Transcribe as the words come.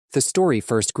The story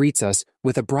first greets us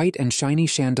with a bright and shiny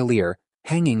chandelier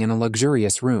hanging in a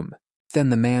luxurious room. Then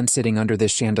the man sitting under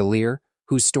this chandelier,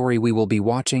 whose story we will be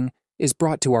watching, is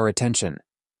brought to our attention.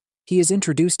 He is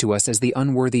introduced to us as the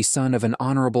unworthy son of an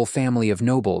honorable family of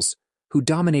nobles, who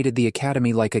dominated the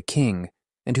academy like a king,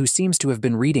 and who seems to have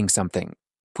been reading something.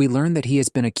 We learn that he has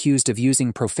been accused of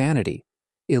using profanity,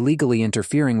 illegally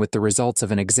interfering with the results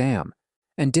of an exam,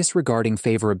 and disregarding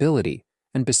favorability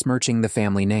and besmirching the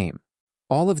family name.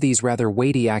 All of these rather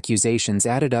weighty accusations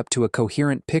added up to a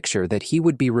coherent picture that he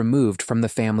would be removed from the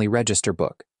family register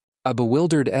book. A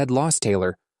bewildered Ed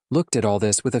Lostaylor looked at all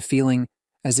this with a feeling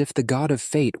as if the god of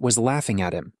fate was laughing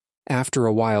at him. After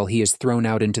a while, he is thrown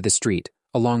out into the street,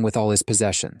 along with all his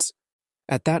possessions.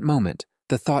 At that moment,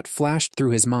 the thought flashed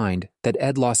through his mind that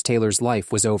Ed Lostaylor's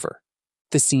life was over.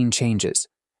 The scene changes,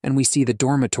 and we see the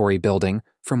dormitory building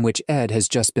from which Ed has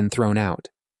just been thrown out.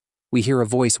 We hear a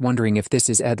voice wondering if this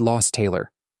is Ed Lostaylor.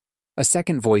 A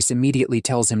second voice immediately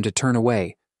tells him to turn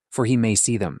away, for he may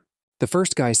see them. The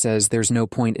first guy says there's no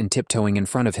point in tiptoeing in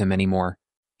front of him anymore.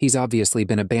 He's obviously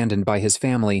been abandoned by his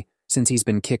family since he's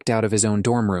been kicked out of his own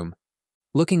dorm room.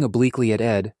 Looking obliquely at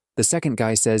Ed, the second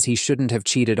guy says he shouldn't have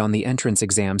cheated on the entrance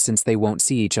exam since they won't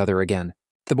see each other again.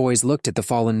 The boys looked at the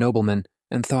fallen nobleman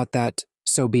and thought that,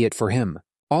 so be it for him.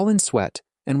 All in sweat,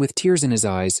 and with tears in his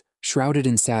eyes, shrouded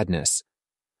in sadness.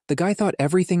 The guy thought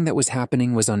everything that was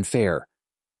happening was unfair,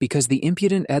 because the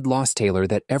impudent Ed Lostaylor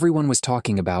that everyone was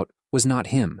talking about was not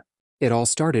him. It all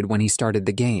started when he started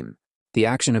the game. The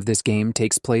action of this game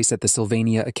takes place at the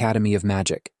Sylvania Academy of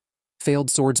Magic. Failed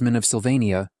Swordsman of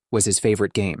Sylvania was his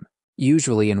favorite game.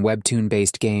 Usually in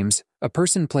webtoon-based games, a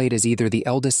person played as either the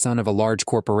eldest son of a large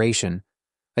corporation,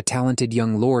 a talented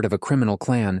young lord of a criminal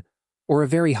clan, or a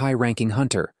very high-ranking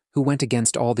hunter who went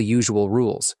against all the usual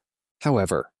rules.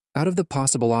 However, out of the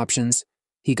possible options,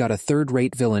 he got a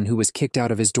third-rate villain who was kicked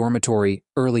out of his dormitory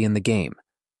early in the game,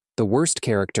 the worst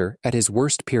character at his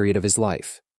worst period of his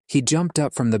life. He jumped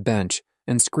up from the bench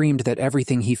and screamed that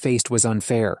everything he faced was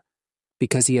unfair,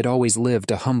 because he had always lived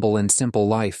a humble and simple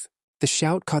life. The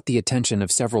shout caught the attention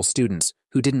of several students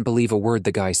who didn't believe a word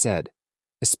the guy said,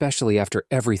 especially after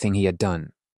everything he had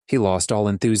done. He lost all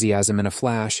enthusiasm in a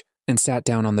flash and sat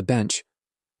down on the bench,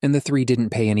 and the three didn't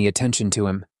pay any attention to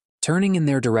him. Turning in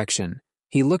their direction,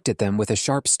 he looked at them with a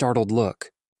sharp, startled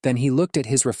look. Then he looked at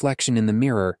his reflection in the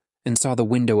mirror and saw the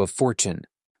window of fortune.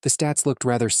 The stats looked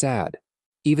rather sad.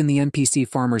 Even the NPC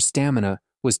farmer's stamina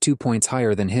was 2 points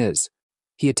higher than his.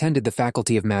 He attended the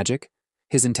Faculty of Magic.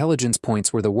 His intelligence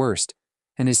points were the worst,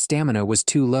 and his stamina was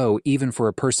too low even for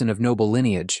a person of noble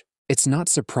lineage. It's not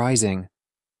surprising.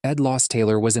 Ed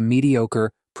Lostaylor was a mediocre,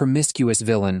 promiscuous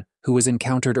villain who was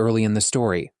encountered early in the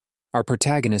story. Our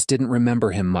protagonist didn't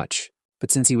remember him much,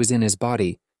 but since he was in his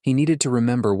body, he needed to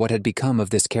remember what had become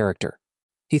of this character.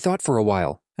 He thought for a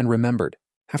while and remembered.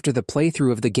 After the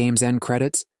playthrough of the game's end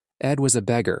credits, Ed was a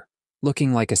beggar,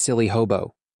 looking like a silly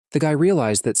hobo. The guy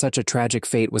realized that such a tragic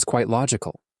fate was quite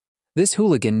logical. This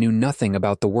hooligan knew nothing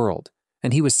about the world,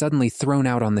 and he was suddenly thrown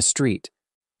out on the street.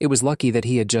 It was lucky that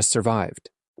he had just survived.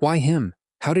 Why him?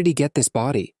 How did he get this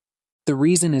body? The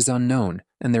reason is unknown,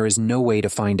 and there is no way to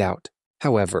find out.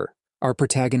 However, our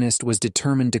protagonist was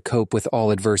determined to cope with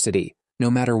all adversity, no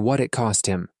matter what it cost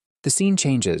him. The scene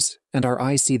changes, and our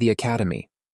eyes see the academy,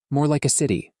 more like a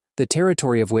city, the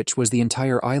territory of which was the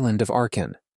entire island of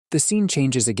Arkan. The scene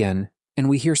changes again, and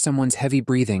we hear someone's heavy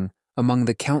breathing among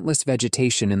the countless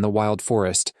vegetation in the wild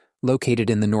forest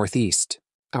located in the northeast.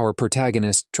 Our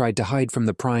protagonist tried to hide from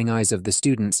the prying eyes of the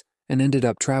students and ended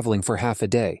up traveling for half a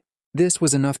day. This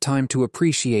was enough time to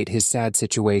appreciate his sad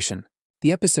situation.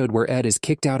 The episode where Ed is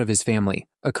kicked out of his family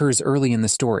occurs early in the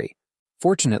story.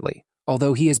 Fortunately,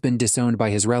 although he has been disowned by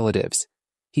his relatives,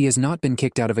 he has not been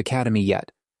kicked out of academy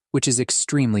yet, which is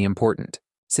extremely important.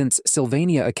 Since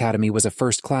Sylvania Academy was a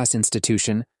first-class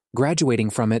institution,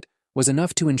 graduating from it was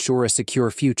enough to ensure a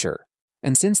secure future.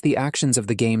 And since the actions of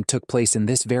the game took place in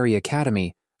this very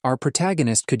academy, our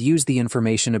protagonist could use the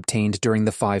information obtained during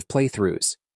the 5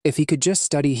 playthroughs. If he could just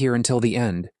study here until the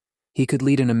end, he could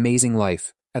lead an amazing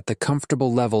life at the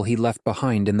comfortable level he left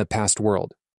behind in the past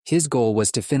world. His goal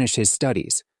was to finish his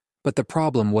studies, but the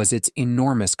problem was its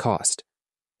enormous cost.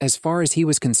 As far as he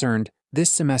was concerned, this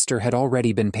semester had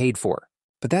already been paid for,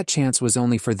 but that chance was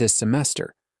only for this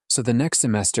semester, so the next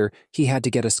semester he had to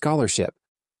get a scholarship.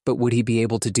 But would he be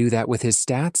able to do that with his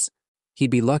stats? He'd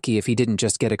be lucky if he didn't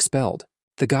just get expelled.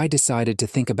 The guy decided to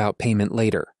think about payment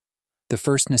later. The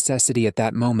first necessity at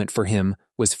that moment for him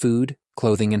was food,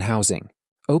 clothing, and housing.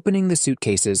 Opening the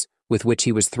suitcases with which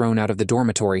he was thrown out of the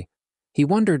dormitory, he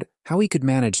wondered how he could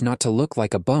manage not to look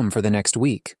like a bum for the next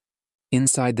week.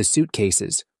 Inside the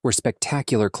suitcases were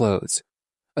spectacular clothes,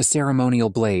 a ceremonial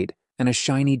blade, and a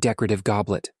shiny decorative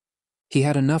goblet. He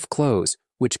had enough clothes,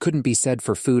 which couldn't be said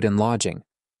for food and lodging.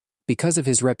 Because of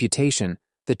his reputation,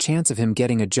 the chance of him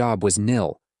getting a job was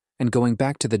nil, and going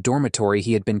back to the dormitory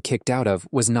he had been kicked out of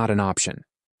was not an option.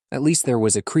 At least there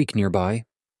was a creek nearby.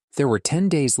 There were 10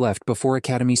 days left before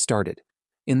academy started.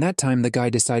 In that time, the guy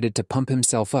decided to pump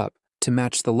himself up to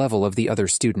match the level of the other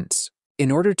students.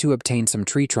 In order to obtain some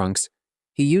tree trunks,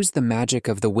 he used the magic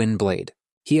of the wind blade.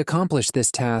 He accomplished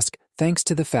this task thanks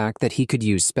to the fact that he could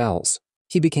use spells.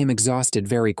 He became exhausted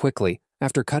very quickly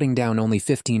after cutting down only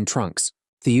 15 trunks.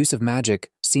 The use of magic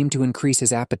seemed to increase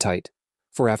his appetite,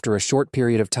 for after a short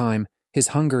period of time, his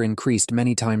hunger increased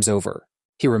many times over.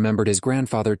 He remembered his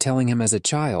grandfather telling him as a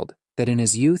child that in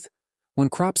his youth, when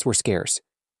crops were scarce,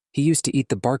 he used to eat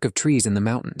the bark of trees in the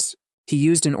mountains. He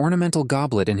used an ornamental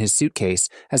goblet in his suitcase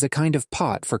as a kind of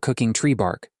pot for cooking tree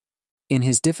bark. In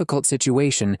his difficult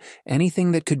situation,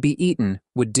 anything that could be eaten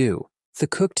would do. The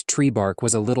cooked tree bark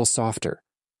was a little softer,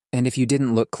 and if you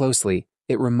didn't look closely,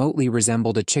 it remotely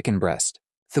resembled a chicken breast.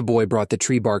 The boy brought the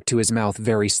tree bark to his mouth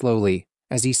very slowly,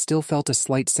 as he still felt a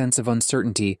slight sense of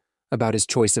uncertainty about his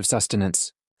choice of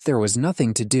sustenance. There was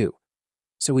nothing to do,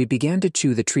 so he began to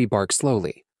chew the tree bark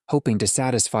slowly, hoping to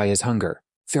satisfy his hunger.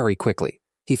 Very quickly,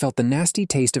 he felt the nasty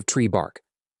taste of tree bark,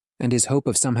 and his hope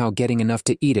of somehow getting enough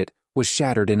to eat it was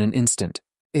shattered in an instant.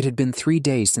 It had been 3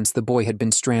 days since the boy had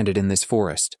been stranded in this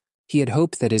forest. He had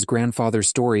hoped that his grandfather's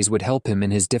stories would help him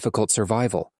in his difficult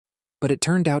survival, but it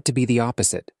turned out to be the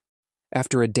opposite.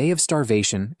 After a day of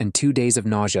starvation and 2 days of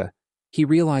nausea, he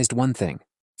realized one thing.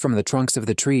 From the trunks of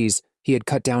the trees he had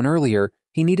cut down earlier,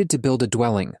 he needed to build a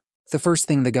dwelling. The first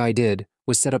thing the guy did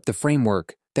was set up the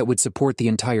framework that would support the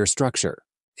entire structure.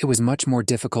 It was much more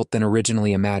difficult than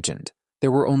originally imagined.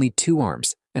 There were only 2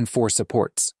 arms and 4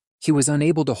 supports. He was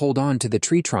unable to hold on to the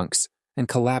tree trunks and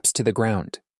collapsed to the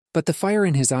ground. But the fire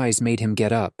in his eyes made him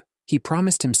get up. He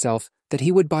promised himself that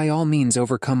he would by all means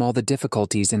overcome all the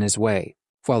difficulties in his way.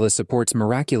 While the supports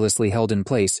miraculously held in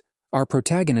place, our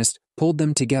protagonist pulled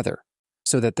them together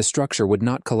so that the structure would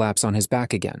not collapse on his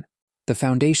back again. The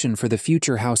foundation for the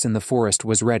future house in the forest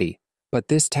was ready, but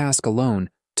this task alone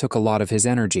took a lot of his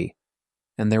energy,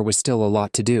 and there was still a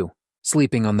lot to do.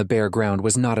 Sleeping on the bare ground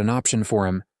was not an option for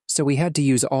him, so he had to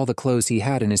use all the clothes he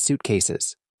had in his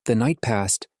suitcases. The night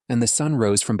passed, and the sun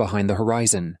rose from behind the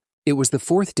horizon. It was the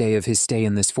 4th day of his stay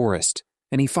in this forest,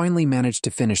 and he finally managed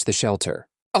to finish the shelter.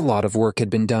 A lot of work had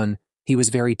been done. He was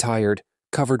very tired,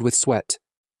 covered with sweat,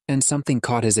 and something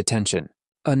caught his attention.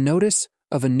 A notice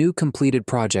of a new completed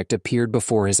project appeared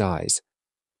before his eyes.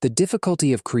 The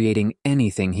difficulty of creating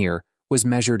anything here was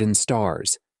measured in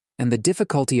stars, and the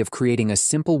difficulty of creating a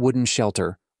simple wooden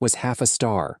shelter was half a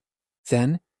star.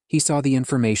 Then he saw the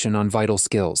information on vital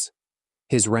skills.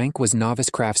 His rank was novice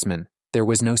craftsman. There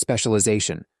was no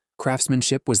specialization.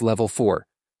 Craftsmanship was level 4.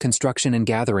 Construction and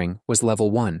gathering was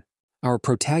level 1. Our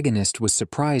protagonist was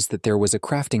surprised that there was a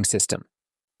crafting system.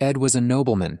 Ed was a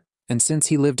nobleman, and since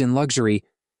he lived in luxury,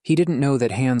 he didn't know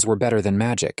that hands were better than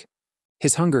magic.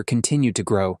 His hunger continued to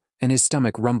grow, and his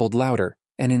stomach rumbled louder,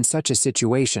 and in such a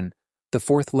situation, the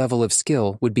 4th level of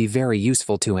skill would be very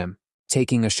useful to him.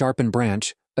 Taking a sharpened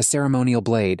branch, a ceremonial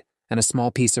blade, and a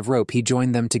small piece of rope, he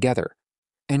joined them together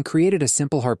and created a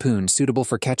simple harpoon suitable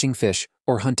for catching fish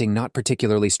or hunting not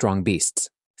particularly strong beasts.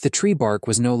 The tree bark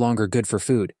was no longer good for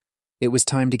food. It was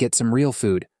time to get some real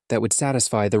food that would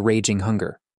satisfy the raging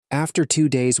hunger. After 2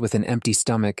 days with an empty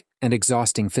stomach and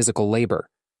exhausting physical labor,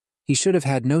 he should have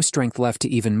had no strength left to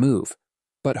even move,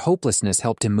 but hopelessness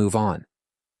helped him move on.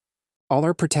 All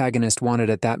our protagonist wanted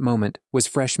at that moment was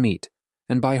fresh meat,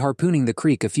 and by harpooning the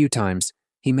creek a few times,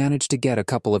 he managed to get a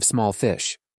couple of small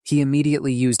fish. He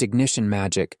immediately used ignition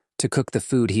magic to cook the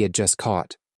food he had just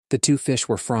caught. The 2 fish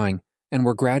were frying and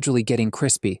were gradually getting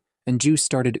crispy, and juice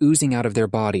started oozing out of their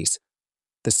bodies,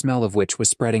 the smell of which was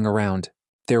spreading around.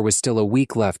 There was still a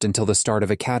week left until the start of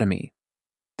academy.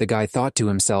 The guy thought to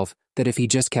himself that if he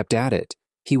just kept at it,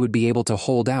 he would be able to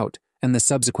hold out, and the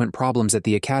subsequent problems at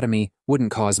the academy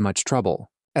wouldn't cause much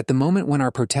trouble. At the moment when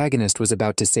our protagonist was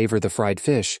about to savor the fried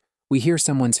fish, we hear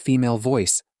someone's female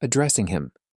voice addressing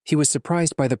him. He was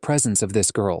surprised by the presence of this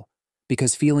girl,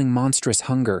 because feeling monstrous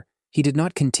hunger, he did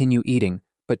not continue eating,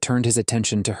 but turned his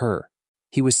attention to her.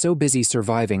 He was so busy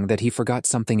surviving that he forgot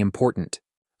something important.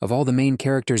 Of all the main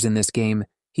characters in this game,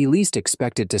 he least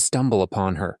expected to stumble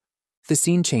upon her. The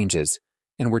scene changes,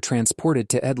 and we're transported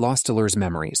to Ed Losteler's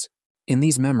memories. In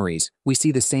these memories, we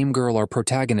see the same girl our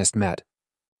protagonist met.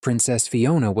 Princess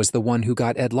Fiona was the one who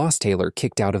got Ed Losteler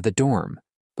kicked out of the dorm.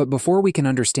 But before we can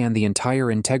understand the entire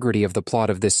integrity of the plot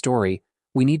of this story,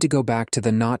 we need to go back to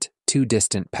the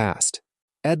not-too-distant past.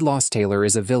 Ed Losttailor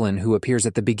is a villain who appears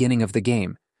at the beginning of the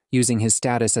game. Using his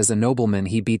status as a nobleman,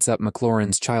 he beats up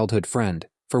McLaurin's childhood friend,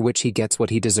 for which he gets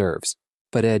what he deserves.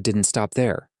 But Ed didn't stop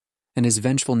there, and his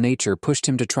vengeful nature pushed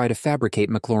him to try to fabricate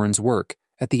McLaurin's work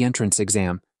at the entrance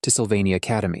exam to Sylvania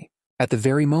Academy. At the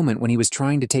very moment when he was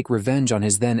trying to take revenge on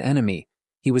his then enemy,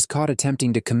 he was caught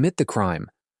attempting to commit the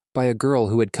crime by a girl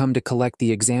who had come to collect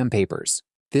the exam papers.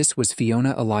 This was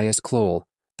Fiona Elias Clole,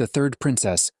 the third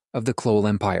princess of the Clole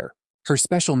Empire. Her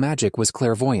special magic was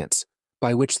clairvoyance,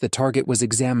 by which the target was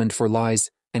examined for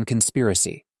lies and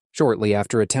conspiracy. Shortly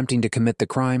after attempting to commit the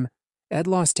crime, Ed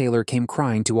Losttailor came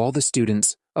crying to all the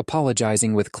students,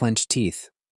 apologizing with clenched teeth.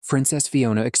 Princess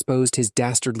Fiona exposed his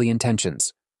dastardly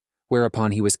intentions,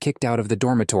 whereupon he was kicked out of the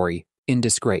dormitory in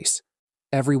disgrace.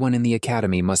 Everyone in the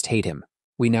academy must hate him.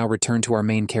 We now return to our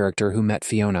main character who met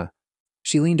Fiona.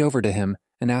 She leaned over to him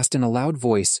and asked in a loud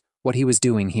voice what he was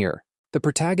doing here. The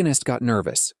protagonist got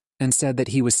nervous and said that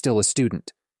he was still a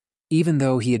student, even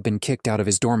though he had been kicked out of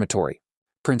his dormitory.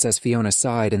 Princess Fiona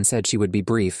sighed and said she would be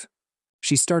brief.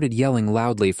 She started yelling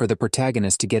loudly for the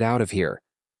protagonist to get out of here.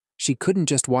 She couldn't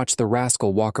just watch the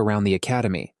rascal walk around the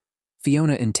academy.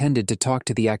 Fiona intended to talk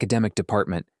to the academic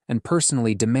department and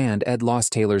personally demand Ed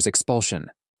Losttailor's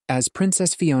expulsion. As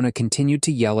Princess Fiona continued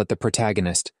to yell at the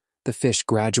protagonist, the fish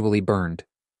gradually burned.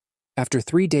 After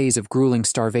 3 days of grueling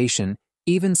starvation,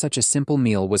 even such a simple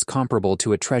meal was comparable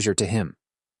to a treasure to him.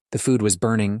 The food was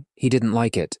burning, he didn't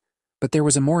like it, but there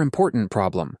was a more important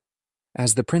problem.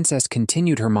 As the princess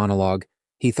continued her monologue,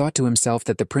 he thought to himself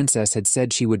that the princess had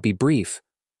said she would be brief,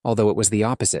 although it was the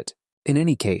opposite. In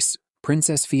any case,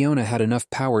 Princess Fiona had enough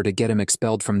power to get him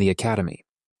expelled from the academy.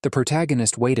 The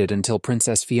protagonist waited until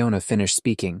Princess Fiona finished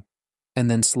speaking, and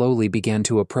then slowly began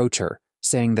to approach her,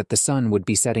 saying that the sun would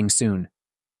be setting soon.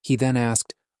 He then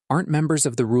asked, "Aren't members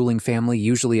of the ruling family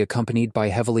usually accompanied by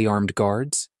heavily armed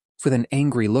guards?" With an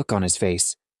angry look on his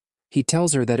face, he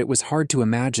tells her that it was hard to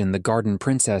imagine the garden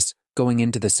princess going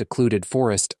into the secluded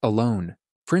forest alone.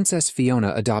 Princess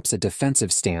Fiona adopts a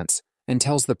defensive stance and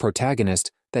tells the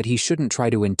protagonist that he shouldn't try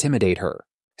to intimidate her.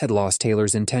 Ed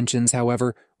Losttailor's intentions,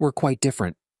 however, were quite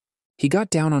different. He got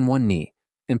down on one knee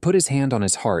and put his hand on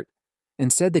his heart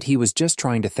and said that he was just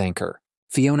trying to thank her.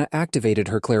 Fiona activated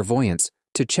her clairvoyance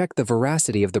to check the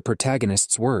veracity of the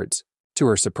protagonist's words. To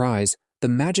her surprise, the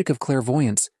magic of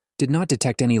clairvoyance did not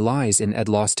detect any lies in Ed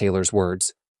Losttailor's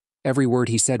words. Every word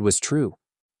he said was true.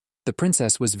 The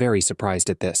princess was very surprised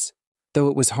at this. Though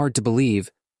it was hard to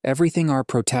believe, everything our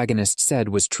protagonist said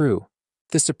was true.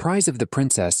 The surprise of the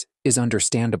princess is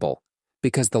understandable,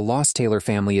 because the Losttailor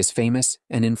family is famous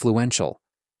and influential,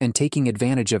 and taking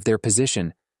advantage of their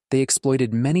position, they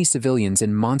exploited many civilians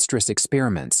in monstrous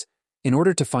experiments in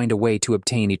order to find a way to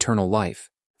obtain eternal life.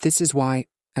 This is why,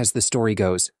 as the story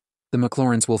goes, the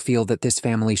McLaurins will feel that this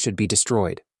family should be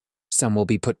destroyed. Some will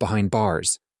be put behind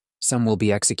bars, some will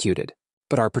be executed.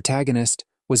 But our protagonist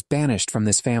was banished from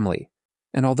this family,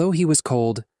 and although he was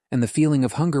cold and the feeling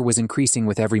of hunger was increasing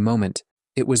with every moment,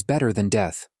 it was better than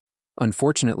death.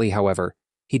 Unfortunately, however,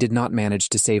 he did not manage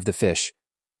to save the fish,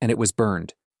 and it was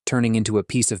burned, turning into a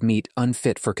piece of meat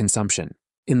unfit for consumption.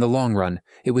 In the long run,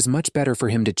 it was much better for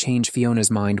him to change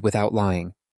Fiona's mind without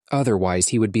lying. Otherwise,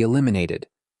 he would be eliminated,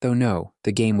 though no,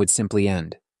 the game would simply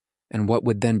end. And what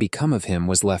would then become of him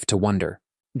was left to wonder.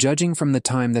 Judging from the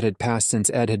time that had passed since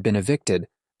Ed had been evicted,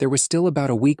 there was still about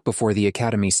a week before the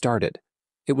academy started.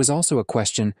 It was also a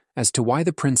question as to why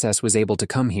the princess was able to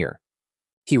come here.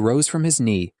 He rose from his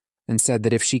knee and said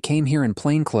that if she came here in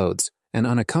plain clothes and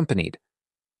unaccompanied,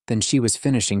 then she was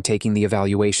finishing taking the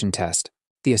evaluation test.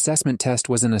 The assessment test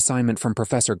was an assignment from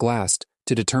Professor Glast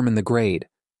to determine the grade.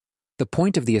 The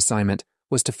point of the assignment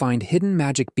was to find hidden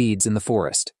magic beads in the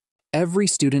forest. Every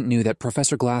student knew that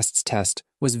Professor Glast's test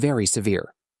was very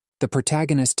severe. The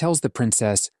protagonist tells the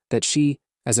princess that she,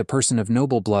 as a person of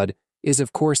noble blood, is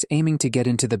of course aiming to get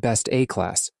into the best A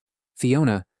class.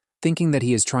 Fiona, thinking that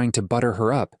he is trying to butter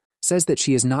her up, says that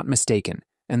she is not mistaken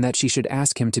and that she should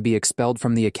ask him to be expelled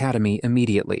from the academy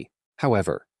immediately.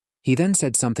 However, he then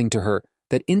said something to her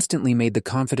that instantly made the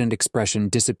confident expression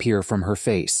disappear from her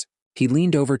face. He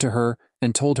leaned over to her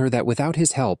and told her that without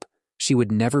his help, she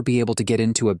would never be able to get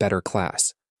into a better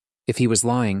class. If he was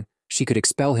lying, she could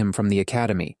expel him from the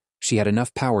academy. She had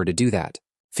enough power to do that.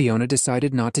 Fiona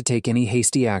decided not to take any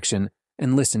hasty action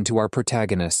and listen to our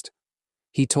protagonist.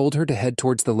 He told her to head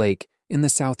towards the lake in the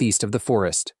southeast of the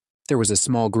forest. There was a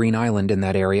small green island in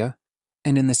that area,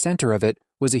 and in the center of it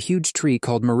was a huge tree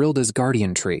called Marilda's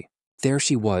guardian tree. There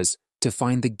she was, to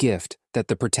find the gift that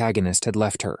the protagonist had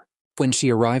left her. When she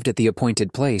arrived at the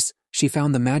appointed place, she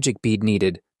found the magic bead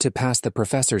needed to pass the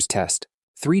professor's test.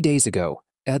 3 days ago,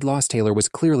 Ed Lostaylor was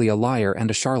clearly a liar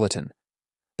and a charlatan.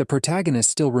 The protagonist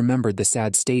still remembered the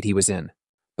sad state he was in.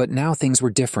 But now things were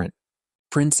different.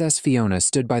 Princess Fiona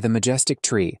stood by the majestic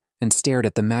tree and stared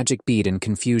at the magic bead in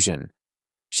confusion.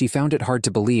 She found it hard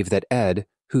to believe that Ed,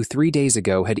 who 3 days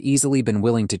ago had easily been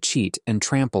willing to cheat and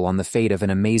trample on the fate of an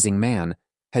amazing man,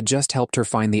 had just helped her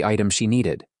find the item she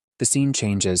needed. The scene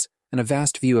changes, and a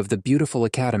vast view of the beautiful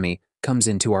academy comes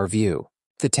into our view.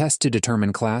 The test to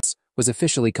determine class was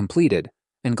officially completed,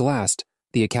 and Glast,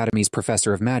 the academy's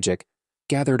professor of magic,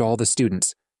 gathered all the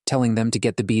students, telling them to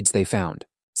get the beads they found.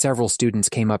 Several students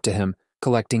came up to him,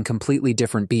 collecting completely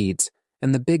different beads,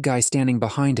 and the big guy standing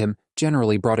behind him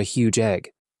generally brought a huge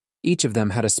egg. Each of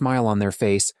them had a smile on their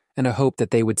face and a hope that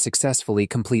they would successfully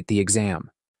complete the exam.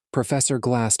 Professor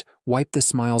Glast wiped the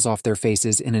smiles off their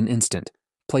faces in an instant,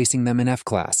 placing them in F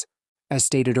class. As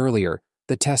stated earlier,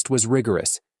 the test was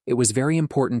rigorous. It was very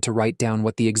important to write down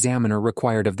what the examiner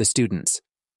required of the students.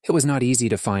 It was not easy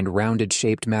to find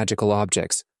rounded-shaped magical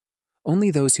objects. Only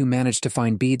those who managed to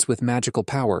find beads with magical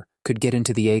power could get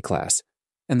into the A class,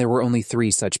 and there were only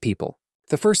 3 such people.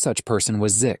 The first such person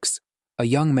was Zix, a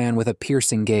young man with a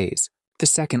piercing gaze. The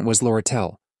second was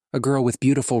Loratel, a girl with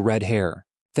beautiful red hair.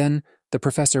 Then, the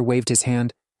professor waved his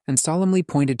hand and solemnly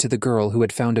pointed to the girl who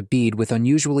had found a bead with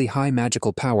unusually high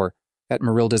magical power at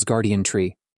Marilda's guardian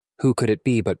tree. Who could it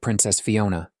be but Princess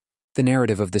Fiona? The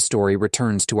narrative of the story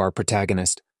returns to our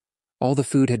protagonist. All the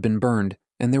food had been burned,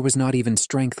 and there was not even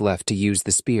strength left to use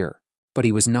the spear. But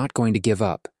he was not going to give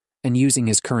up, and using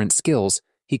his current skills,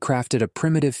 he crafted a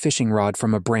primitive fishing rod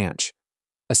from a branch,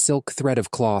 a silk thread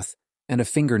of cloth, and a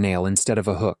fingernail instead of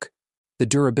a hook. The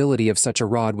durability of such a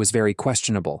rod was very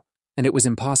questionable, and it was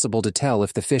impossible to tell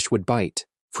if the fish would bite.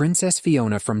 Princess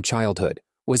Fiona from childhood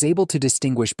was able to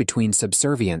distinguish between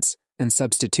subservience and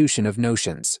substitution of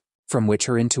notions, from which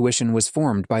her intuition was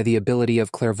formed by the ability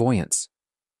of clairvoyance.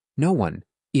 No one,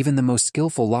 even the most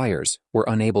skillful liars, were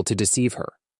unable to deceive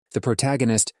her. The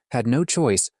protagonist had no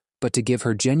choice but to give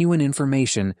her genuine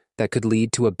information that could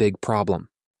lead to a big problem.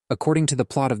 According to the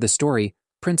plot of the story,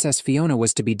 Princess Fiona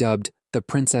was to be dubbed the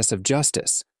Princess of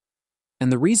Justice,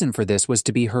 and the reason for this was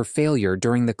to be her failure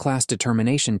during the class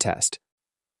determination test.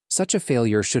 Such a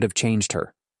failure should have changed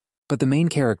her, but the main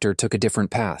character took a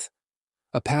different path,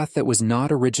 a path that was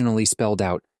not originally spelled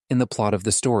out in the plot of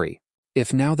the story.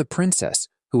 If now the princess,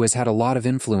 who has had a lot of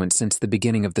influence since the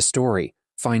beginning of the story,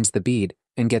 finds the bead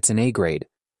and gets an A grade,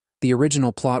 the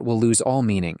original plot will lose all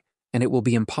meaning, and it will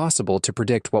be impossible to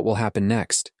predict what will happen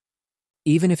next.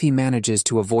 Even if he manages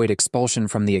to avoid expulsion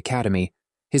from the academy,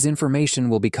 his information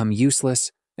will become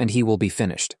useless and he will be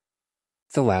finished.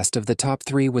 The last of the top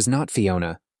 3 was not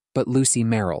Fiona, but Lucy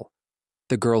Merrill,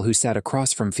 the girl who sat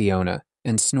across from Fiona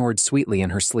and snored sweetly in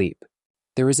her sleep.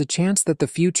 There is a chance that the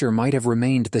future might have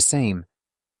remained the same.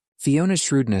 Fiona's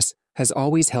shrewdness has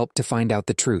always helped to find out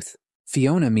the truth.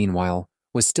 Fiona, meanwhile,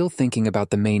 was still thinking about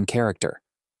the main character.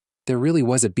 There really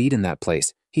was a bead in that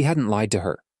place. He hadn't lied to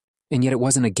her. And yet it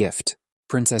wasn't a gift.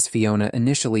 Princess Fiona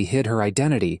initially hid her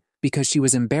identity because she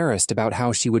was embarrassed about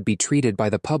how she would be treated by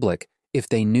the public if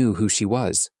they knew who she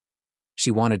was.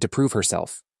 She wanted to prove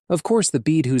herself. Of course, the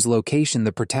bead whose location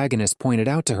the protagonist pointed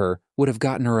out to her would have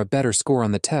gotten her a better score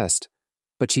on the test,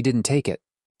 but she didn't take it.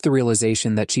 The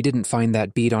realization that she didn't find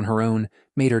that bead on her own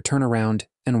made her turn around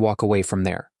and walk away from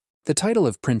there. The title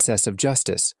of Princess of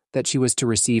Justice that she was to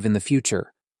receive in the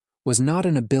future was not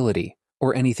an ability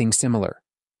or anything similar.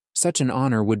 Such an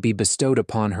honor would be bestowed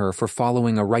upon her for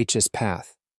following a righteous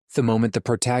path. The moment the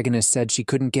protagonist said she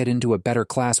couldn't get into a better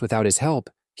class without his help,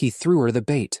 he threw her the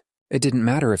bait. It didn't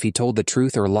matter if he told the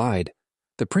truth or lied.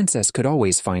 The princess could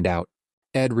always find out.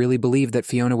 Ed really believed that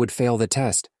Fiona would fail the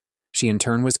test. She in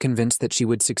turn was convinced that she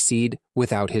would succeed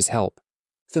without his help.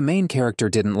 The main character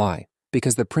didn't lie,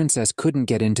 because the princess couldn't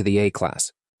get into the A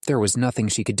class. There was nothing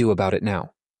she could do about it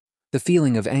now. The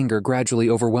feeling of anger gradually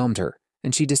overwhelmed her,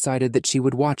 and she decided that she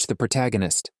would watch the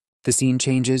protagonist. The scene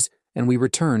changes, and we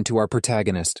return to our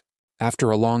protagonist. After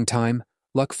a long time,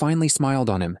 luck finally smiled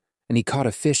on him, and he caught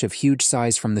a fish of huge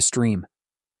size from the stream,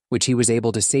 which he was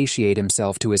able to satiate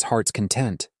himself to his heart's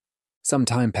content. Some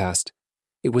time passed.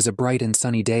 It was a bright and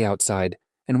sunny day outside,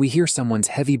 and we hear someone's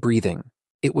heavy breathing.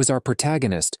 It was our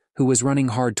protagonist, who was running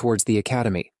hard towards the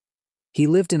academy. He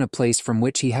lived in a place from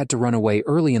which he had to run away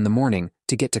early in the morning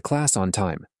to get to class on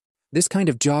time. This kind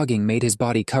of jogging made his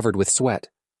body covered with sweat.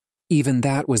 Even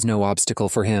that was no obstacle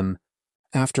for him.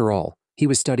 After all, he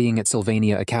was studying at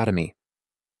Sylvania Academy.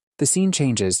 The scene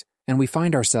changes, and we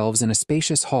find ourselves in a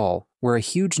spacious hall where a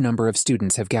huge number of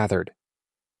students have gathered.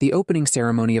 The opening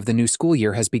ceremony of the new school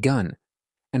year has begun,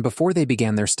 and before they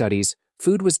began their studies,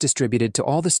 food was distributed to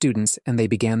all the students and they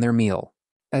began their meal.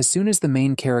 As soon as the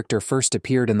main character first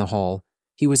appeared in the hall,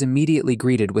 he was immediately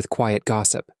greeted with quiet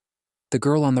gossip. The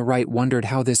girl on the right wondered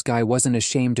how this guy wasn't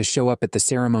ashamed to show up at the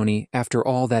ceremony after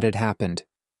all that had happened.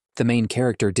 The main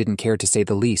character didn't care to say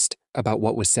the least about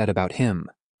what was said about him.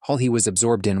 All he was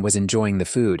absorbed in was enjoying the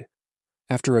food.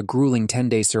 After a grueling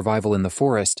 10-day survival in the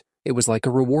forest, it was like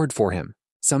a reward for him.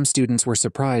 Some students were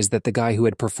surprised that the guy who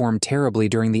had performed terribly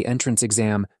during the entrance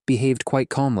exam behaved quite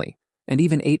calmly, and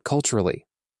even ate culturally.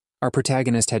 Our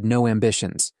protagonist had no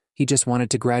ambitions. He just wanted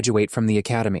to graduate from the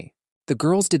academy. The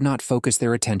girls did not focus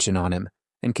their attention on him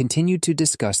and continued to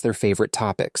discuss their favorite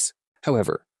topics.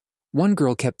 However, one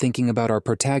girl kept thinking about our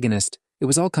protagonist. It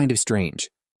was all kind of strange.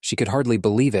 She could hardly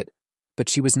believe it, but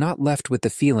she was not left with the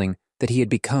feeling that he had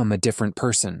become a different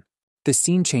person. The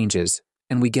scene changes,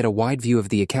 and we get a wide view of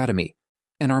the academy,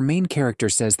 and our main character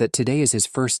says that today is his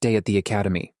first day at the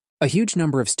academy. A huge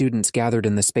number of students gathered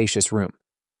in the spacious room,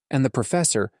 and the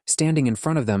professor, standing in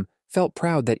front of them, felt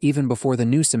proud that even before the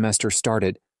new semester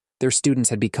started, their students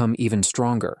had become even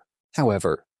stronger.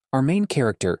 However, our main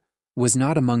character was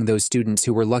not among those students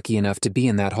who were lucky enough to be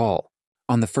in that hall.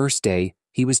 On the first day,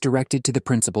 he was directed to the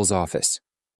principal's office.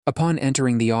 Upon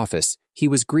entering the office, he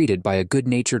was greeted by a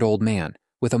good-natured old man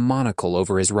with a monocle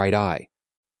over his right eye.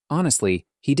 Honestly,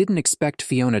 he didn't expect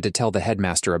Fiona to tell the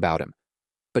headmaster about him.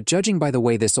 But judging by the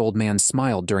way this old man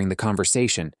smiled during the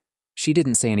conversation, she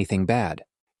didn't say anything bad.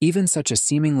 Even such a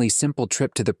seemingly simple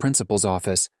trip to the principal's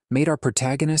office made our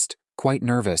protagonist quite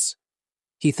nervous.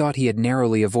 He thought he had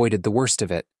narrowly avoided the worst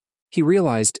of it. He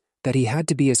realized that he had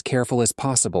to be as careful as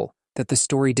possible that the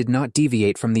story did not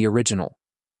deviate from the original.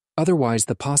 Otherwise,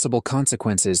 the possible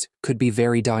consequences could be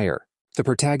very dire. The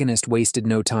protagonist wasted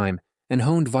no time and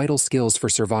honed vital skills for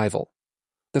survival.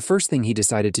 The first thing he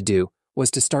decided to do was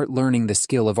to start learning the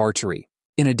skill of archery.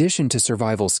 In addition to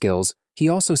survival skills, he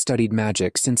also studied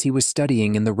magic since he was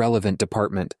studying in the relevant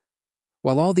department.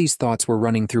 While all these thoughts were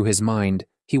running through his mind,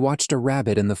 he watched a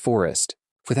rabbit in the forest.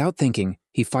 Without thinking,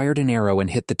 he fired an arrow and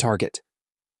hit the target.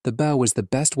 The bow was the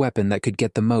best weapon that could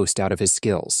get the most out of his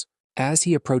skills. As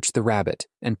he approached the rabbit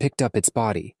and picked up its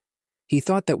body, he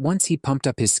thought that once he pumped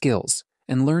up his skills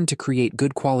and learned to create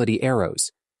good quality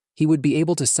arrows, he would be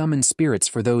able to summon spirits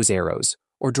for those arrows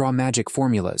or draw magic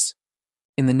formulas.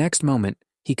 In the next moment,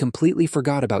 he completely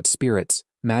forgot about spirits,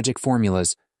 magic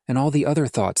formulas, and all the other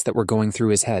thoughts that were going through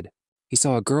his head. He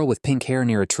saw a girl with pink hair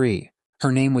near a tree.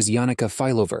 Her name was Yannicka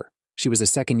Filover. She was a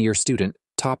second-year student,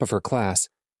 top of her class,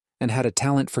 and had a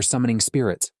talent for summoning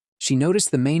spirits. She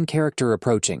noticed the main character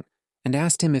approaching and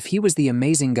asked him if he was the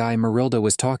amazing guy Marilda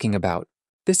was talking about.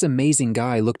 This amazing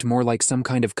guy looked more like some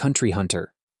kind of country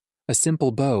hunter. A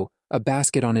simple bow, a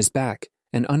basket on his back,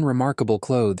 and unremarkable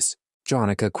clothes.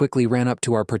 Jonica quickly ran up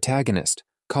to our protagonist,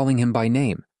 calling him by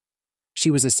name.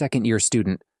 She was a second-year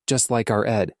student, just like our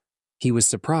Ed. He was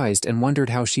surprised and wondered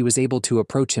how she was able to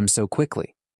approach him so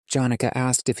quickly. Jonica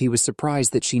asked if he was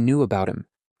surprised that she knew about him.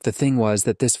 The thing was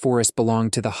that this forest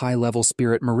belonged to the high-level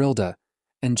spirit Marilda,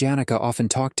 and Jonica often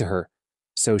talked to her,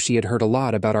 so she had heard a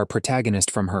lot about our protagonist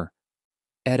from her.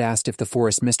 Ed asked if the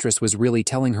forest mistress was really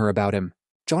telling her about him.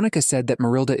 Jonica said that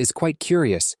Marilda is quite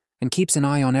curious and keeps an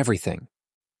eye on everything,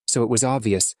 so it was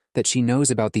obvious that she knows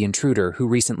about the intruder who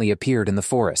recently appeared in the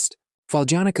forest. While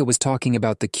Jonica was talking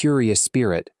about the curious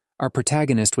spirit, our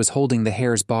protagonist was holding the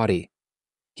hare's body.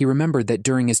 He remembered that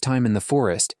during his time in the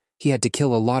forest, he had to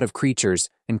kill a lot of creatures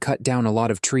and cut down a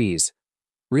lot of trees.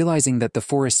 Realizing that the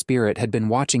forest spirit had been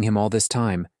watching him all this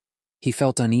time, he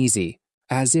felt uneasy,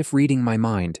 as if reading my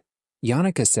mind.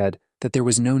 Yannicka said that there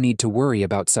was no need to worry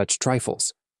about such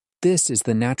trifles. This is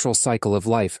the natural cycle of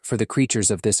life for the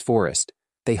creatures of this forest.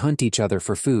 They hunt each other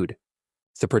for food.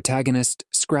 The protagonist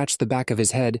scratched the back of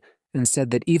his head and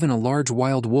said that even a large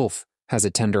wild wolf has a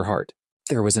tender heart.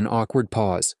 There was an awkward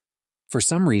pause. For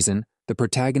some reason, the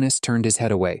protagonist turned his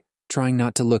head away, trying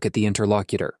not to look at the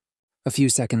interlocutor. A few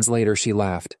seconds later, she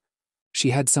laughed. She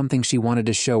had something she wanted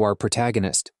to show our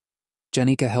protagonist.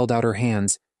 Janika held out her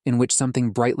hands, in which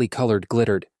something brightly colored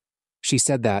glittered. She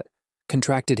said that,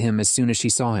 contracted him as soon as she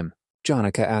saw him.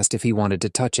 Janika asked if he wanted to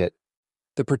touch it.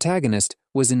 The protagonist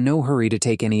was in no hurry to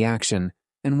take any action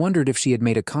and wondered if she had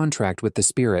made a contract with the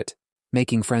spirit.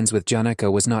 Making friends with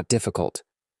Janika was not difficult.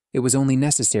 It was only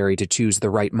necessary to choose the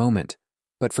right moment.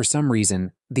 But for some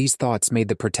reason, these thoughts made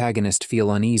the protagonist feel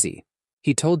uneasy.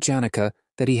 He told Janika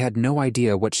that he had no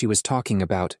idea what she was talking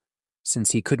about,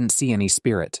 since he couldn't see any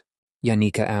spirit.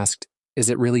 Janika asked, "Is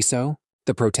it really so?"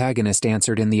 The protagonist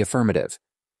answered in the affirmative.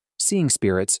 Seeing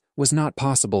spirits was not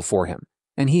possible for him,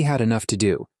 and he had enough to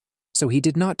do, so he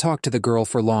did not talk to the girl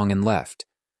for long and left,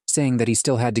 saying that he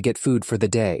still had to get food for the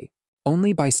day.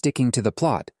 Only by sticking to the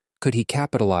plot could he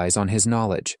capitalize on his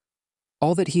knowledge.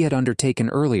 All that he had undertaken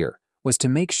earlier was to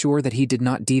make sure that he did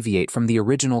not deviate from the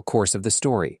original course of the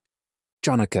story.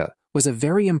 Janaka was a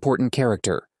very important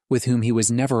character with whom he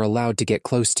was never allowed to get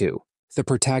close to. The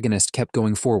protagonist kept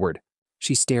going forward.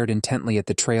 She stared intently at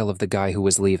the trail of the guy who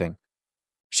was leaving.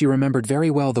 She remembered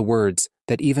very well the words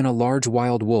that even a large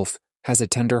wild wolf has a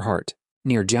tender heart.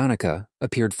 Near Janaka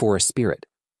appeared Forest Spirit,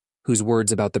 whose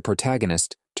words about the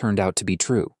protagonist turned out to be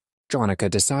true. Janaka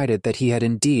decided that he had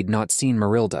indeed not seen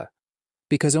Marilda,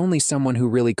 because only someone who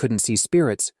really couldn't see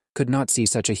spirits could not see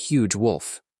such a huge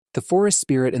wolf. The forest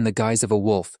spirit in the guise of a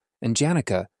wolf and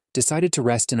Janaka decided to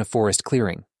rest in a forest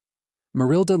clearing.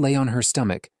 Marilda lay on her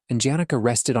stomach and Janaka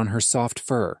rested on her soft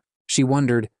fur. She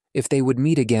wondered if they would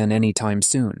meet again any time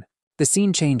soon. The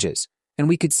scene changes, and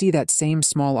we could see that same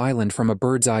small island from a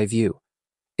bird's eye view.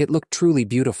 It looked truly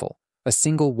beautiful, a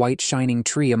single white shining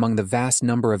tree among the vast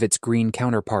number of its green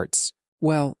counterparts.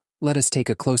 Well, let us take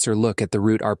a closer look at the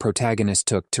route our protagonist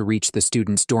took to reach the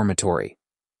student's dormitory.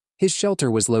 His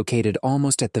shelter was located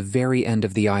almost at the very end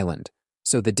of the island,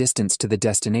 so the distance to the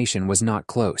destination was not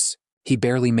close. He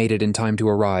barely made it in time to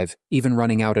arrive, even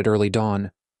running out at early dawn.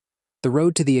 The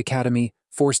road to the academy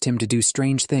forced him to do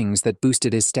strange things that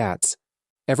boosted his stats.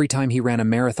 Every time he ran a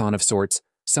marathon of sorts,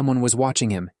 someone was watching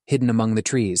him, hidden among the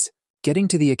trees. Getting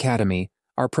to the academy,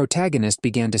 our protagonist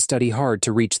began to study hard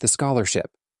to reach the scholarship.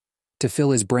 To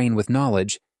fill his brain with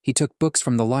knowledge, he took books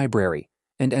from the library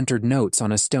and entered notes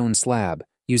on a stone slab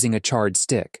using a charred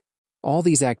stick. All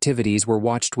these activities were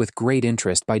watched with great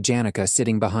interest by Janaka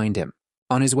sitting behind him.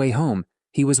 On his way home,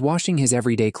 he was washing his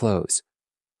everyday clothes.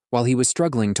 While he was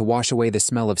struggling to wash away the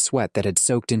smell of sweat that had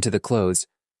soaked into the clothes,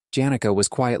 Janaka was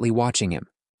quietly watching him.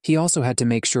 He also had to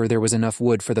make sure there was enough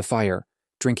wood for the fire,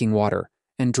 drinking water,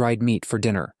 and dried meat for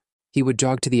dinner. He would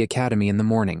jog to the academy in the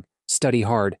morning, study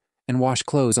hard, and wash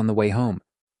clothes on the way home.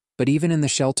 But even in the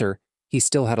shelter, he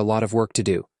still had a lot of work to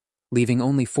do, leaving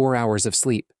only 4 hours of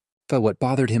sleep. But what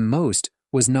bothered him most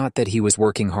was not that he was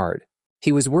working hard.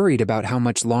 He was worried about how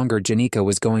much longer Janika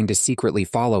was going to secretly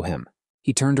follow him.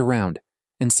 He turned around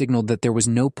and signaled that there was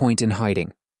no point in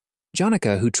hiding.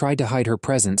 Janaka, who tried to hide her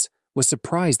presence, was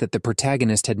surprised that the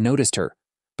protagonist had noticed her,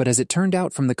 but as it turned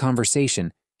out from the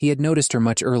conversation, he had noticed her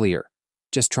much earlier,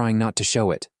 just trying not to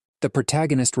show it. The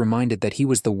protagonist reminded that he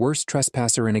was the worst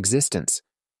trespasser in existence.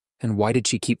 And why did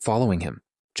she keep following him?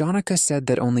 Janaka said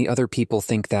that only other people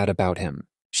think that about him.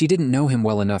 She didn't know him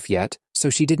well enough yet, so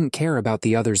she didn't care about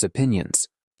the others' opinions.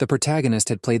 The protagonist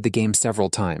had played the game several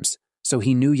times, so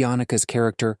he knew Janaka's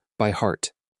character by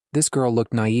heart. This girl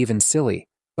looked naive and silly,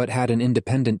 but had an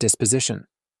independent disposition.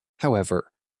 However,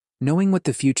 knowing what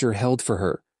the future held for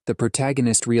her, the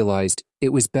protagonist realized it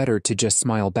was better to just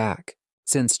smile back.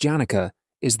 Since Janaka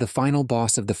is the final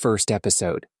boss of the first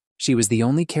episode, she was the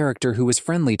only character who was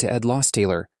friendly to Ed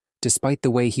Lostaylor, despite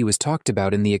the way he was talked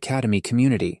about in the academy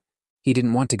community. He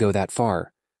didn't want to go that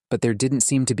far, but there didn't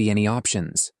seem to be any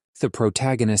options. The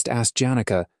protagonist asked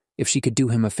Janaka if she could do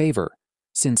him a favor,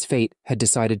 since fate had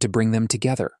decided to bring them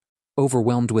together.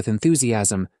 Overwhelmed with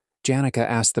enthusiasm, Janaka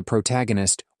asked the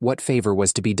protagonist what favor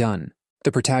was to be done.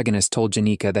 The protagonist told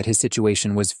Janika that his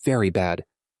situation was very bad.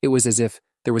 It was as if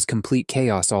there was complete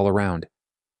chaos all around.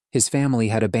 His family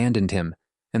had abandoned him,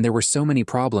 and there were so many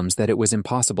problems that it was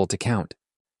impossible to count.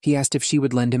 He asked if she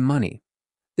would lend him money.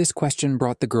 This question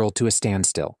brought the girl to a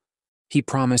standstill. He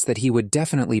promised that he would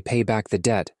definitely pay back the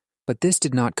debt, but this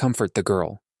did not comfort the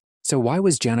girl. So why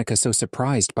was Janaka so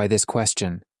surprised by this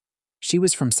question? She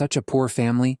was from such a poor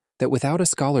family that without a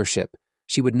scholarship,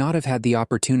 she would not have had the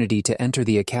opportunity to enter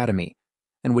the academy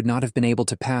and would not have been able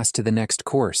to pass to the next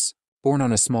course. Born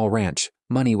on a small ranch,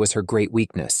 money was her great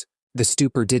weakness. The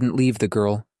stupor didn't leave the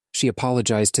girl. She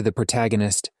apologized to the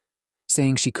protagonist,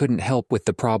 saying she couldn't help with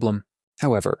the problem.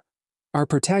 However, our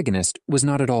protagonist was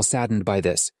not at all saddened by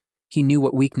this. He knew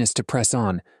what weakness to press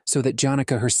on so that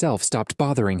Janaka herself stopped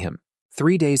bothering him.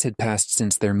 3 days had passed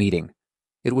since their meeting.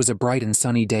 It was a bright and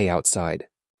sunny day outside.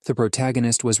 The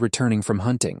protagonist was returning from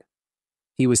hunting.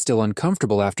 He was still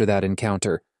uncomfortable after that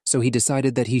encounter, so he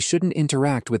decided that he shouldn't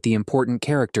interact with the important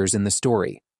characters in the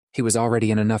story. He was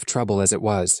already in enough trouble as it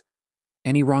was.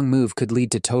 Any wrong move could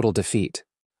lead to total defeat.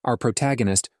 Our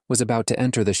protagonist was about to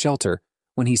enter the shelter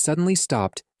when he suddenly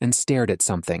stopped and stared at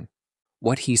something.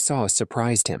 What he saw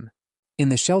surprised him. In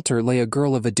the shelter lay a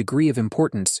girl of a degree of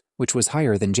importance which was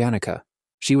higher than Janaka.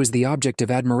 She was the object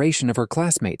of admiration of her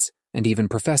classmates and even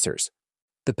professors.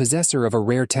 The possessor of a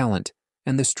rare talent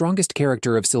and the strongest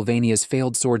character of Sylvania's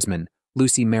failed swordsman,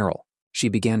 Lucy Merrill. She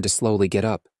began to slowly get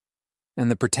up. And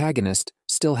the protagonist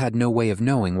still had no way of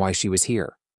knowing why she was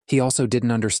here. He also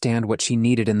didn't understand what she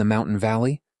needed in the mountain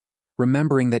valley.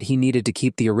 Remembering that he needed to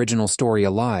keep the original story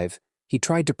alive, He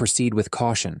tried to proceed with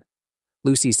caution.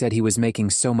 Lucy said he was making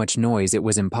so much noise it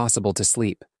was impossible to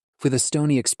sleep. With a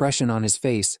stony expression on his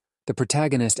face, the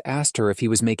protagonist asked her if he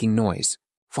was making noise.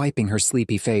 Wiping her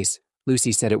sleepy face,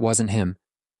 Lucy said it wasn't him,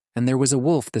 and there was a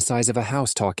wolf the size of a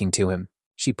house talking to him.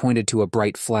 She pointed to a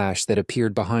bright flash that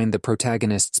appeared behind the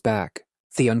protagonist's back.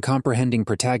 The uncomprehending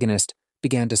protagonist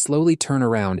began to slowly turn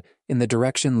around in the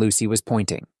direction Lucy was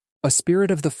pointing. A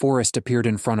spirit of the forest appeared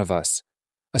in front of us,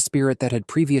 a spirit that had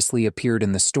previously appeared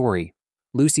in the story.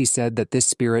 Lucy said that this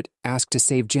spirit asked to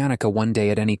save Janica one day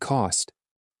at any cost.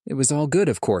 It was all good,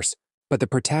 of course, but the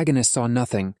protagonist saw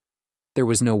nothing. There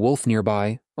was no wolf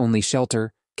nearby, only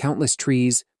shelter, countless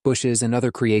trees, bushes, and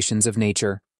other creations of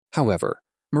nature. However,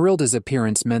 Marilda's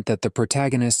appearance meant that the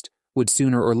protagonist would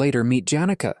sooner or later meet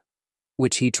Janica,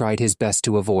 which he tried his best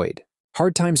to avoid.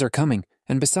 Hard times are coming,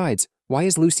 and besides, why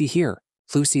is Lucy here?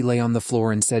 Lucy lay on the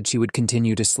floor and said she would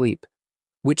continue to sleep,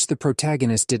 which the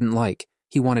protagonist didn't like.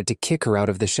 He wanted to kick her out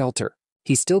of the shelter.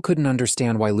 He still couldn't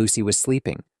understand why Lucy was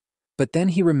sleeping. But then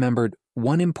he remembered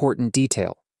one important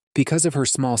detail. Because of her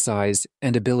small size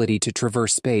and ability to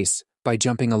traverse space by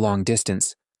jumping a long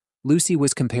distance, Lucy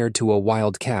was compared to a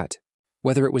wild cat.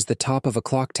 Whether it was the top of a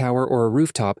clock tower or a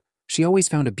rooftop, she always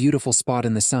found a beautiful spot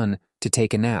in the sun to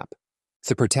take a nap.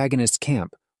 The protagonist's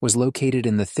camp was located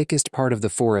in the thickest part of the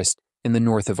forest in the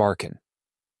north of Arkan,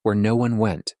 where no one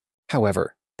went.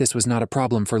 However, this was not a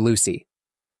problem for Lucy.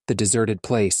 The deserted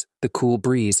place, the cool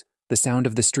breeze, the sound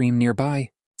of the stream nearby,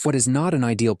 what is not an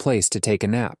ideal place to take a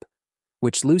nap,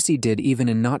 which Lucy did even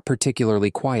in not particularly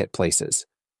quiet places.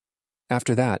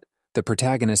 After that, the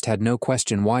protagonist had no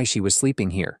question why she was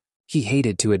sleeping here. He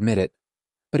hated to admit it,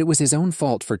 but it was his own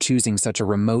fault for choosing such a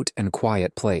remote and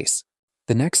quiet place.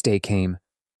 The next day came.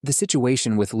 The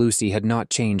situation with Lucy had not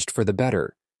changed for the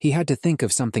better. He had to think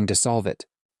of something to solve it.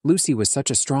 Lucy was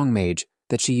such a strong mage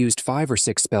that she used 5 or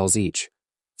 6 spells each,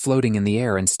 floating in the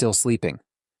air and still sleeping.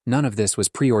 None of this was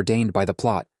preordained by the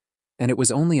plot, and it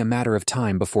was only a matter of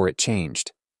time before it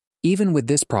changed. Even with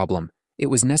this problem, it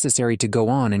was necessary to go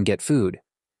on and get food.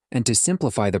 And to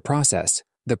simplify the process,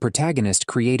 the protagonist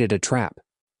created a trap.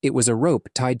 It was a rope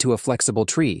tied to a flexible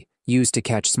tree used to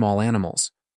catch small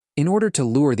animals. In order to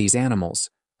lure these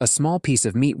animals, a small piece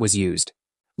of meat was used.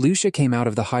 Lucia came out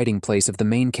of the hiding place of the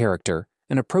main character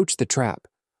and approached the trap,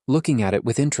 looking at it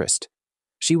with interest.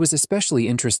 She was especially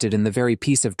interested in the very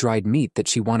piece of dried meat that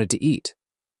she wanted to eat.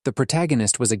 The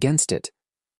protagonist was against it.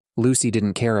 Lucy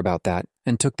didn't care about that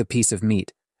and took the piece of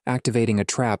meat, activating a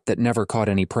trap that never caught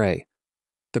any prey.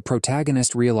 The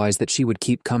protagonist realized that she would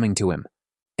keep coming to him.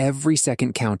 Every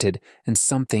second counted, and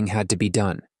something had to be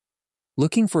done.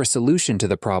 Looking for a solution to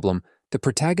the problem, the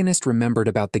protagonist remembered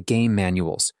about the game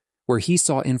manuals, where he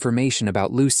saw information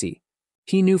about Lucy.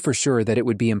 He knew for sure that it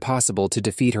would be impossible to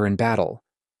defeat her in battle.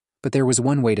 But there was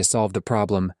one way to solve the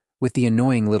problem, with the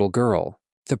annoying little girl.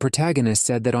 The protagonist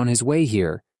said that on his way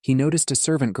here, he noticed a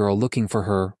servant girl looking for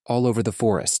her all over the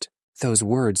forest. Those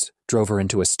words drove her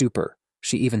into a stupor.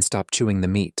 She even stopped chewing the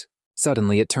meat.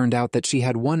 Suddenly, it turned out that she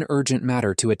had one urgent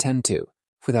matter to attend to.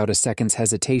 Without a second's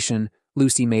hesitation,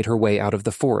 Lucy made her way out of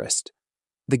the forest.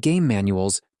 The game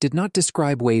manuals did not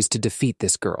describe ways to defeat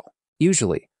this girl.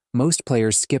 Usually, most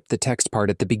players skip the text part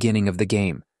at the beginning of the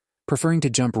game, preferring to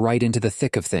jump right into the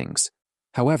thick of things.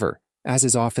 However, as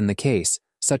is often the case,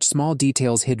 such small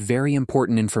details hid very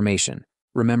important information,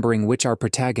 remembering which our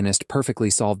protagonist perfectly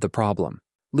solved the problem.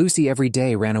 Lucy every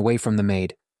day ran away from the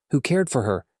maid, who cared for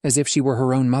her as if she were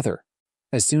her own mother.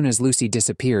 As soon as Lucy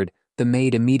disappeared, the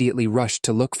maid immediately rushed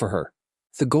to look for her.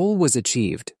 The goal was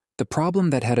achieved. The problem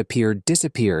that had appeared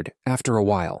disappeared after a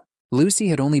while. Lucy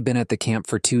had only been at the camp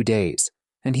for 2 days,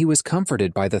 and he was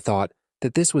comforted by the thought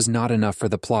that this was not enough for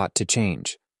the plot to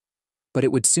change. But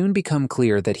it would soon become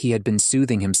clear that he had been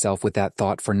soothing himself with that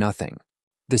thought for nothing.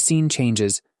 The scene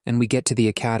changes, and we get to the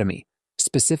academy,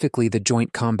 specifically the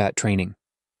joint combat training.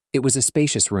 It was a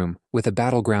spacious room, with a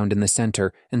battleground in the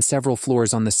center and several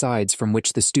floors on the sides from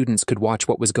which the students could watch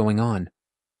what was going on.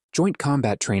 Joint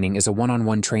combat training is a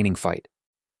one-on-one training fight.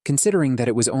 Considering that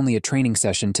it was only a training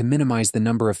session to minimize the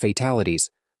number of fatalities,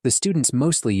 the students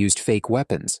mostly used fake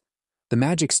weapons. The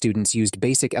magic students used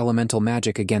basic elemental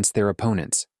magic against their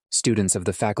opponents. Students of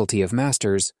the Faculty of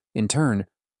Masters, in turn,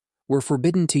 were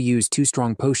forbidden to use too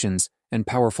strong potions and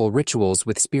powerful rituals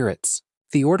with spirits.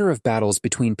 The order of battles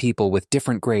between people with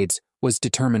different grades was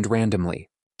determined randomly.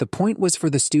 The point was for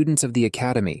the students of the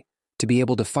academy to be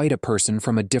able to fight a person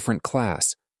from a different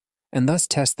class, and thus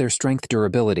test their strength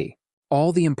durability.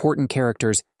 All the important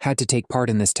characters had to take part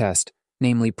in this test,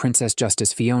 namely Princess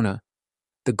Justice Fiona,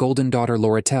 the Golden Daughter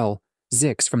Loratel,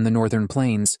 Zix from the Northern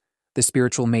Plains, the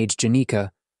spiritual mage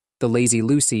Janika, the lazy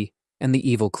Lucy, and the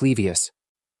evil Clevius.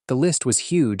 The list was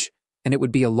huge, and it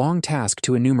would be a long task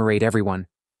to enumerate everyone.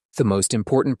 The most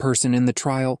important person in the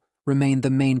trial remained the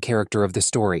main character of the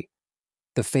story,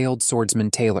 the failed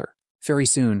swordsman Taylor. Very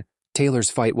soon, Taylor's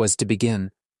fight was to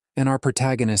begin, and our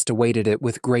protagonist awaited it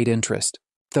with great interest.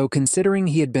 Though considering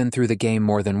he had been through the game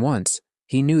more than once,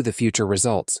 he knew the future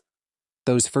results.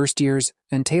 Those first years,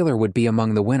 and Taylor would be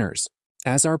among the winners.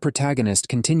 As our protagonist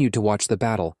continued to watch the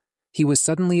battle, he was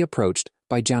suddenly approached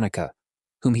by Janica,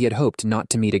 whom he had hoped not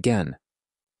to meet again.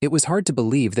 It was hard to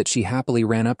believe that she happily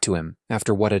ran up to him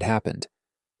after what had happened,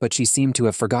 but she seemed to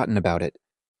have forgotten about it.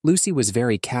 Lucy was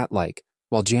very cat-like,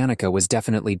 while Janica was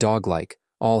definitely dog-like,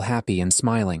 all happy and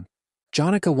smiling.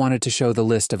 Janica wanted to show the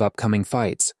list of upcoming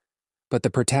fights, but the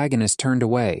protagonist turned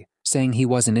away, saying he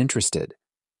wasn't interested.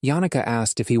 Janica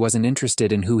asked if he wasn't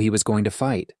interested in who he was going to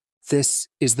fight. This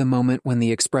is the moment when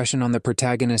the expression on the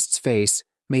protagonist's face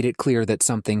made it clear that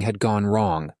something had gone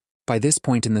wrong. By this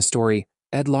point in the story,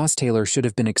 Ed Lost Taylor should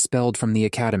have been expelled from the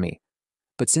academy.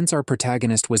 But since our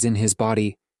protagonist was in his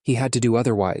body, he had to do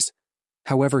otherwise.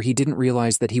 However, he didn't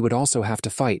realize that he would also have to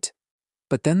fight.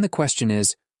 But then the question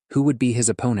is, who would be his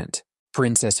opponent?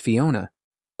 Princess Fiona.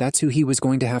 That's who he was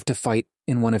going to have to fight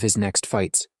in one of his next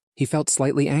fights. He felt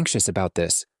slightly anxious about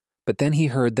this, but then he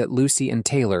heard that Lucy and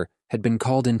Taylor had been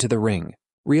called into the ring.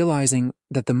 Realizing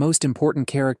that the most important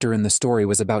character in the story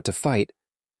was about to fight,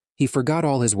 he forgot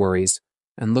all his worries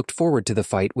and looked forward to the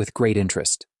fight with great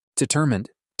interest. Determined,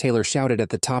 Taylor shouted at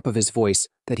the top of his voice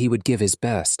that he would give his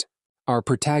best. Our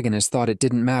protagonist thought it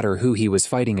didn't matter who he was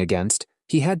fighting against,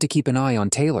 he had to keep an eye on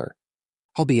Taylor.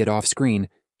 Albeit off-screen,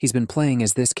 he's been playing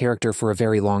as this character for a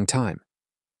very long time.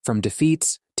 From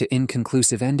defeats to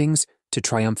inconclusive endings to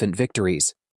triumphant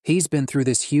victories, he's been through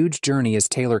this huge journey as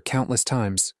Taylor countless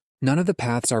times. None of the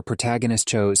paths our protagonist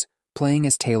chose, playing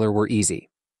as Taylor, were easy.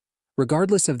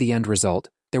 Regardless of the end result,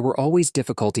 there were always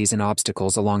difficulties and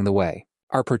obstacles along the way.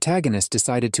 Our protagonist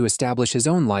decided to establish his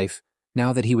own life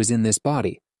now that he was in this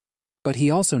body. But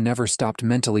he also never stopped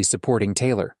mentally supporting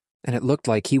Taylor, and it looked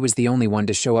like he was the only one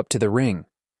to show up to the ring,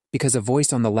 because a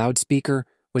voice on the loudspeaker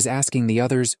was asking the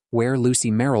others where Lucy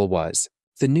Merrill was.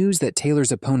 The news that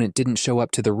Taylor's opponent didn't show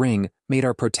up to the ring made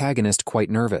our protagonist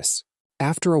quite nervous.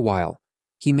 After a while,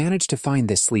 he managed to find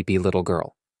this sleepy little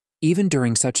girl. Even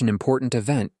during such an important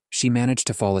event, she managed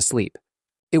to fall asleep.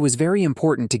 It was very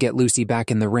important to get Lucy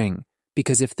back in the ring,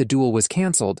 because if the duel was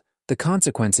cancelled, the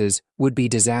consequences would be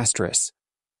disastrous.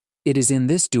 It is in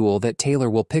this duel that Taylor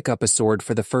will pick up a sword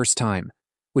for the first time,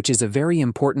 which is a very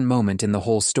important moment in the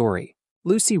whole story.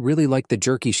 Lucy really liked the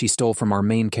jerky she stole from our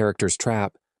main character's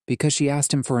trap because she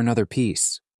asked him for another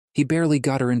piece. He barely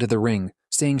got her into the ring,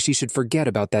 saying she should forget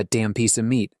about that damn piece of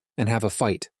meat and have a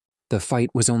fight. The fight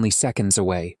was only seconds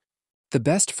away. The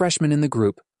best freshman in the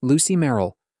group, Lucy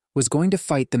Merrill, was going to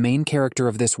fight the main character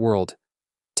of this world,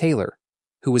 Taylor,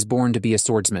 who was born to be a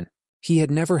swordsman. He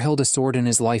had never held a sword in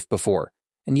his life before,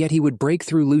 and yet he would break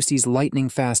through Lucy's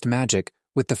lightning-fast magic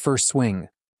with the first swing.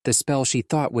 The spell she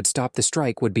thought would stop the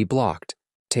strike would be blocked.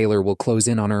 Taylor will close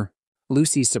in on her.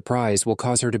 Lucy's surprise will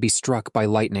cause her to be struck by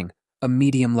lightning, a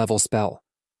medium-level spell.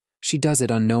 She does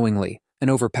it unknowingly and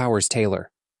overpowers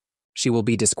Taylor. She will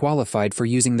be disqualified for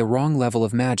using the wrong level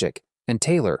of magic, and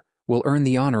Taylor will earn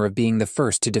the honor of being the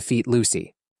first to defeat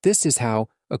Lucy. This is how,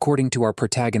 according to our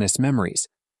protagonist's memories,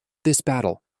 this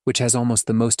battle, which has almost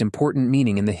the most important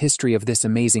meaning in the history of this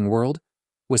amazing world,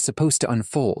 was supposed to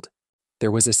unfold.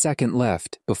 There was a second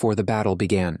left before the battle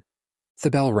began.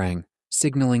 The bell rang,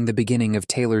 signaling the beginning of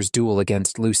Taylor's duel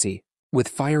against Lucy. With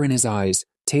fire in his eyes,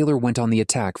 Taylor went on the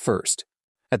attack first.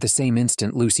 At the same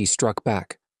instant, Lucy struck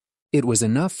back. It was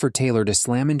enough for Taylor to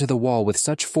slam into the wall with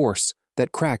such force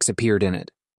that cracks appeared in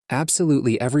it.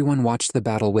 Absolutely everyone watched the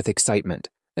battle with excitement,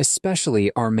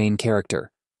 especially our main character.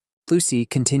 Lucy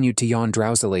continued to yawn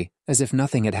drowsily, as if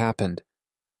nothing had happened.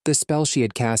 The spell she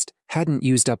had cast hadn't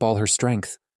used up all her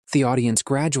strength. The audience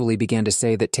gradually began to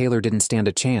say that Taylor didn't stand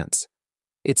a chance.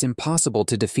 It's impossible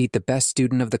to defeat the best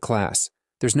student of the class.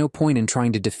 There's no point in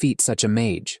trying to defeat such a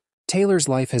mage. Taylor's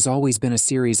life has always been a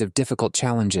series of difficult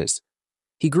challenges.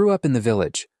 He grew up in the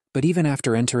village, but even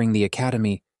after entering the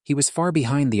academy, he was far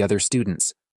behind the other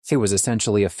students. It was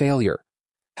essentially a failure,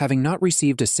 having not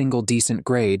received a single decent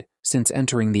grade since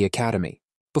entering the academy.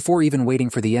 Before even waiting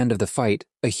for the end of the fight,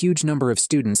 a huge number of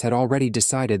students had already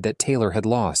decided that Taylor had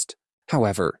lost.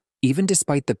 However, even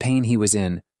despite the pain he was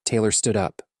in, Taylor stood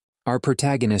up. Our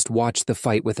protagonist watched the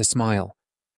fight with a smile.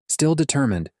 Still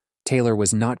determined, Taylor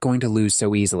was not going to lose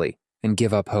so easily and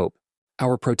give up hope.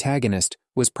 Our protagonist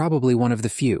was probably one of the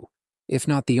few, if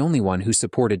not the only one, who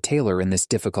supported Taylor in this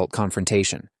difficult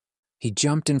confrontation. He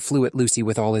jumped and flew at Lucy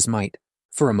with all his might.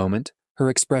 For a moment, Her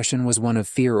expression was one of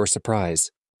fear or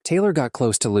surprise. Taylor got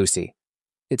close to Lucy.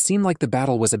 It seemed like the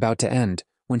battle was about to end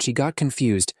when she got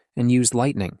confused and used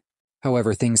lightning.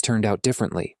 However, things turned out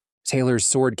differently. Taylor's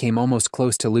sword came almost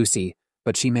close to Lucy,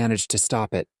 but she managed to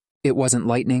stop it. It wasn't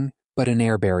lightning, but an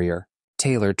air barrier.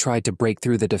 Taylor tried to break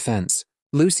through the defense.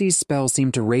 Lucy's spell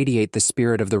seemed to radiate the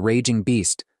spirit of the raging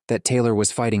beast that Taylor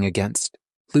was fighting against.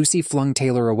 Lucy flung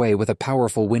Taylor away with a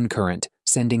powerful wind current,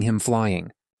 sending him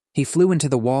flying. He flew into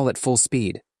the wall at full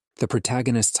speed. The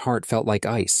protagonist's heart felt like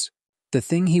ice. The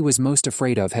thing he was most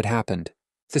afraid of had happened.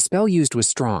 The spell used was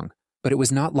strong, but it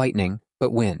was not lightning,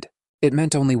 but wind. It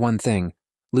meant only one thing.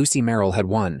 Lucy Merrill had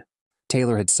won.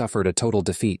 Taylor had suffered a total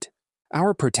defeat.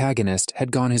 Our protagonist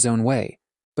had gone his own way,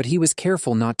 but he was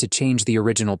careful not to change the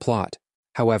original plot.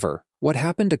 However, what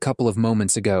happened a couple of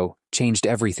moments ago changed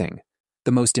everything.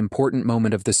 The most important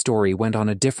moment of the story went on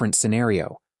a different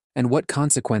scenario, and what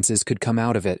consequences could come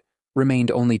out of it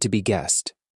remained only to be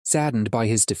guessed. Saddened by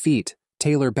his defeat,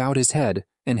 Taylor bowed his head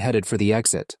and headed for the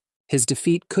exit. His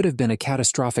defeat could have been a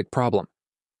catastrophic problem,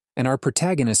 and our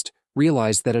protagonist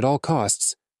realized that at all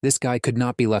costs, this guy could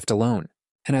not be left alone.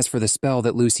 And as for the spell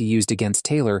that Lucy used against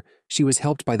Taylor, she was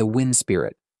helped by the wind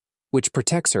spirit, which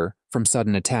protects her from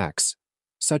sudden attacks.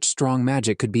 Such strong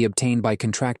magic could be obtained by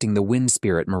contracting the wind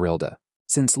spirit Marilda.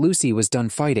 Since Lucy was done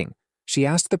fighting, she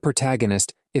asked the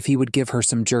protagonist if he would give her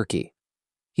some jerky.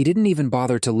 He didn't even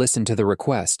bother to listen to the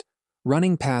request,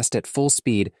 running past at full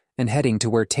speed and heading to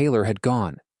where Taylor had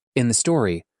gone. In the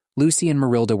story, Lucy and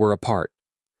Marilda were apart,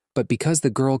 but because the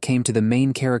girl came to the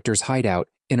main character's hideout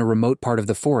in a remote part of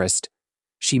the forest,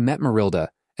 she met Marilda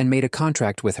and made a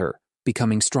contract with her,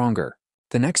 becoming stronger.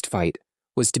 The next fight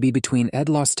was to be between Ed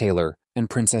Lost Taylor and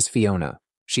Princess Fiona.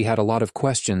 She had a lot of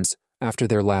questions after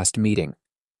their last meeting,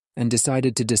 and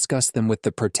decided to discuss them with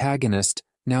the protagonist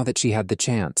now that she had the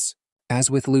chance. As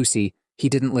with Lucy, he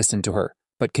didn't listen to her,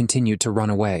 but continued to run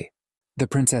away. The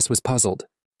princess was puzzled,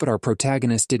 but our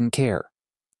protagonist didn't care.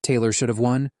 Taylor should have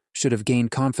won, should have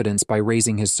gained confidence by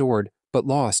raising his sword, but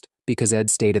lost because Ed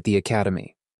stayed at the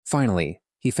academy. Finally,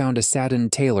 he found a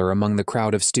saddened Taylor among the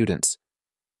crowd of students.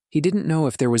 He didn't know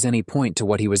if there was any point to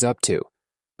what he was up to,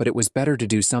 but it was better to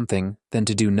do something than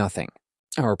to do nothing.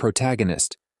 Our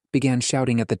protagonist began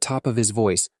shouting at the top of his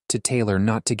voice to Taylor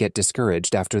not to get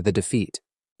discouraged after the defeat.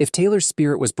 If Taylor's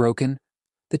spirit was broken,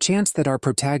 the chance that our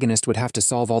protagonist would have to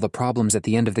solve all the problems at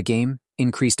the end of the game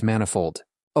increased manifold.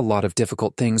 A lot of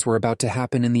difficult things were about to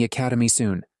happen in the academy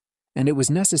soon, and it was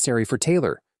necessary for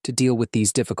Taylor to deal with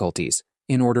these difficulties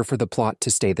in order for the plot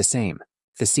to stay the same.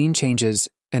 The scene changes,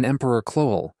 and Emperor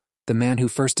Cloel, the man who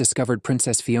first discovered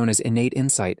Princess Fiona's innate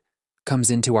insight,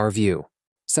 comes into our view.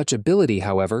 Such ability,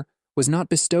 however, was not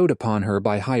bestowed upon her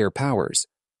by higher powers.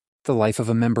 The life of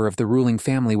a member of the ruling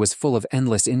family was full of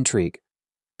endless intrigue.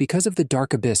 Because of the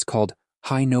dark abyss called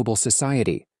High Noble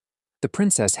Society, the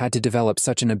princess had to develop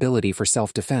such an ability for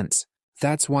self-defense.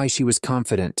 That's why she was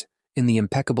confident in the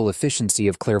impeccable efficiency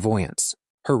of clairvoyance.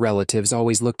 Her relatives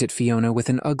always looked at Fiona with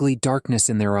an ugly darkness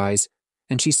in their eyes,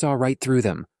 and she saw right through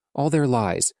them, all their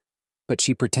lies, but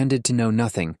she pretended to know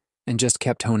nothing and just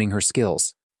kept honing her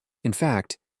skills. In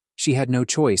fact, she had no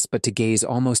choice but to gaze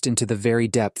almost into the very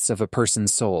depths of a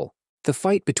person's soul. The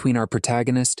fight between our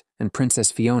protagonist and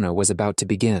Princess Fiona was about to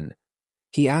begin.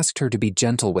 He asked her to be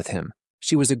gentle with him.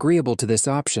 She was agreeable to this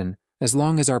option as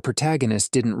long as our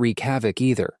protagonist didn't wreak havoc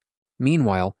either.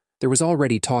 Meanwhile, there was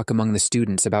already talk among the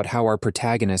students about how our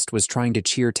protagonist was trying to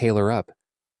cheer Taylor up.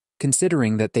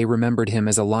 Considering that they remembered him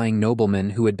as a lying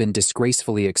nobleman who had been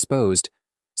disgracefully exposed,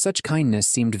 such kindness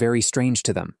seemed very strange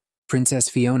to them. Princess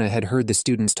Fiona had heard the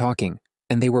students talking,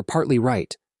 and they were partly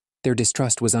right. Their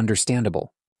distrust was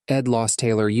understandable. Ed Lost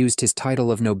Taylor used his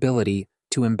title of nobility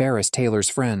to embarrass Taylor's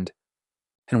friend.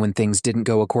 And when things didn't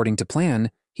go according to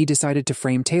plan, he decided to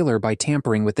frame Taylor by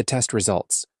tampering with the test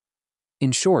results.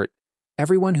 In short,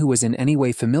 everyone who was in any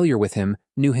way familiar with him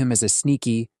knew him as a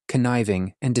sneaky,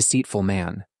 conniving, and deceitful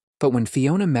man. But when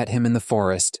Fiona met him in the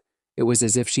forest, it was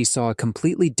as if she saw a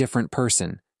completely different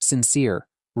person, sincere,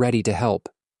 ready to help.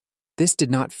 This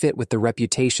did not fit with the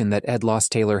reputation that Ed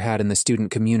Lost Taylor had in the student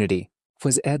community.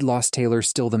 Was Ed Lost Taylor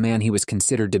still the man he was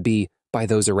considered to be by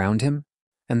those around him?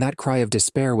 And that cry of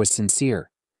despair was sincere.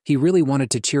 He really wanted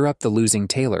to cheer up the losing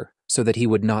Taylor so that he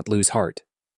would not lose heart.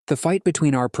 The fight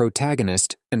between our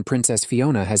protagonist and Princess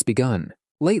Fiona has begun.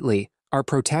 Lately, our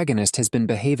protagonist has been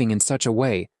behaving in such a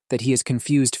way that he has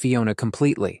confused Fiona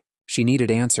completely. She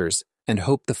needed answers and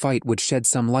hoped the fight would shed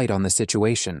some light on the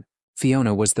situation.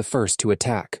 Fiona was the first to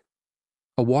attack.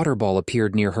 A water ball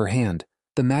appeared near her hand,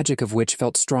 the magic of which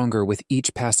felt stronger with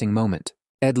each passing moment.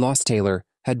 Ed Lost Taylor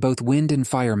had both wind and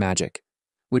fire magic,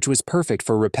 which was perfect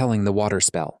for repelling the water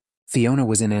spell. Fiona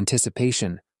was in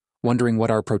anticipation, wondering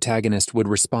what our protagonist would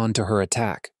respond to her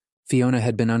attack. Fiona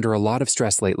had been under a lot of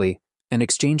stress lately, and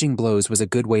exchanging blows was a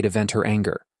good way to vent her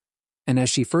anger. And as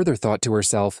she further thought to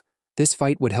herself, this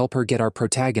fight would help her get our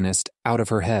protagonist out of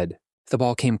her head. The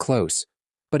ball came close,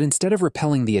 but instead of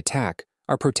repelling the attack,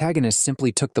 our protagonist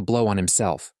simply took the blow on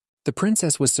himself. The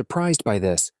princess was surprised by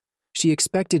this. She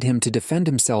expected him to defend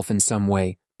himself in some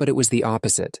way, but it was the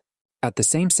opposite. At the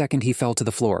same second, he fell to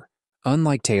the floor.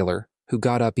 Unlike Taylor, who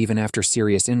got up even after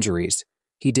serious injuries,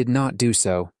 he did not do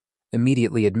so,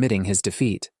 immediately admitting his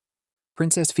defeat.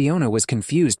 Princess Fiona was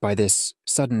confused by this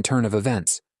sudden turn of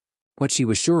events. What she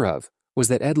was sure of was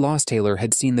that Ed Lost-Taylor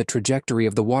had seen the trajectory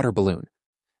of the water balloon,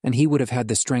 and he would have had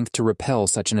the strength to repel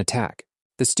such an attack.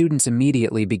 The students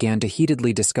immediately began to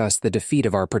heatedly discuss the defeat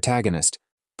of our protagonist.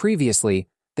 Previously,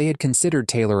 they had considered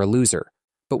Taylor a loser,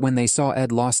 but when they saw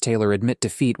Ed Lost-Taylor admit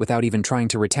defeat without even trying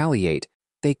to retaliate,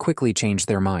 they quickly changed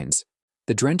their minds.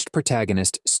 The drenched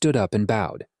protagonist stood up and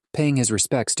bowed, paying his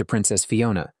respects to Princess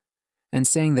Fiona, and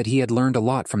saying that he had learned a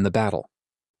lot from the battle.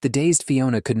 The dazed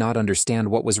Fiona could not understand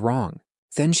what was wrong.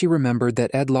 Then she remembered that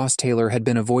Ed Lost-Taylor had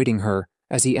been avoiding her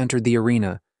as he entered the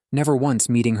arena, never once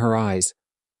meeting her eyes.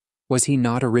 Was he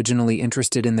not originally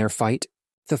interested in their fight?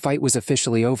 The fight was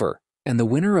officially over, and the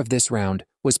winner of this round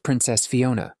was Princess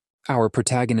Fiona. Our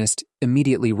protagonist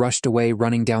immediately rushed away,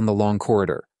 running down the long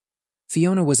corridor.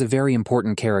 Fiona was a very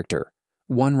important character.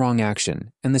 One wrong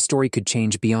action, and the story could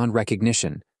change beyond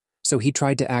recognition, so he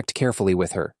tried to act carefully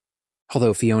with her.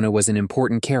 Although Fiona was an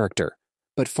important character,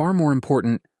 but far more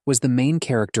important was the main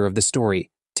character of the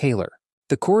story, Taylor.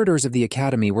 The corridors of the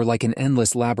academy were like an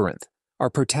endless labyrinth. Our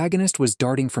protagonist was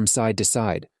darting from side to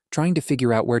side, trying to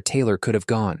figure out where Taylor could have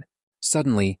gone.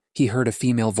 Suddenly, he heard a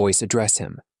female voice address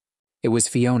him. It was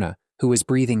Fiona, who was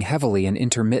breathing heavily and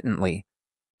intermittently.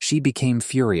 She became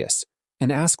furious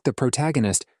and asked the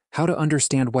protagonist how to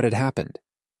understand what had happened.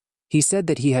 He said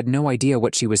that he had no idea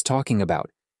what she was talking about.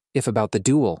 If about the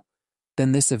duel,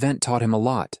 then this event taught him a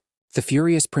lot. The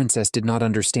furious princess did not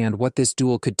understand what this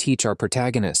duel could teach our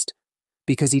protagonist,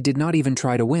 because he did not even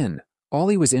try to win. All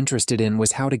he was interested in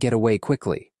was how to get away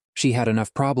quickly. She had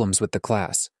enough problems with the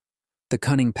class. The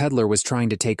cunning peddler was trying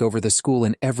to take over the school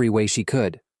in every way she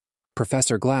could.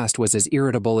 Professor Glass was as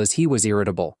irritable as he was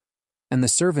irritable, and the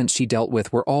servants she dealt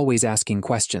with were always asking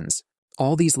questions.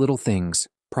 All these little things,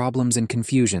 problems and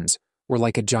confusions, were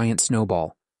like a giant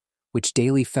snowball, which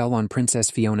daily fell on Princess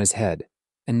Fiona's head,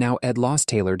 and now Ed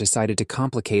Lost-Taylor decided to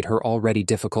complicate her already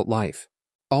difficult life.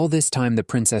 All this time the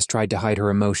princess tried to hide her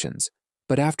emotions,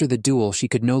 but after the duel she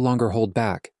could no longer hold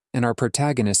back, and our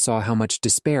protagonist saw how much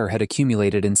despair had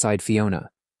accumulated inside Fiona.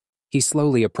 He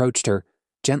slowly approached her,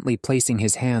 gently placing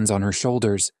his hands on her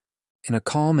shoulders. In a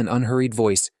calm and unhurried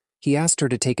voice, he asked her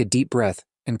to take a deep breath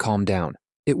and calm down.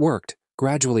 It worked.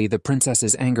 Gradually, the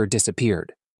princess's anger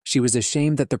disappeared. She was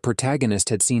ashamed that the protagonist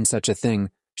had seen such a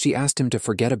thing. She asked him to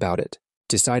forget about it.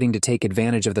 Deciding to take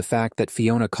advantage of the fact that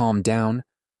Fiona calmed down,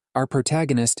 our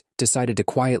protagonist decided to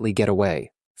quietly get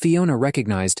away. Fiona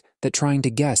recognized that trying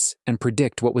to guess and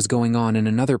predict what was going on in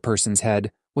another person's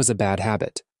head was a bad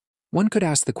habit. One could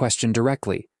ask the question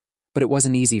directly, but it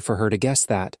wasn't easy for her to guess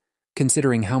that,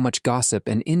 considering how much gossip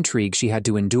and intrigue she had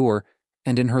to endure,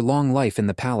 and in her long life in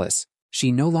the palace, she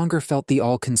no longer felt the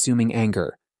all-consuming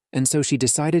anger, and so she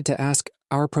decided to ask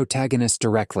our protagonist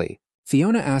directly.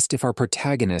 Fiona asked if our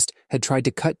protagonist had tried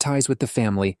to cut ties with the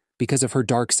family because of her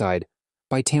dark side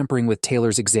by tampering with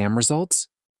Taylor's exam results.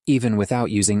 Even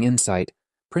without using insight,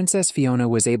 Princess Fiona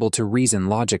was able to reason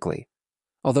logically.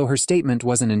 Although her statement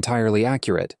wasn't entirely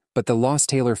accurate, but the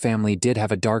Lost-Taylor family did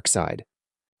have a dark side.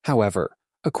 However,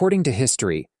 according to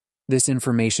history, this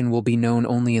information will be known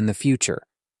only in the future,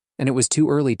 and it was too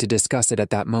early to discuss it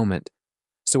at that moment,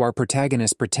 so our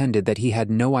protagonist pretended that he had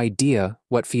no idea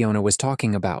what Fiona was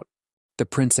talking about. The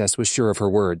princess was sure of her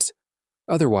words.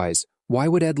 Otherwise, why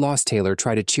would Ed Lost-Taylor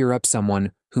try to cheer up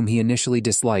someone whom he initially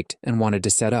disliked and wanted to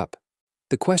set up?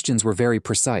 The questions were very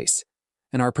precise,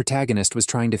 and our protagonist was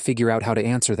trying to figure out how to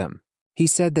answer them. He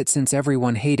said that since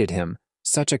everyone hated him,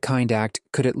 such a kind act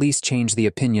could at least change the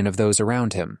opinion of those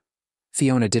around him.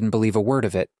 Fiona didn't believe a word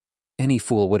of it. Any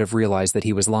fool would have realized that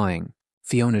he was lying.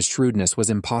 Fiona's shrewdness was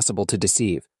impossible to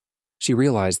deceive. She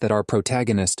realized that our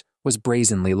protagonist was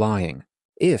brazenly lying.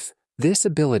 If this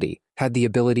ability had the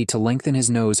ability to lengthen his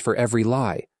nose for every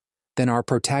lie, then our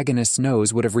protagonist's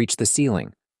nose would have reached the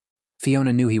ceiling.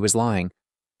 Fiona knew he was lying,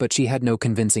 but she had no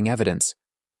convincing evidence.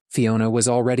 Fiona was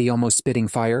already almost spitting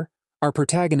fire. Our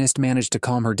protagonist managed to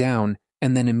calm her down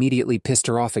and then immediately pissed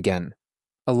her off again.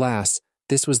 Alas,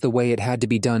 this was the way it had to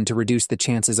be done to reduce the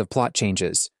chances of plot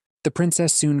changes. The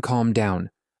princess soon calmed down,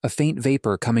 a faint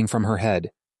vapor coming from her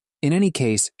head. In any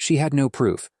case, she had no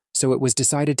proof, so it was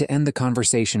decided to end the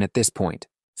conversation at this point.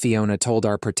 Fiona told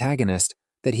our protagonist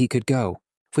that he could go.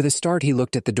 With a start, he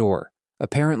looked at the door.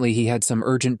 Apparently, he had some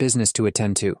urgent business to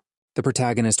attend to. The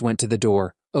protagonist went to the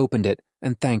door, opened it,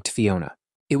 and thanked Fiona.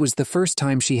 It was the first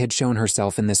time she had shown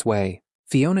herself in this way.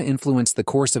 Fiona influenced the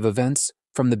course of events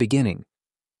from the beginning,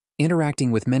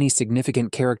 interacting with many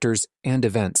significant characters and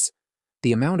events,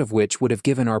 the amount of which would have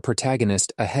given our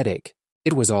protagonist a headache.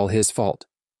 It was all his fault.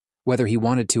 Whether he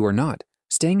wanted to or not,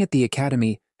 staying at the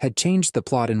academy had changed the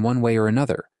plot in one way or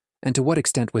another, and to what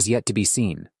extent was yet to be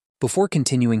seen. Before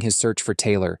continuing his search for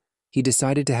Taylor, he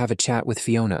decided to have a chat with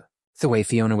Fiona. The way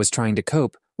Fiona was trying to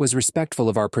cope was respectful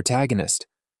of our protagonist,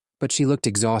 but she looked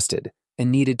exhausted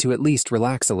and needed to at least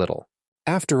relax a little.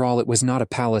 After all, it was not a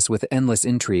palace with endless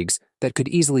intrigues that could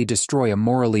easily destroy a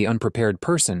morally unprepared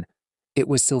person. It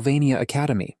was Sylvania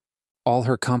Academy. All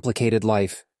her complicated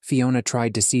life, Fiona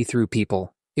tried to see through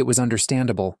people. It was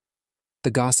understandable.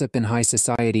 The gossip in high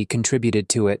society contributed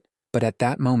to it, but at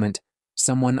that moment,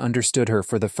 someone understood her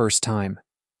for the first time.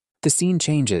 The scene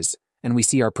changes, and we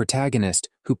see our protagonist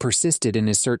who persisted in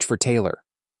his search for Taylor.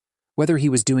 Whether he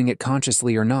was doing it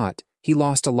consciously or not, he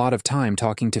lost a lot of time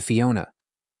talking to Fiona.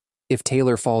 If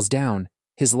Taylor falls down,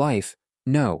 his life,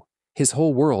 no, his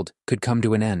whole world could come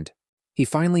to an end. He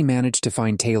finally managed to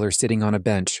find Taylor sitting on a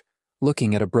bench,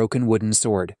 looking at a broken wooden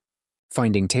sword.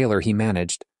 Finding Taylor he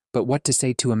managed, but what to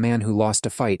say to a man who lost a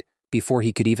fight before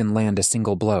he could even land a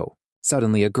single blow?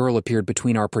 Suddenly a girl appeared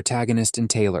between our protagonist and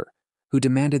Taylor, who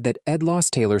demanded that Ed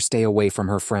Lost Taylor stay away from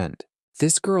her friend.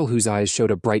 This girl, whose eyes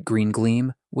showed a bright green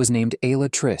gleam, was named Ayla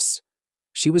Triss.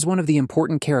 She was one of the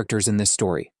important characters in this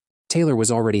story. Taylor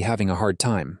was already having a hard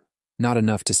time, not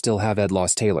enough to still have Ed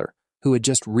Lost Taylor, who had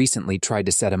just recently tried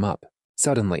to set him up.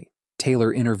 Suddenly,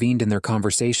 Taylor intervened in their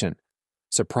conversation.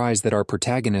 Surprised that our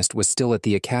protagonist was still at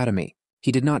the academy,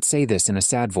 he did not say this in a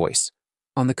sad voice.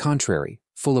 On the contrary,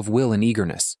 full of will and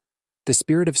eagerness. The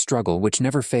spirit of struggle which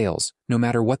never fails, no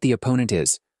matter what the opponent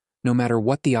is, no matter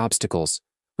what the obstacles,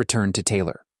 returned to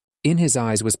Taylor. In his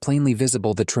eyes was plainly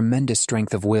visible the tremendous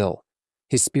strength of will.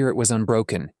 His spirit was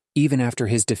unbroken, even after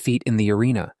his defeat in the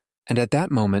arena, and at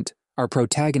that moment, our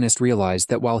protagonist realized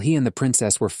that while he and the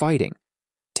princess were fighting,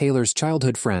 Taylor's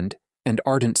childhood friend and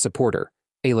ardent supporter,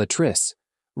 Ayla Triss,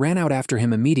 ran out after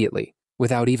him immediately,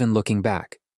 without even looking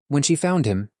back. When she found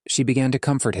him, she began to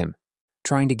comfort him,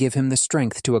 trying to give him the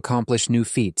strength to accomplish new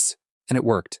feats, and it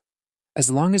worked. As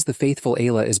long as the faithful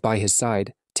Ayla is by his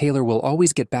side, Taylor will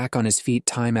always get back on his feet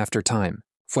time after time.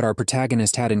 What our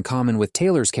protagonist had in common with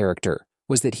Taylor's character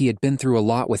was that he had been through a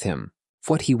lot with him.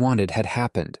 What he wanted had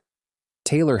happened.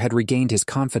 Taylor had regained his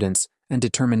confidence and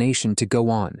determination to go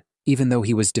on, even though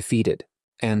he was defeated.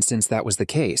 And since that was the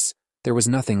case, there was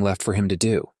nothing left for him to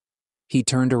do. He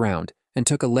turned around and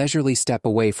took a leisurely step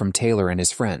away from Taylor and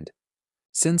his friend.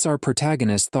 Since our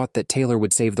protagonist thought that Taylor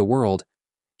would save the world,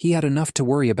 he had enough to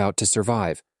worry about to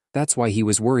survive. That's why he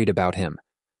was worried about him,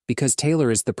 because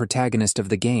Taylor is the protagonist of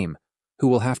the game, who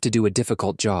will have to do a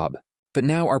difficult job. But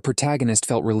now our protagonist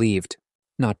felt relieved,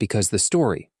 not because the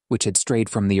story, which had strayed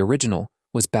from the original,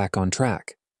 was back on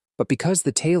track, but because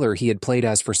the Taylor he had played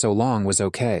as for so long was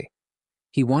okay.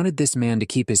 He wanted this man to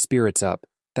keep his spirits up.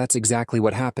 That's exactly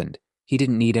what happened. He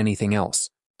didn't need anything else.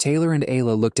 Taylor and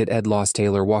Ayla looked at Ed Lost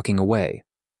Taylor walking away.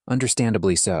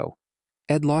 Understandably so.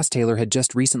 Ed Lost Taylor had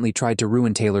just recently tried to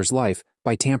ruin Taylor's life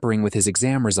by tampering with his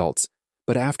exam results,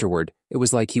 but afterward, it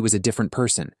was like he was a different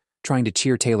person, trying to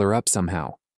cheer Taylor up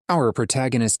somehow. Our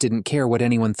protagonist didn't care what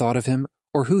anyone thought of him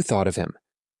or who thought of him.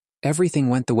 Everything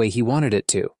went the way he wanted it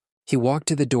to. He walked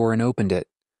to the door and opened it.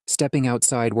 Stepping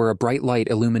outside where a bright light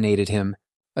illuminated him,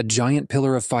 a giant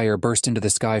pillar of fire burst into the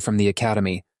sky from the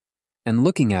academy, and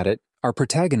looking at it, our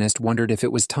protagonist wondered if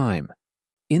it was time.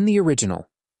 In the original,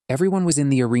 everyone was in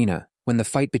the arena when the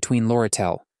fight between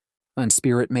Loratel and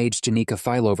spirit mage Janika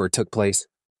Filover took place.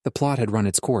 The plot had run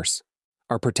its course.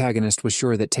 Our protagonist was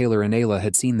sure that Taylor and Ayla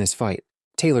had seen this fight.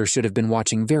 Taylor should have been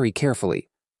watching very carefully,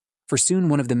 for soon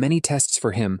one of the many tests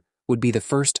for him would be the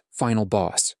first, final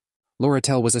boss.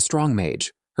 Loratel was a strong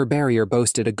mage. Her barrier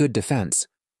boasted a good defense,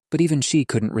 but even she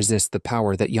couldn't resist the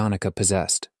power that Janika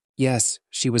possessed. Yes,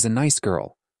 she was a nice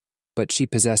girl, but she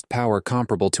possessed power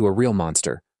comparable to a real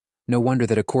monster. No wonder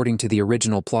that according to the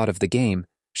original plot of the game,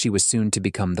 she was soon to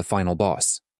become the final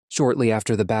boss. Shortly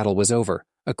after the battle was over,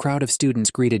 a crowd of students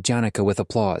greeted Janika with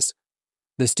applause.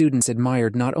 The students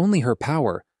admired not only her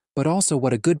power, but also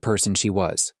what a good person she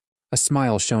was. A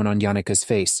smile shone on Janika's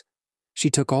face. She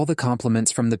took all the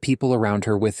compliments from the people around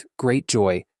her with great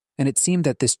joy, and it seemed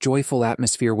that this joyful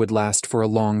atmosphere would last for a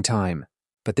long time.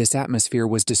 But this atmosphere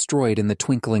was destroyed in the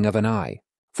twinkling of an eye.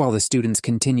 While the students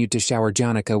continued to shower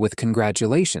Janika with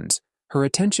congratulations, her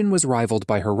attention was rivaled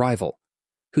by her rival,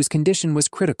 whose condition was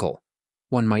critical,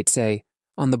 one might say,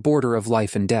 on the border of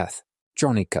life and death.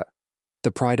 Jonika,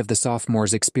 the pride of the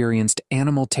sophomores, experienced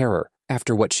animal terror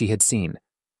after what she had seen.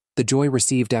 The joy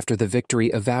received after the victory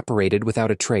evaporated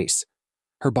without a trace.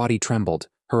 Her body trembled,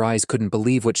 her eyes couldn't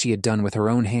believe what she had done with her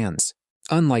own hands.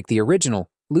 Unlike the original,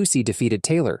 Lucy defeated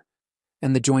Taylor,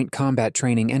 and the joint combat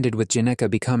training ended with Janika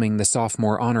becoming the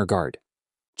sophomore honor guard.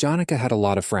 Janika had a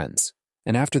lot of friends,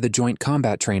 and after the joint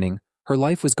combat training, her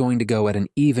life was going to go at an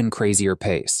even crazier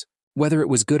pace. Whether it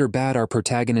was good or bad, our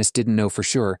protagonist didn't know for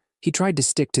sure. He tried to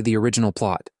stick to the original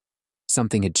plot.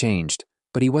 Something had changed,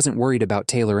 but he wasn't worried about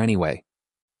Taylor anyway.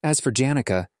 As for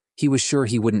Janika, he was sure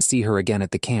he wouldn't see her again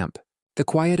at the camp. The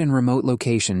quiet and remote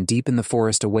location deep in the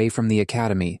forest away from the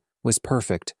academy was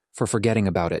perfect for forgetting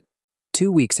about it.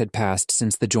 2 weeks had passed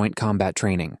since the joint combat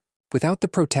training. Without the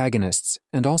protagonists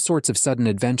and all sorts of sudden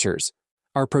adventures,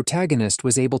 our protagonist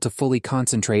was able to fully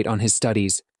concentrate on his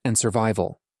studies and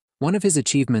survival. One of his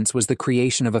achievements was the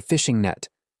creation of a fishing net,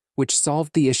 which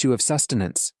solved the issue of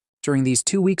sustenance. During these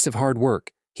 2 weeks of hard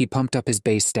work, he pumped up his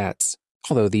base stats.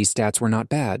 Although these stats were not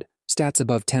bad, stats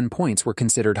above 10 points were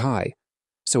considered high,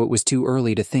 so it was too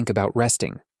early to think about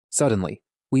resting. Suddenly,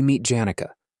 we meet Janika,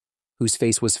 whose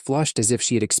face was flushed as if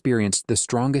she had experienced the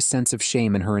strongest sense of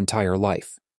shame in her entire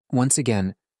life. Once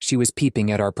again, she was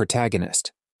peeping at our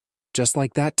protagonist. Just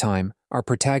like that time, our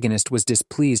protagonist was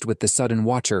displeased with the sudden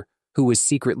watcher who was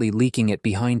secretly leaking it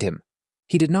behind him.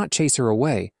 He did not chase her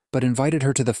away, but invited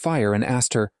her to the fire and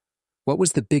asked her, what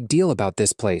was the big deal about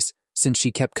this place, since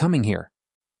she kept coming here?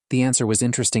 The answer was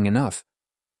interesting enough.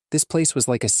 This place was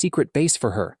like a secret base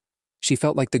for her. She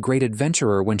felt like the great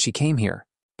adventurer when she came here.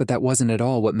 But that wasn't at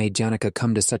all what made Janika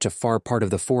come to such a far part of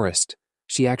the forest.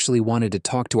 She actually wanted to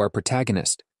talk to our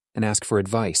protagonist and ask for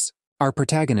advice. Our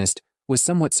protagonist was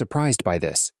somewhat surprised by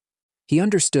this. He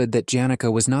understood that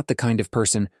Janika was not the kind of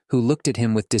person who looked at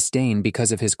him with disdain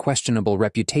because of his questionable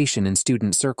reputation in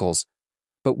student circles.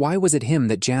 But why was it him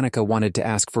that Janika wanted to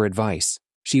ask for advice?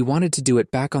 She wanted to do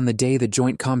it back on the day the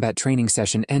joint combat training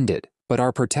session ended, but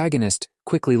our protagonist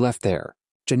quickly left there.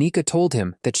 Janika told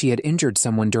him that she had injured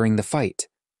someone during the fight.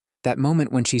 That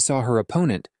moment when she saw her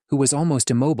opponent, who was almost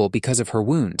immobile because of her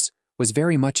wounds, was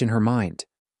very much in her mind.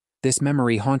 This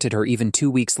memory haunted her even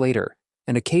 2 weeks later,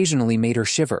 and occasionally made her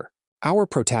shiver. Our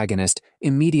protagonist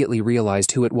immediately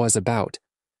realized who it was about,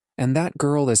 and that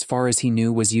girl, as far as he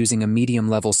knew, was using a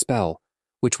medium-level spell,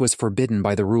 which was forbidden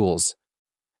by the rules.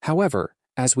 However,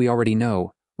 as we already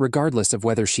know, regardless of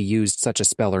whether she used such a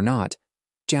spell or not,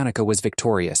 Janika was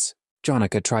victorious.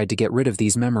 Janika tried to get rid of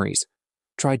these memories,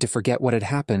 tried to forget what had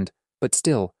happened, but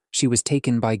still, she was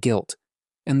taken by guilt,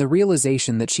 and the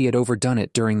realization that she had overdone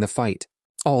it during the fight.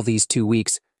 All these 2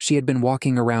 weeks, she had been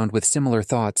walking around with similar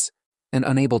thoughts, and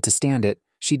unable to stand it,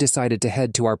 she decided to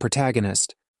head to our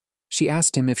protagonist. She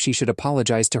asked him if she should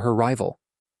apologize to her rival.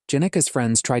 Janika's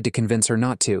friends tried to convince her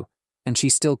not to, and she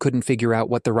still couldn't figure out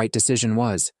what the right decision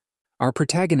was. Our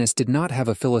protagonist did not have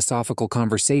a philosophical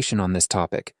conversation on this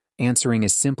topic, answering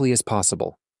as simply as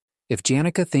possible. If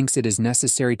Janika thinks it is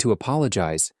necessary to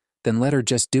apologize, then let her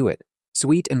just do it.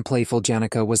 Sweet and playful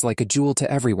Janika was like a jewel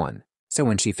to everyone, so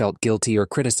when she felt guilty or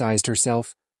criticized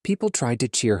herself, people tried to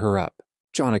cheer her up.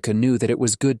 Janika knew that it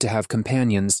was good to have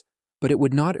companions, but it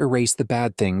would not erase the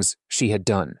bad things she had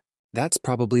done. That's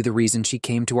probably the reason she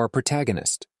came to our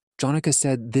protagonist. Janika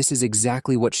said this is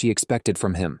exactly what she expected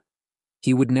from him.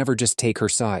 He would never just take her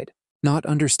side. Not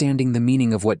understanding the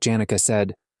meaning of what Janika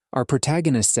said, our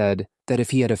protagonist said that if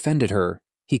he had offended her,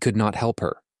 he could not help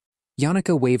her.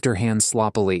 Janika waved her hand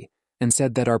sloppily and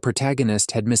said that our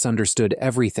protagonist had misunderstood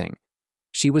everything.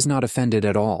 She was not offended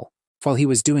at all. While he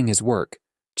was doing his work,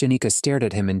 Janika stared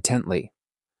at him intently.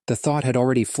 The thought had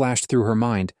already flashed through her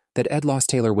mind that Edlos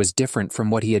Taylor was different from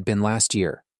what he had been last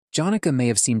year. Janika may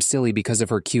have seemed silly because of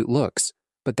her cute looks,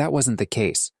 but that wasn't the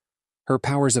case. Her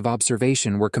powers of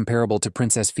observation were comparable to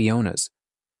Princess Fiona's.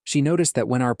 She noticed that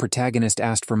when our protagonist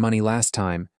asked for money last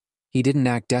time, he didn't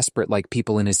act desperate like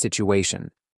people in his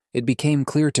situation. It became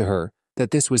clear to her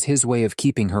that this was his way of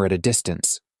keeping her at a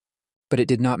distance. But it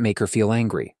did not make her feel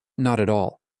angry, not at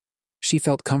all. She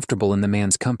felt comfortable in the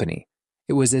man's company.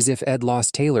 It was as if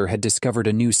Edlos Taylor had discovered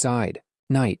a new side.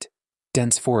 Night,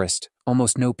 dense forest,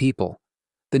 almost no people,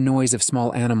 the noise of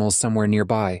small animals somewhere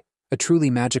nearby, a truly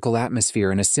magical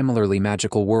atmosphere in a similarly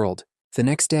magical world. The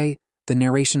next day, the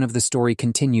narration of the story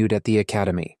continued at the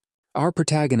academy. Our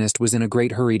protagonist was in a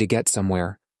great hurry to get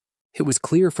somewhere. It was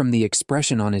clear from the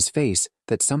expression on his face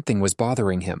that something was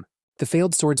bothering him. The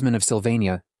Failed Swordsman of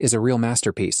Sylvania is a real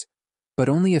masterpiece, but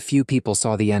only a few people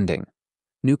saw the ending.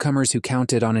 Newcomers who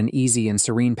counted on an easy and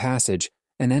serene passage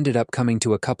and ended up coming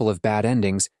to a couple of bad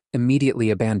endings immediately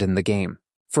abandoned the game.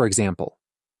 For example,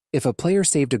 if a player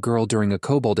saved a girl during a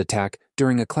kobold attack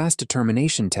during a class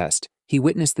determination test, he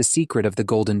witnessed the secret of the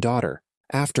Golden Daughter.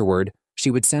 Afterward,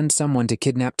 she would send someone to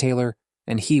kidnap Taylor,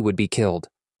 and he would be killed.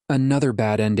 Another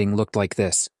bad ending looked like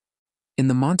this. In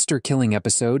the monster killing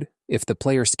episode, if the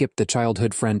player skipped the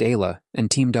childhood friend Ayla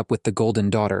and teamed up with the Golden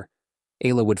Daughter,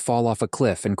 Ayla would fall off a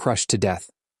cliff and crush to death.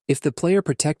 If the player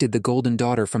protected the Golden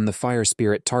Daughter from the fire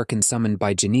spirit Tarkin summoned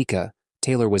by Janika,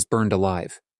 Taylor was burned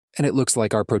alive. And it looks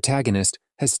like our protagonist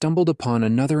has stumbled upon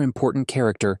another important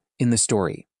character in the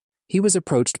story. He was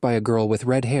approached by a girl with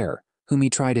red hair, whom he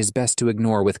tried his best to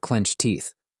ignore with clenched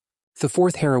teeth. The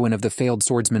fourth heroine of the failed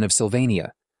swordsman of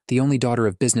Sylvania, the only daughter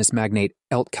of business magnate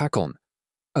Elt Kakeln,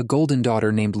 a golden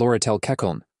daughter named Loratel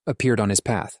Kekeln, appeared on his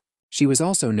path. She was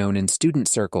also known in student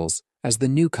circles as the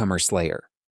Newcomer Slayer.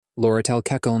 Loratel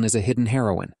Kekeln is a hidden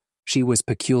heroine. She was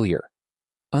peculiar.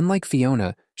 Unlike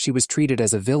Fiona, she was treated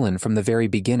as a villain from the very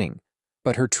beginning,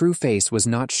 but her true face was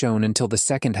not shown until the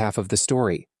second half of the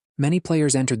story. Many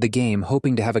players entered the game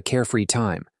hoping to have a carefree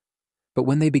time, but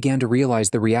when they began to realize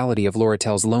the reality of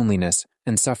Loratel's loneliness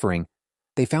and suffering,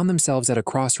 they found themselves at a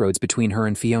crossroads between her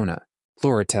and Fiona.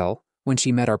 Loratel, when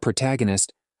she met our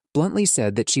protagonist, bluntly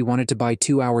said that she wanted to buy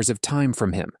 2 hours of time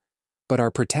from him, but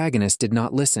our protagonist did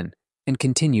not listen and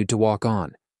continued to walk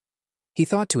on. He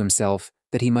thought to himself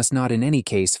that he must not in any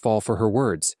case fall for her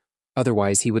words,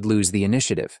 otherwise he would lose the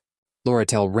initiative.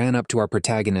 Loratel ran up to our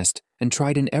protagonist and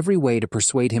tried in every way to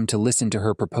persuade him to listen to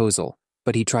her proposal,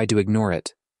 but he tried to ignore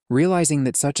it. Realizing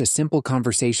that such a simple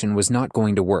conversation was not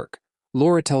going to work,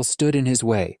 Loratel stood in his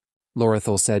way.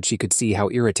 Lorathel said she could see how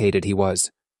irritated he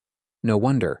was. No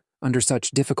wonder, under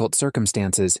such difficult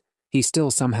circumstances, he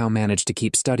still somehow managed to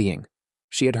keep studying.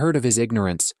 She had heard of his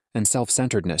ignorance and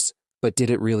self-centeredness, but did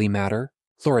it really matter?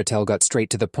 Loratel got straight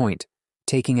to the point,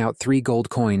 taking out 3 gold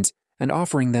coins and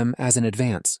offering them as an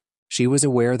advance. She was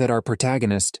aware that our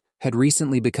protagonist had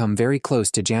recently become very close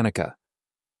to Janika.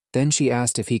 Then she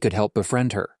asked if he could help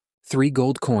befriend her. 3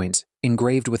 gold coins,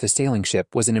 engraved with a sailing ship,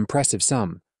 was an impressive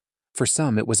sum. For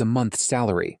some, it was a month's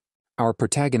salary. Our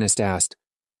protagonist asked,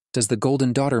 "Does the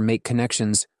Golden Daughter make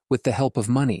connections with the help of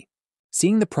money?"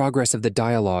 Seeing the progress of the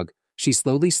dialogue, she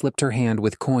slowly slipped her hand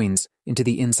with coins into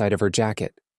the inside of her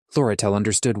jacket. Loratel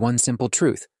understood one simple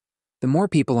truth. The more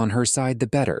people on her side, the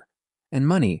better, and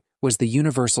money was the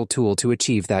universal tool to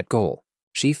achieve that goal.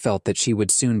 She felt that she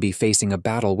would soon be facing a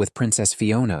battle with Princess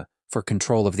Fiona for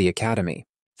control of the academy.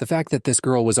 The fact that this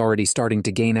girl was already starting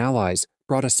to gain allies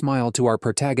brought a smile to our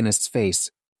protagonist's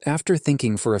face. After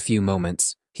thinking for a few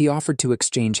moments, he offered to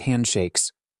exchange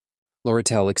handshakes.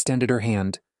 Loratel extended her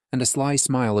hand, and a sly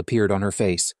smile appeared on her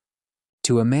face.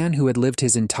 To a man who had lived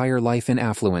his entire life in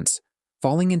affluence,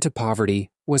 falling into poverty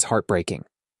was heartbreaking.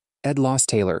 Ed Lost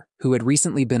Taylor, who had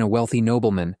recently been a wealthy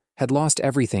nobleman, had lost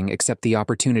everything except the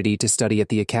opportunity to study at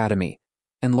the academy,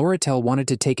 and Loratel wanted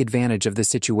to take advantage of the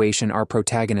situation our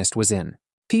protagonist was in.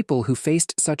 People who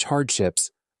faced such hardships,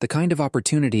 the kind of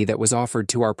opportunity that was offered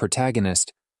to our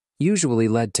protagonist, usually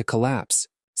led to collapse.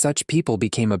 Such people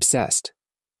became obsessed,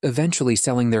 eventually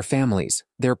selling their families,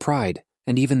 their pride,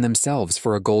 and even themselves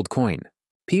for a gold coin.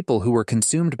 People who were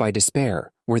consumed by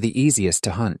despair were the easiest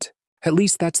to hunt. At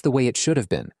least that's the way it should have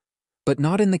been. But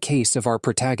not in the case of our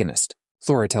protagonist.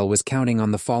 Loratel was counting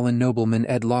on the fallen nobleman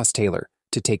Ed Lost Taylor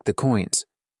to take the coins,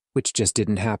 which just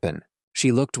didn't happen.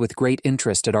 She looked with great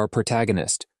interest at our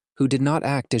protagonist, who did not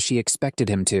act as she expected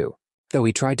him to. Though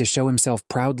he tried to show himself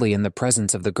proudly in the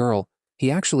presence of the girl, he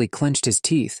actually clenched his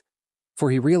teeth, for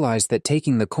he realized that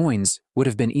taking the coins would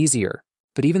have been easier.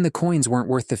 But even the coins weren't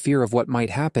worth the fear of what might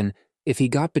happen if he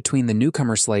got between the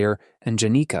Newcomer Slayer and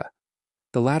Janika.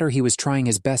 The latter he was trying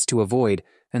his best to avoid,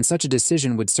 and such a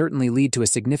decision would certainly lead to a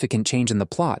significant change in the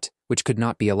plot, which could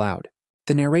not be allowed.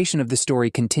 The narration of the story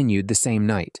continued the same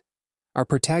night. Our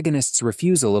protagonist's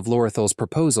refusal of Lorathel's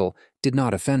proposal did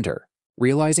not offend her.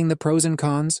 Realizing the pros and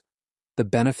cons, the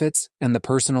benefits, and the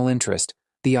personal interest,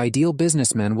 the ideal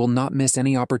businessman will not miss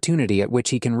any opportunity at which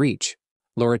he can reach.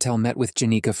 Loratel met with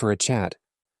Janika for a chat.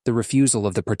 The refusal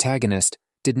of the protagonist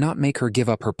did not make her give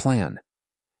up her plan.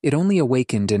 It only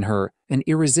awakened in her an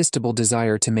irresistible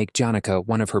desire to make Janika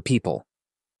one of her people.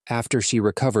 After she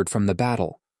recovered from the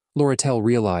battle, Loratel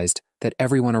realized that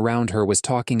everyone around her was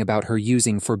talking about her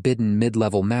using forbidden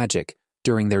mid-level magic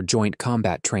during their joint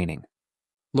combat training.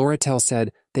 Loratel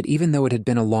said that even though it had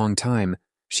been a long time,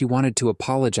 she wanted to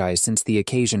apologize since the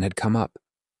occasion had come up.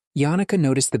 Janika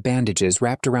noticed the bandages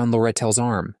wrapped around Loratel's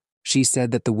arm. She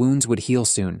said that the wounds would heal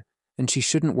soon, and she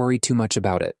shouldn't worry too much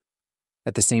about it.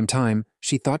 At the same time,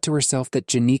 she thought to herself that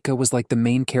Janika was like the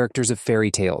main characters of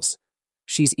fairy tales.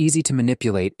 She's easy to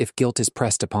manipulate if guilt is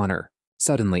pressed upon her.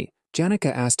 Suddenly,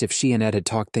 Janika asked if she and Ed had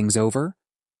talked things over.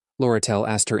 Loratel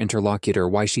asked her interlocutor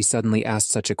why she suddenly asked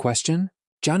such a question.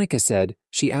 Janika said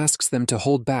she asks them to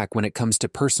hold back when it comes to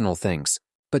personal things,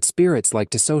 but spirits like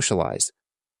to socialize.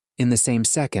 In the same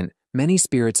second, many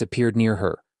spirits appeared near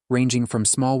her, ranging from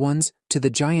small ones to the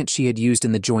giant she had used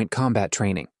in the joint combat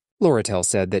training. Loratel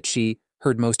said that she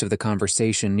heard most of the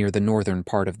conversation near the northern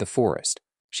part of the forest.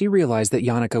 She realized that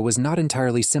Janika was not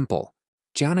entirely simple.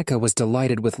 Janika was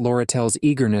delighted with Loratel's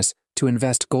eagerness to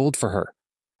invest gold for her.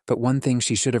 But one thing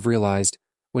she should have realized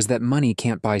was that money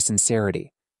can't buy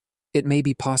sincerity. It may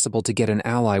be possible to get an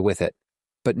ally with it,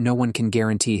 but no one can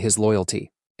guarantee his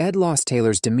loyalty. Ed Lost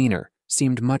Taylor's demeanor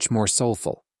seemed much more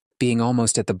soulful. Being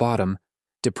almost at the bottom,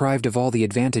 deprived of all the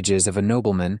advantages of a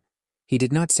nobleman, he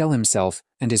did not sell himself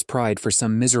and his pride for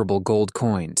some miserable gold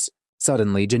coins.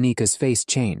 Suddenly, Janika's face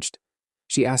changed.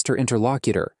 She asked her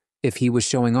interlocutor if he was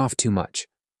showing off too much.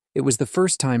 It was the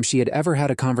first time she had ever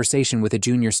had a conversation with a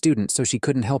junior student, so she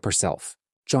couldn't help herself.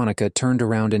 Janika turned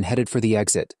around and headed for the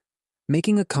exit.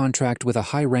 Making a contract with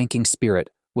a high-ranking spirit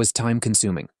was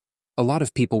time-consuming. A lot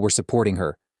of people were supporting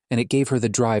her, and it gave her the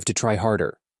drive to try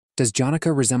harder. Does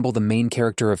Janika resemble the main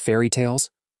character of fairy tales?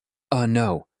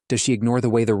 No. Does she ignore the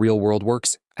way the real world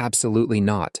works? Absolutely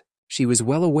not. She was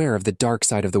well aware of the dark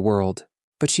side of the world,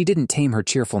 but she didn't tame her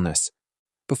cheerfulness.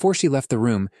 Before she left the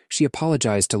room, she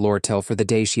apologized to Loratel for the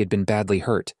day she had been badly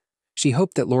hurt. She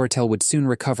hoped that Loratel would soon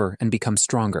recover and become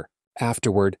stronger.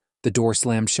 Afterward, the door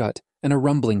slammed shut, and a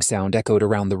rumbling sound echoed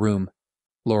around the room.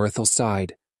 Loratel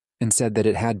sighed and said that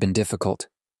it had been difficult.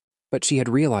 But she had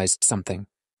realized something.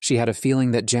 She had a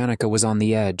feeling that Janika was on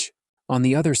the edge. On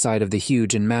the other side of the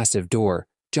huge and massive door,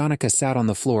 Janika sat on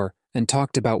the floor and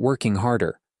talked about working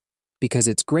harder. Because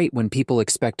it's great when people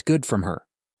expect good from her.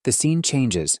 The scene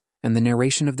changes, and the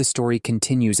narration of the story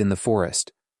continues in the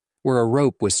forest, where a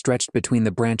rope was stretched between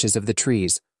the branches of the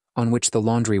trees on which the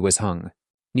laundry was hung.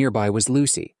 Nearby was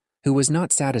Lucy, who was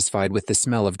not satisfied with the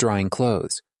smell of drying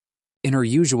clothes. In her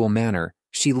usual manner,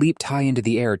 she leaped high into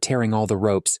the air, tearing all the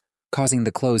ropes, causing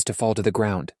the clothes to fall to the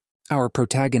ground. Our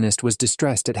protagonist was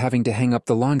distressed at having to hang up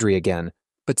the laundry again,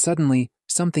 but suddenly,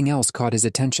 something else caught his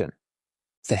attention.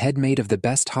 The head maid of the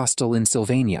best hostel in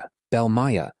Sylvania, Belle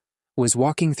Maya, was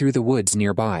walking through the woods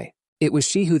nearby. It was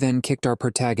she who then kicked our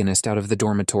protagonist out of the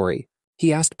dormitory.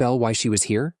 He asked Belle why she was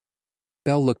here.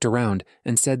 Belle looked around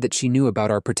and said that she knew about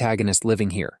our protagonist living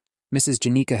here. Mrs.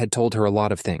 Janika had told her a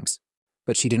lot of things,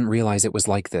 but she didn't realize it was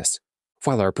like this.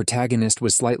 While our protagonist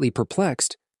was slightly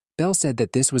perplexed, Belle said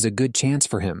that this was a good chance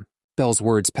for him. Belle's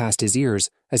words passed his ears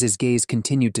as his gaze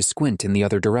continued to squint in the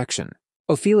other direction.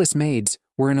 Ophelis maids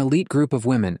were an elite group of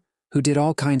women who did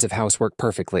all kinds of housework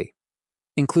perfectly,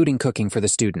 including cooking for the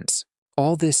students.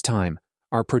 All this time,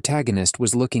 our protagonist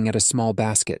was looking at a small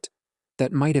basket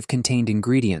that might have contained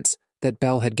ingredients that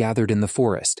Belle had gathered in the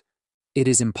forest. It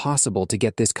is impossible to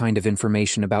get this kind of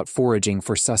information about foraging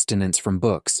for sustenance from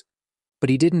books. But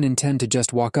he didn't intend to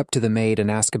just walk up to the maid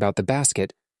and ask about the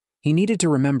basket. He needed to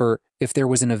remember if there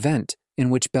was an event in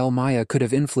which Belle Maya could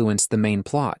have influenced the main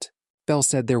plot. Belle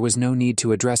said there was no need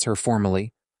to address her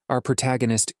formally. Our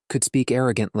protagonist could speak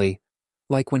arrogantly,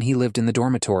 like when he lived in the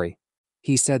dormitory.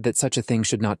 He said that such a thing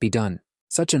should not be done.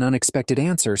 Such an unexpected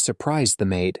answer surprised the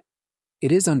maid.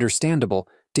 It is understandable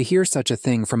to hear such a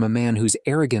thing from a man whose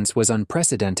arrogance was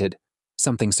unprecedented,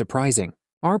 something surprising.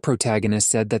 Our protagonist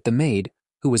said that the maid,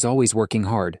 who was always working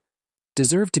hard,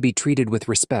 deserved to be treated with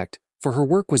respect, for her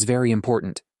work was very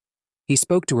important. He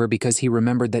spoke to her because he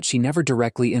remembered that she never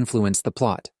directly influenced the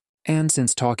plot, and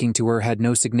since talking to her had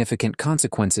no significant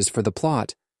consequences for the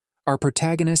plot, our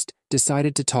protagonist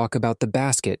decided to talk about the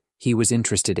basket he was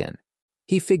interested in.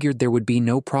 He figured there would be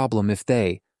no problem if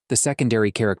they, the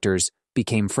secondary characters,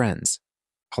 became friends.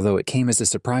 Although it came as a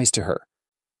surprise to her,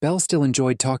 Belle still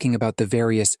enjoyed talking about the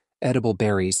various edible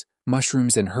berries,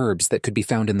 mushrooms, and herbs that could be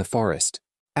found in the forest.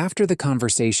 After the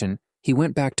conversation, he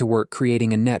went back to work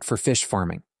creating a net for fish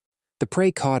farming. The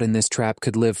prey caught in this trap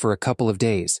could live for a couple of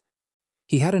days.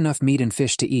 He had enough meat and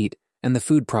fish to eat, and the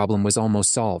food problem was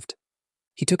almost solved.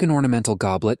 He took an ornamental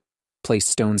goblet, placed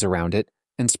stones around it,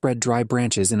 and spread dry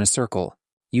branches in a circle.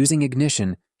 Using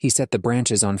ignition, he set the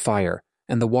branches on fire,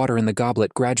 and the water in the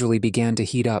goblet gradually began to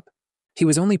heat up. He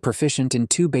was only proficient in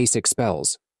 2 basic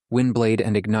spells, Windblade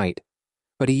and Ignite,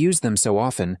 but he used them so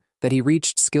often that he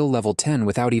reached skill level 10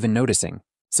 without even noticing.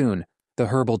 Soon, the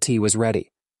herbal tea was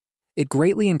ready. It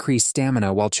greatly increased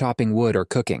stamina while chopping wood or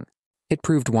cooking. It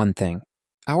proved one thing.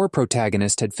 Our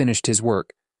protagonist had finished his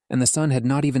work, and the sun had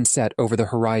not even set over the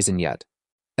horizon yet.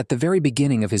 At the very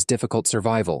beginning of his difficult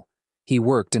survival, he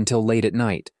worked until late at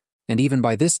night, and even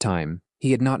by this time,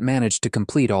 he had not managed to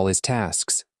complete all his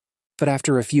tasks. But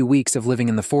after a few weeks of living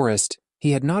in the forest,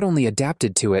 he had not only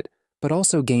adapted to it, but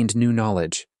also gained new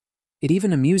knowledge. It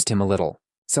even amused him a little.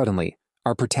 Suddenly,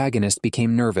 our protagonist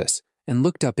became nervous and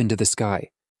looked up into the sky.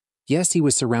 Yes, he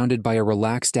was surrounded by a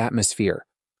relaxed atmosphere,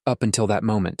 up until that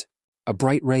moment. A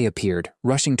bright ray appeared,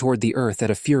 rushing toward the earth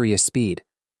at a furious speed.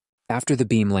 After the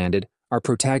beam landed, our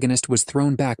protagonist was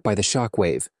thrown back by the shock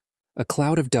wave. A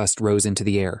cloud of dust rose into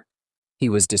the air. He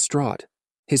was distraught.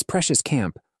 His precious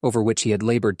camp, over which he had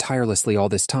labored tirelessly all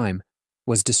this time,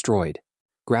 was destroyed.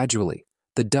 Gradually,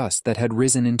 the dust that had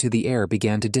risen into the air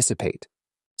began to dissipate.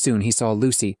 Soon he saw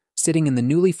Lucy sitting in the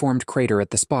newly formed crater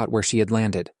at the spot where she had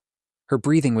landed. Her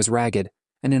breathing was ragged,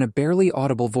 and in a barely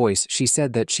audible voice she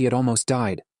said that she had almost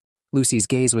died. Lucy's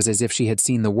gaze was as if she had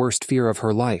seen the worst fear of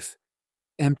her life.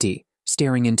 Empty,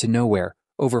 staring into nowhere,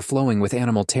 overflowing with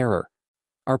animal terror.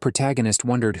 Our protagonist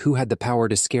wondered who had the power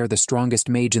to scare the strongest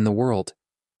mage in the world.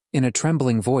 In a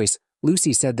trembling voice,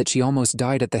 Lucy said that she almost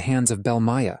died at the hands of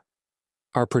Belmaya.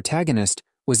 Our protagonist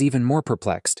was even more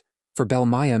perplexed, for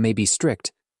Belmaya may be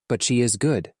strict, but she is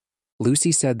good.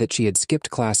 Lucy said that she had skipped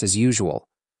class as usual,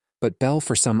 but Belle,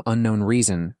 for some unknown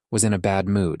reason, was in a bad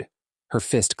mood. Her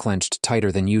fist clenched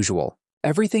tighter than usual.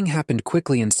 Everything happened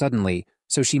quickly and suddenly,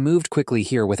 so she moved quickly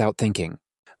here without thinking.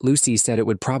 Lucy said it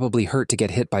would probably hurt to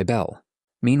get hit by Belle.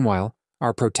 Meanwhile,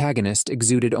 our protagonist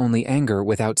exuded only anger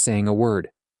without saying a word.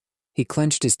 He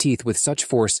clenched his teeth with such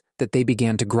force that they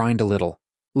began to grind a little.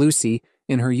 Lucy,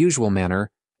 in her usual manner,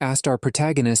 asked our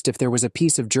protagonist if there was a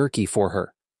piece of jerky for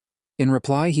her. In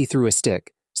reply, he threw a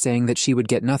stick, saying that she would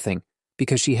get nothing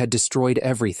because she had destroyed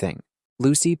everything.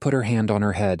 Lucy put her hand on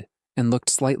her head and looked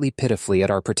slightly pitifully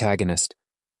at our protagonist.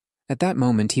 At that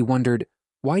moment, he wondered,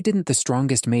 why didn't the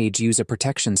strongest mage use a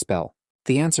protection spell?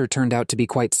 The answer turned out to be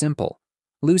quite simple.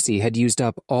 Lucy had used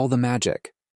up all the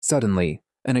magic. Suddenly,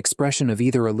 an expression of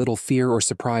either a little fear or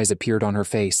surprise appeared on her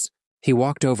face. He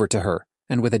walked over to her,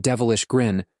 and with a devilish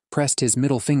grin, pressed his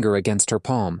middle finger against her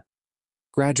palm,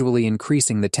 gradually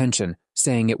increasing the tension,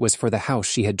 saying it was for the house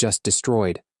she had just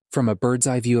destroyed. From a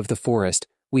bird's-eye view of the forest,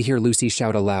 we hear Lucy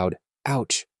shout aloud,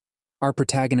 "Ouch!" Our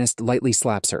protagonist lightly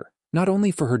slaps her, not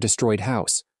only for her destroyed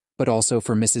house, but also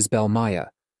for Mrs. Belmaya,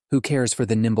 who cares for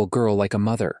the nimble girl like a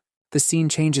mother. The scene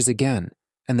changes again,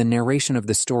 and the narration of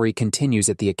the story continues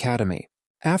at the academy.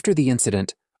 After the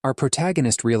incident, our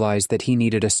protagonist realized that he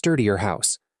needed a sturdier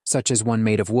house, such as one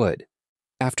made of wood.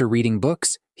 After reading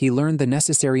books, he learned the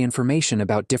necessary information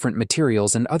about different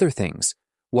materials and other things.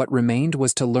 What remained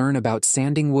was to learn about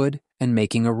sanding wood and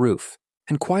making a roof.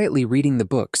 And quietly reading the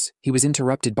books, he was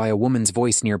interrupted by a woman's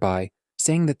voice nearby,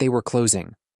 saying that they were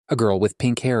closing. A girl with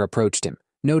pink hair approached him,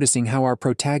 noticing how our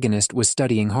protagonist was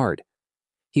studying hard.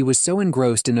 He was so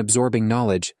engrossed in absorbing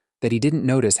knowledge that he didn't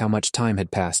notice how much time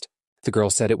had passed. The girl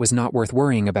said it was not worth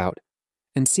worrying about,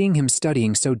 and seeing him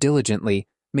studying so diligently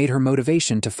made her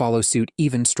motivation to follow suit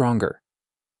even stronger.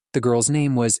 The girl's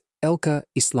name was Elka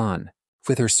Islan.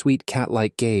 With her sweet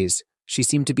cat-like gaze, she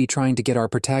seemed to be trying to get our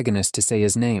protagonist to say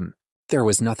his name. There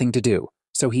was nothing to do,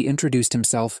 so he introduced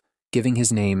himself, giving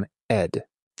his name Ed.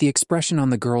 The expression on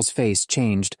the girl's face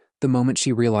changed the moment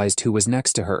she realized who was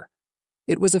next to her.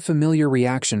 It was a familiar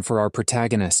reaction for our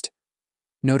protagonist.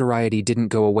 Notoriety didn't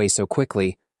go away so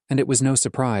quickly, and it was no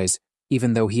surprise,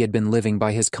 even though he had been living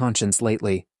by his conscience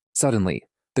lately. Suddenly,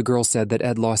 the girl said that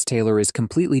Ed Lost Taylor is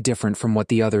completely different from what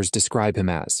the others describe him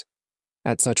as.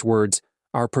 At such words,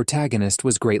 our protagonist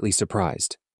was greatly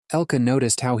surprised. Elka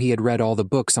noticed how he had read all the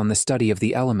books on the study of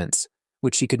the elements,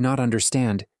 which she could not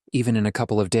understand even in a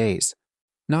couple of days.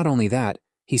 Not only that,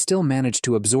 he still managed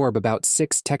to absorb about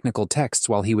 6 technical texts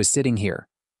while he was sitting here.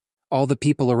 All the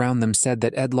people around them said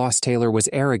that Ed Lost Taylor was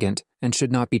arrogant and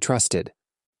should not be trusted.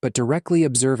 But directly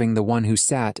observing the one who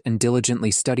sat and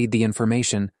diligently studied the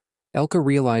information, Elka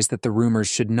realized that the rumors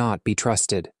should not be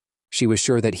trusted. She was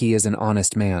sure that he is an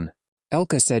honest man.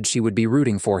 Elka said she would be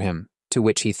rooting for him, to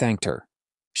which he thanked her.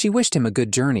 She wished him a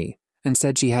good journey, and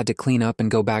said she had to clean up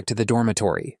and go back to the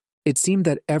dormitory. It seemed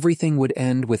that everything would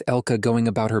end with Elka going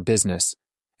about her business,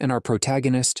 and our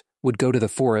protagonist would go to the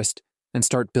forest and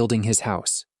start building his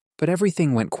house. But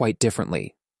everything went quite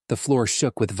differently. The floor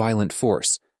shook with violent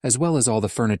force, as well as all the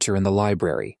furniture in the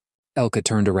library. Elka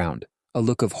turned around, a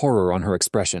look of horror on her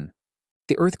expression.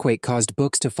 The earthquake caused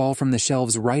books to fall from the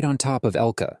shelves right on top of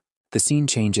Elka. The scene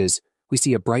changes. We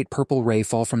see a bright purple ray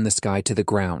fall from the sky to the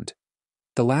ground.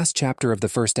 The last chapter of the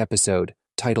first episode,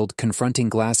 titled Confronting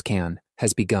Glass Can,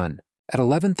 has begun. At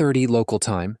 11:30 local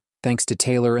time, thanks to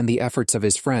Taylor and the efforts of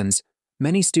his friends,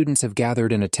 many students have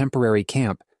gathered in a temporary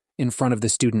camp in front of the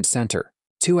student center.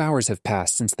 2 hours have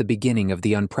passed since the beginning of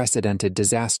the unprecedented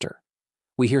disaster.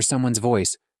 We hear someone's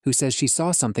voice who says she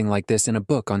saw something like this in a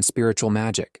book on spiritual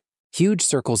magic. Huge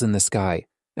circles in the sky,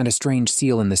 and a strange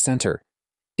seal in the center.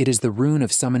 It is the rune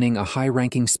of summoning a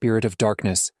high-ranking spirit of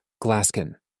darkness,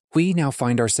 Glaskin. We now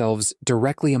find ourselves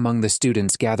directly among the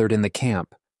students gathered in the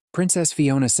camp. Princess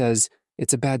Fiona says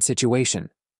it's a bad situation.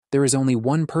 There is only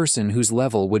one person whose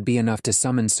level would be enough to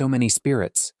summon so many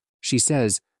spirits. She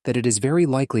says that it is very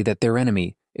likely that their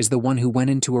enemy is the one who went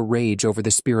into a rage over the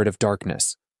spirit of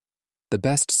darkness. The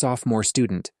best sophomore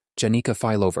student, Janika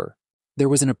Filover. There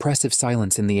was an oppressive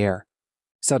silence in the air.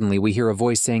 Suddenly we hear a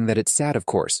voice saying that it's sad, of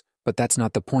course, but that's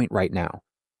not the point right now.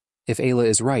 If Ayla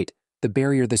is right, the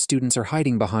barrier the students are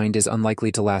hiding behind is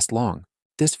unlikely to last long.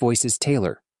 This voice is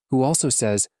Taylor, who also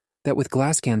says that with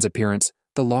Glascan's appearance,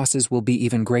 the losses will be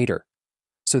even greater.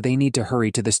 So they need to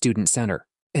hurry to the student center.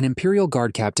 An Imperial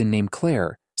Guard captain named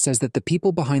Claire says that the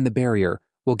people behind the barrier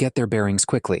will get their bearings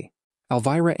quickly.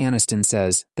 Elvira Aniston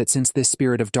says that since this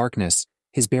spirit of darkness,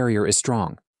 his barrier is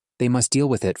strong, they must deal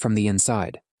with it from the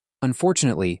inside.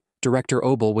 Unfortunately, Director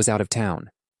Obel was out of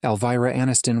town. Elvira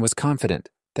Aniston was confident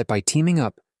that by teaming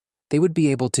up, they would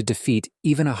be able to defeat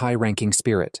even a high-ranking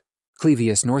spirit.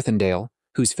 Clevius Northendale,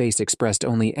 whose face expressed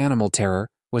only animal terror,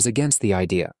 was against the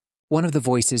idea. One of the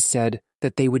voices said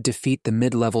that they would defeat the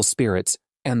mid-level spirits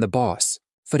and the boss,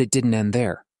 but it didn't end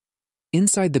there.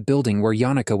 Inside the building where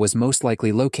Yannicka was most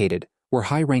likely located were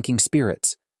high-ranking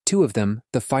spirits, 2 of them,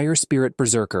 the fire spirit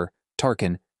berserker,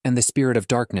 Tarkin, and the spirit of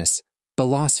darkness,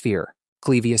 Belosphir.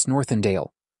 Clevius Northendale,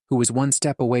 who was 1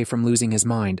 step away from losing his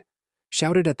mind,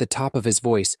 shouted at the top of his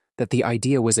voice that the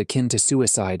idea was akin to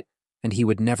suicide and he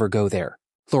would never go there.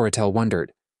 Loritel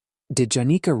wondered, did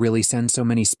Janika really send so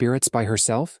many spirits by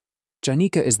herself?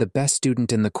 Janika is the best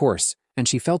student in the course, and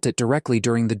she felt it directly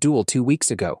during the duel 2 weeks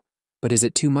ago. But is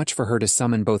it too much for her to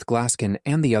summon both Glaskin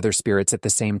and the other spirits at the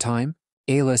same time?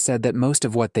 Ayla said that most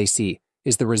of what they see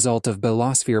is the result of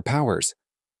Belosphir powers.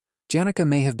 Janika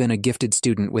may have been a gifted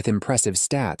student with impressive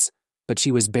stats, but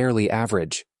she was barely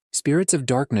average. Spirits of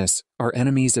darkness are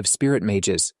enemies of spirit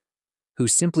mages, who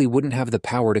simply wouldn't have the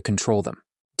power to control them.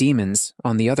 Demons,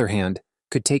 on the other hand,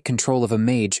 could take control of a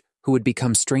mage who would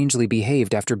become strangely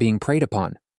behaved after being preyed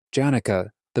upon. Janika,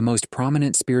 the most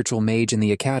prominent spiritual mage in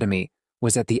the academy,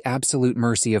 was at the absolute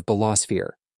mercy of Belosphir.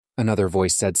 Another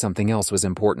voice said something else was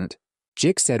important.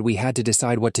 Jix said we had to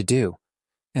decide what to do,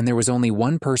 and there was only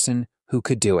one person who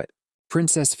could do it.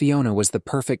 Princess Fiona was the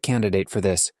perfect candidate for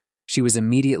this. She was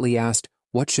immediately asked,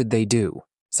 what should they do?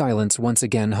 Silence once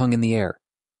again hung in the air.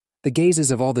 The gazes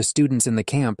of all the students in the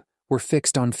camp were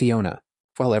fixed on Fiona.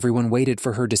 While everyone waited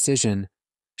for her decision,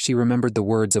 she remembered the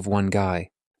words of one guy.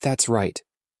 That's right.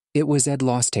 It was Ed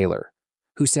Lostaylor,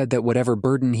 who said that whatever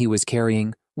burden he was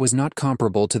carrying was not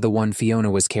comparable to the one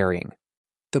Fiona was carrying.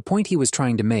 The point he was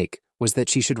trying to make was that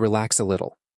she should relax a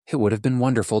little. It would have been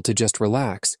wonderful to just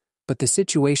relax, but the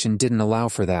situation didn't allow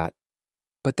for that.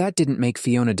 But that didn't make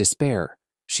Fiona despair.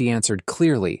 She answered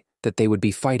clearly that they would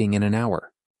be fighting in an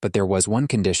hour. But there was one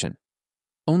condition.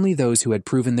 Only those who had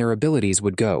proven their abilities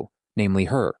would go, namely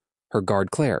her guard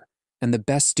Claire, and the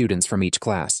best students from each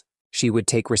class. She would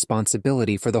take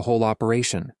responsibility for the whole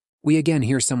operation. We again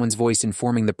hear someone's voice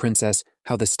informing the princess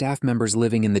how the staff members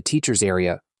living in the teacher's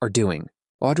area are doing.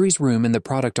 Audrey's room and the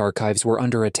product archives were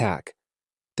under attack.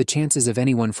 The chances of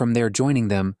anyone from there joining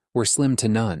them were slim to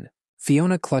none.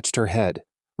 Fiona clutched her head,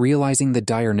 realizing the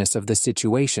direness of the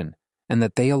situation and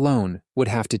that they alone would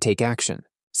have to take action.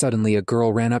 Suddenly, a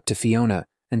girl ran up to Fiona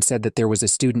and said that there was a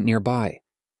student nearby.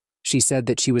 She said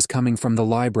that she was coming from the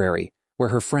library, where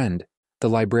her friend, the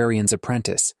librarian's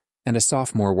apprentice, and a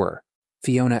sophomore were.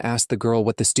 Fiona asked the girl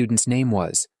what the student's name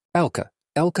was. Elka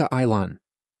Ilan.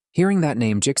 Hearing that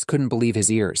name, Jix couldn't believe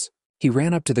his ears. He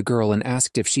ran up to the girl and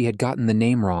asked if she had gotten the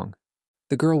name wrong.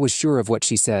 The girl was sure of what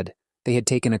she said. They had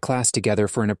taken a class together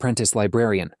for an apprentice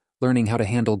librarian, learning how to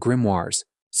handle grimoires.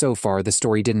 So far, the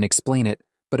story didn't explain it,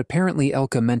 but apparently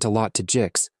Elka meant a lot to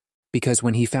Jix, because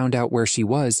when he found out where she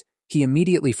was, he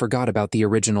immediately forgot about the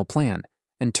original plan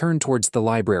and turned towards the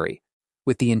library,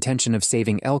 with the intention of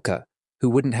saving Elka, who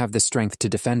wouldn't have the strength to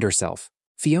defend herself.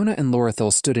 Fiona and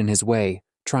Lorithil stood in his way,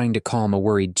 trying to calm a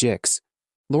worried Jix.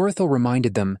 Lorithil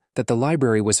reminded them that the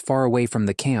library was far away from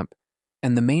the camp,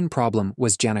 and the main problem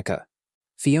was Janika.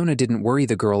 Fiona didn't worry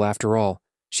the girl after all.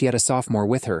 She had a sophomore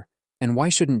with her, and why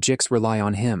shouldn't Jix rely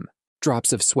on him?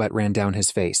 Drops of sweat ran down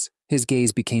his face. His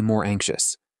gaze became more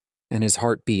anxious, and his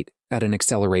heart beat at an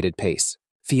accelerated pace.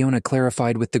 Fiona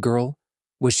clarified with the girl.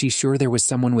 Was she sure there was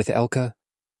someone with Elka?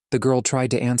 The girl tried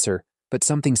to answer, but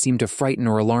something seemed to frighten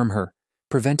or alarm her,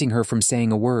 preventing her from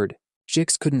saying a word.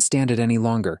 Jix couldn't stand it any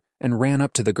longer and ran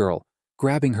up to the girl,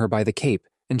 grabbing her by the cape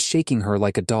and shaking her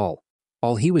like a doll.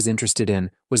 All he was interested in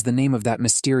was the name of that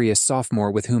mysterious sophomore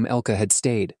with whom Elka had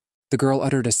stayed. The girl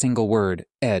uttered a single word,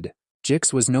 Ed.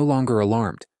 Jix was no longer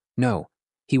alarmed. No,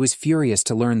 he was furious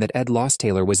to learn that Ed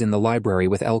Lostaylor was in the library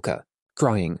with Elka.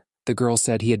 Crying, the girl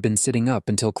said he had been sitting up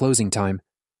until closing time.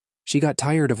 She got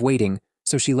tired of waiting,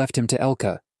 so she left him to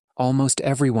Elka. Almost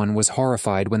everyone was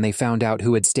horrified when they found out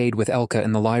who had stayed with Elka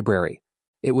in the library.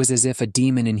 It was as if a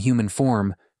demon in human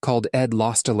form, called Ed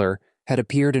Lostaylor, had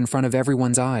appeared in front of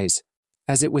everyone's eyes.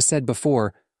 As it was said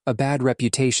before, a bad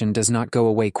reputation does not go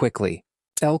away quickly.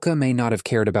 Elka may not have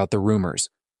cared about the rumors,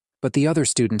 but the other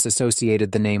students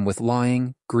associated the name with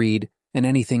lying, greed, and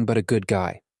anything but a good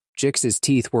guy. Jix's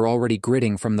teeth were already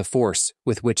gritting from the force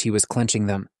with which he was clenching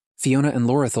them. Fiona and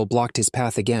Lorethil blocked his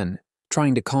path again,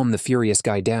 trying to calm the furious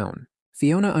guy down.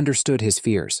 Fiona understood his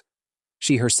fears.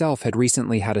 She herself had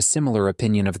recently had a similar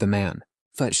opinion of the man.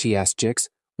 But, she asked Jix,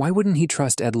 why wouldn't he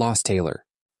trust Ed Lostaylor?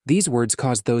 These words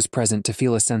caused those present to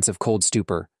feel a sense of cold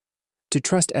stupor. To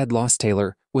trust Ed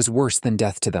Lostaylor was worse than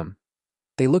death to them.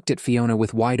 They looked at Fiona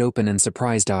with wide-open and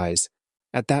surprised eyes.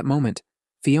 At that moment,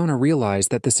 Fiona realized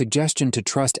that the suggestion to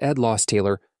trust Ed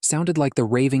Lostaylor sounded like the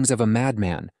ravings of a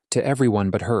madman to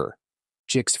everyone but her.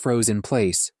 Jix froze in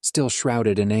place, still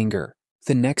shrouded in anger.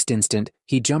 The next instant,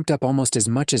 he jumped up almost as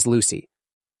much as Lucy.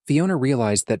 Fiona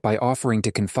realized that by offering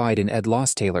to confide in Ed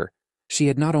Lostaylor, she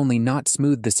had not only not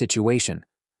smoothed the situation,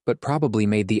 but probably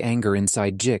made the anger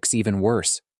inside Jix even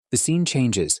worse. The scene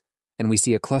changes, and we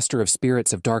see a cluster of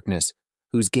spirits of darkness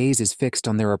whose gaze is fixed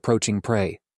on their approaching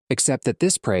prey, except that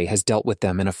this prey has dealt with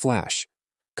them in a flash,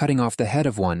 cutting off the head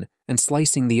of one and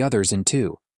slicing the others in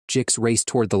two. Jix raced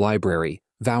toward the library,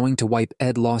 vowing to wipe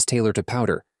Ed Lostaylor to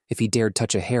powder if he dared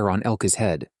touch a hair on Elka's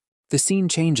head. The scene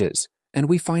changes, and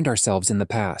we find ourselves in the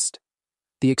past.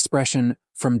 The expression,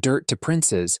 from dirt to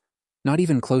princes, not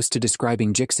even close to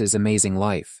describing Jix's amazing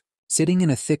life. Sitting in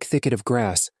a thick thicket of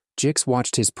grass, Jix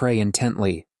watched his prey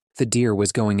intently. The deer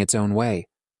was going its own way,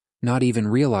 not even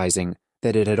realizing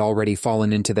that it had already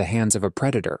fallen into the hands of a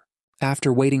predator.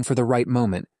 After waiting for the right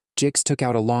moment, Jix took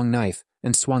out a long knife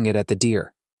and swung it at the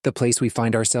deer. The place we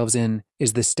find ourselves in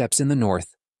is the steppes in the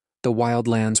north, the wild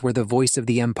lands where the voice of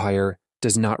the Empire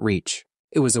does not reach.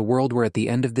 It was a world where at the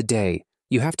end of the day,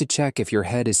 you have to check if your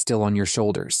head is still on your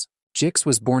shoulders. Jix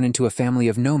was born into a family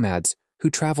of nomads who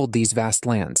traveled these vast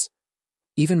lands.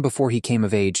 Even before he came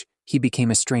of age, he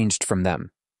became estranged from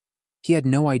them. He had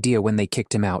no idea when they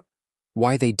kicked him out,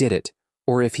 why they did it,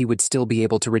 or if he would still be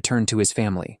able to return to his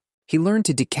family. He learned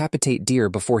to decapitate deer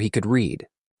before he could read.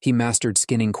 He mastered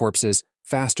skinning corpses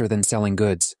faster than selling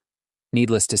goods.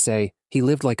 Needless to say, he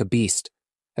lived like a beast.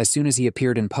 As soon as he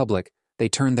appeared in public, they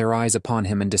turned their eyes upon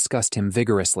him and discussed him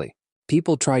vigorously.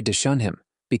 People tried to shun him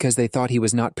because they thought he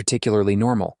was not particularly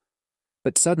normal.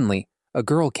 But suddenly, a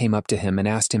girl came up to him and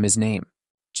asked him his name.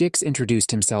 Jix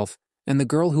introduced himself, and the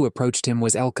girl who approached him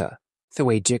was Elka. The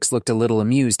way Jix looked a little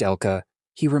amused Elka,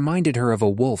 he reminded her of a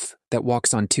wolf that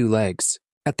walks on two legs.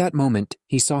 At that moment,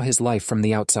 he saw his life from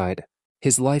the outside.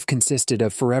 His life consisted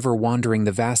of forever wandering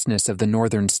the vastness of the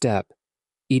northern steppe,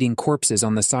 eating corpses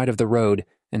on the side of the road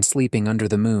and sleeping under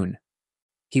the moon.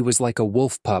 He was like a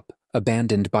wolf pup,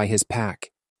 abandoned by his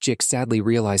pack. Jix sadly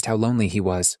realized how lonely he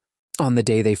was. On the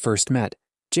day they first met,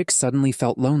 Jix suddenly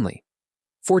felt lonely.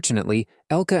 Fortunately,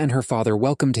 Elka and her father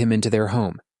welcomed him into their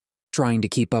home. Trying to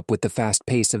keep up with the fast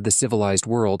pace of the civilized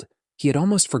world, he had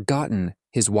almost forgotten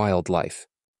his wild life.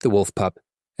 The wolf pup,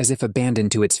 as if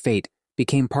abandoned to its fate,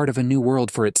 became part of a new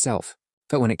world for itself.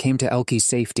 But when it came to Elki's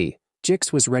safety,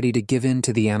 Jix was ready to give in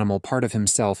to the animal part of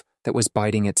himself that was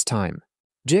biding its time.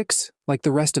 Jix, like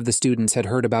the rest of the students, had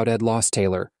heard about Ed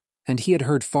Lostaylor, and he had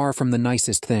heard far from the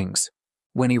nicest things.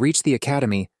 When he reached the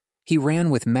academy, he ran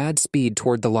with mad speed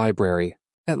toward the library.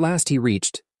 At last he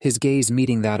reached, his gaze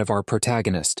meeting that of our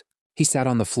protagonist. He sat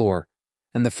on the floor,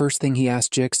 and the first thing he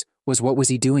asked Jix was what was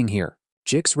he doing here.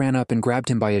 Jix ran up and grabbed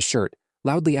him by his shirt,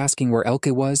 loudly asking where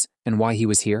Elka was and why he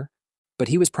was here. But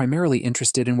he was primarily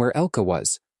interested in where Elka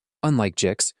was. Unlike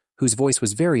Jix, whose voice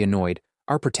was very annoyed,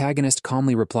 our protagonist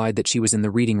calmly replied that she was in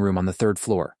the reading room on the third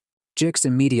floor. Jix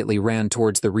immediately ran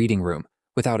towards the reading room,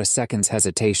 without a second's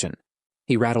hesitation.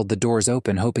 He rattled the doors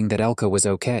open, hoping that Elka was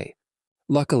okay.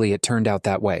 Luckily, it turned out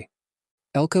that way.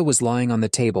 Elka was lying on the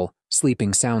table,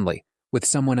 sleeping soundly, with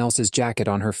someone else's jacket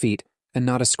on her feet and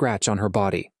not a scratch on her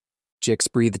body.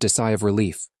 Jix breathed a sigh of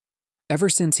relief. Ever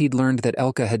since he'd learned that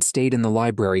Elka had stayed in the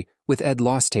library with Ed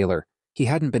Lostaylor, he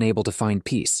hadn't been able to find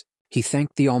peace. He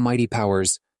thanked the almighty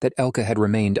powers that Elka had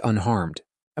remained unharmed.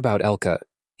 About Elka,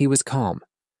 he was calm,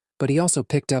 but he also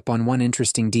picked up on one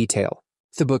interesting detail.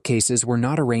 The bookcases were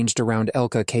not arranged around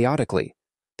Elka chaotically.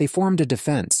 They formed a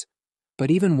defense, But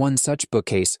even one such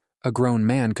bookcase, a grown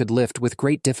man could lift with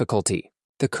great difficulty.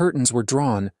 The curtains were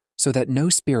drawn so that no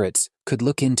spirits could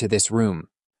look into this room.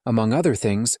 Among other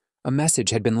things, a message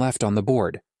had been left on the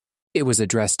board. It was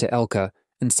addressed to Elka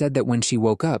and said that when she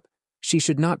woke up, she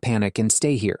should not panic and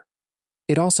stay here.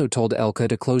 It also told Elka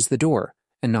to close the door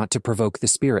and not to provoke the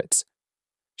spirits.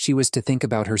 She was to think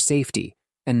about her safety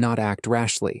and not act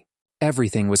rashly.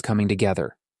 Everything was coming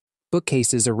together.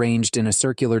 Bookcases arranged in a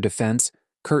circular defense,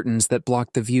 curtains that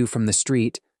blocked the view from the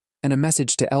street, and a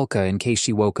message to Elka in case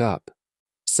she woke up.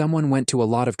 Someone went to a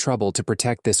lot of trouble to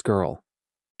protect this girl.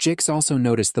 Jix also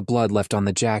noticed the blood left on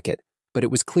the jacket, but it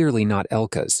was clearly not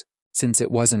Elka's. Since it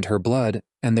wasn't her blood,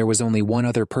 and there was only one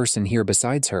other person here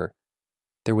besides her,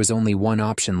 there was only one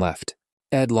option left.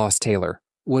 Ed Lost Taylor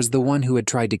was the one who had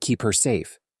tried to keep her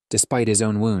safe, despite his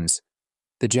own wounds.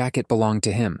 The jacket belonged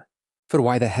to him. But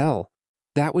why the hell?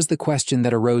 That was the question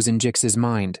that arose in Jix's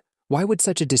mind. Why would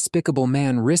such a despicable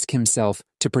man risk himself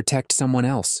to protect someone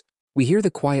else? We hear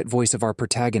the quiet voice of our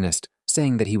protagonist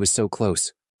saying that he was so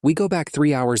close. We go back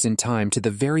 3 hours in time to the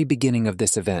very beginning of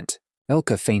this event.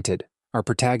 Elka fainted. Our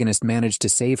protagonist managed to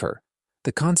save her.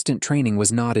 The constant training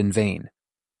was not in vain.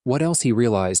 What else he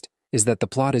realized is that the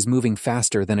plot is moving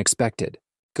faster than expected.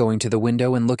 Going to the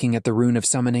window and looking at the rune of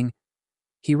summoning,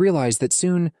 he realized that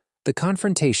soon the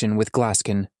confrontation with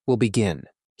Glaskin will begin.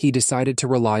 He decided to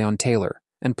rely on Taylor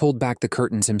and pulled back the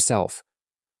curtains himself,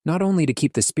 not only to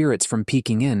keep the spirits from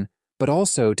peeking in, but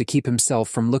also to keep himself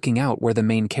from looking out where the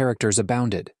main characters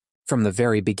abounded. From the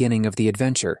very beginning of the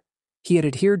adventure, he had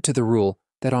adhered to the rule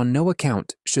that on no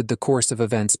account should the course of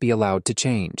events be allowed to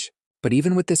change. But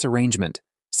even with this arrangement,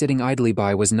 sitting idly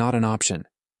by was not an option.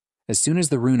 As soon as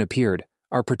the rune appeared,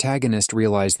 our protagonist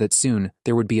realized that soon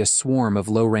there would be a swarm of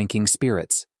low-ranking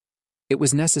spirits. It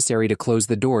was necessary to close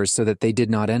the doors so that they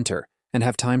did not enter and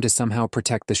have time to somehow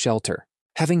protect the shelter.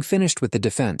 Having finished with the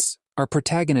defense, our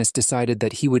protagonist decided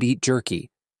that he would eat jerky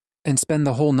and spend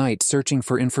the whole night searching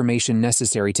for information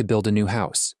necessary to build a new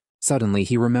house. Suddenly,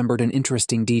 he remembered an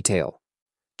interesting detail.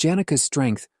 Janika's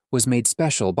strength was made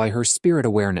special by her spirit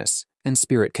awareness and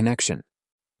spirit connection.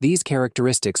 These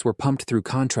characteristics were pumped through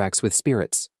contracts with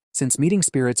spirits. Since meeting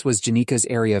spirits was Janika's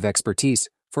area of expertise,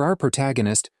 for our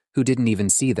protagonist, who didn't even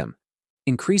see them,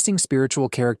 increasing spiritual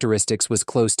characteristics was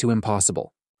close to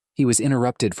impossible. He was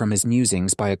interrupted from his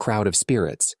musings by a crowd of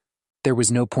spirits. There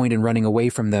was no point in running away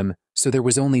from them, so there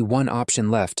was only one option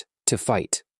left: to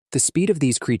fight. The speed of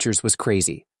these creatures was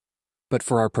crazy. But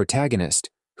for our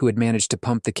protagonist, who had managed to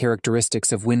pump the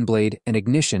characteristics of Windblade and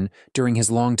Ignition during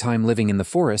his long time living in the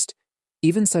forest,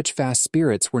 even such fast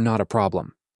spirits were not a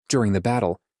problem. During the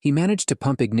battle, he managed to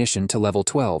pump Ignition to level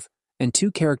 12 and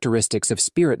 2 characteristics of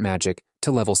Spirit Magic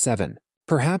to level 7.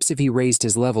 Perhaps if he raised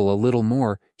his level a little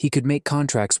more, he could make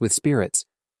contracts with spirits.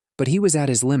 But he was at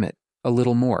his limit, a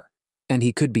little more, and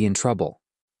he could be in trouble.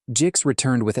 Jix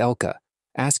returned with Elka,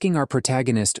 asking our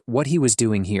protagonist what he was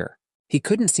doing here. He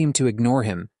couldn't seem to ignore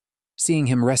him, seeing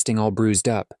him resting all bruised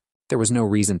up. There was no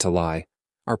reason to lie.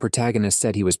 Our protagonist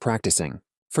said he was practicing.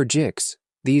 For Jix,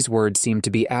 these words seemed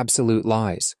to be absolute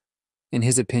lies. In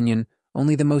his opinion,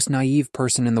 only the most naive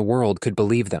person in the world could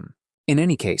believe them. In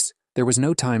any case, there was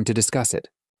no time to discuss it.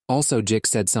 Also, Jix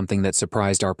said something that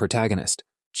surprised our protagonist.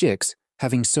 Jix,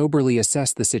 having soberly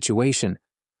assessed the situation,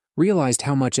 realized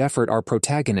how much effort our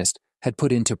protagonist had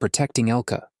put into protecting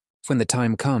Elka. When the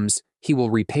time comes, he will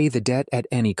repay the debt at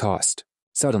any cost.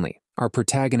 Suddenly, our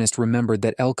protagonist remembered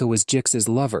that Elka was Jix's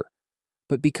lover,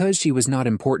 but because she was not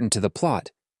important to the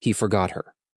plot, he forgot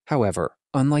her. However,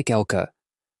 unlike Elka,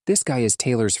 this guy is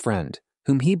Taylor's friend,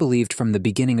 whom he believed from the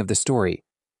beginning of the story.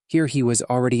 Here he was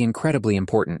already incredibly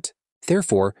important.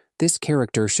 Therefore, this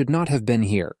character should not have been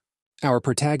here. Our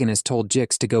protagonist told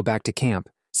Jix to go back to camp,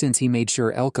 since he made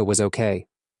sure Elka was okay.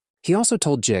 He also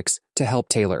told Jix to help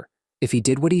Taylor. If he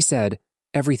did what he said,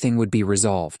 everything would be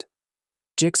resolved.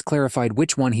 Jix clarified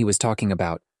which one he was talking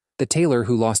about, the Taylor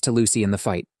who lost to Lucy in the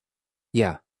fight.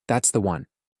 Yeah, that's the one.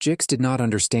 Jix did not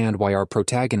understand why our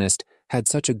protagonist had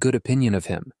such a good opinion of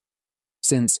him,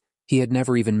 since he had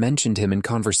never even mentioned him in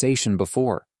conversation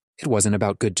before. It wasn't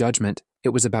about good judgment, it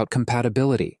was about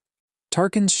compatibility.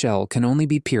 Tarkin's shell can only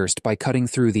be pierced by cutting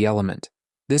through the element.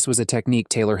 This was a technique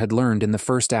Taylor had learned in the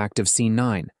first act of Scene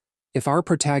 9. If our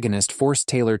protagonist forced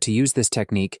Taylor to use this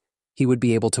technique, he would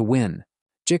be able to win.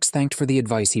 Jix thanked for the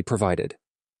advice he provided.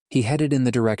 He headed in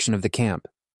the direction of the camp.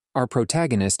 Our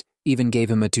protagonist even gave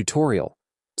him a tutorial,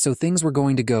 so things were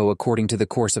going to go according to the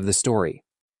course of the story.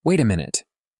 Wait a minute.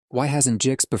 Why hasn't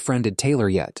Jix befriended Taylor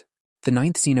yet? The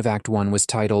 9th scene of Act 1 was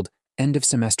titled End of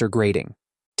Semester Grading.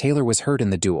 Taylor was hurt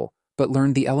in the duel, but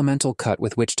learned the elemental cut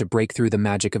with which to break through the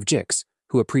magic of Jix,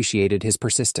 who appreciated his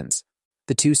persistence.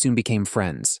 The two soon became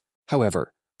friends.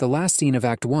 However, the last scene of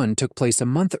Act 1 took place a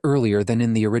month earlier than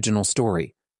in the original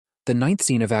story. The 9th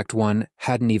scene of Act 1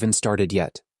 hadn't even started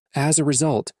yet. As a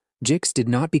result, Jix did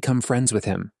not become friends with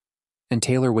him, and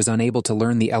Taylor was unable to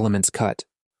learn the element's cut.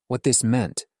 What this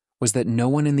meant was that no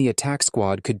one in the attack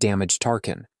squad could damage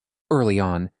Tarkin. Early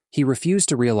on, he refused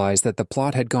to realize that the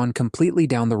plot had gone completely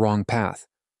down the wrong path.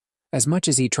 As much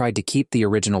as he tried to keep the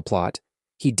original plot,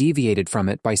 he deviated from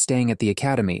it by staying at the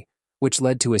academy, which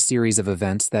led to a series of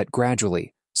events that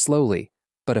gradually, slowly,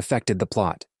 but affected the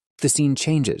plot. The scene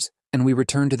changes, and we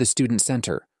return to the student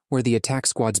center, where the attack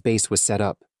squad's base was set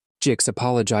up. Jix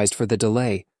apologized for the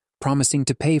delay, promising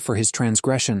to pay for his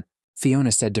transgression.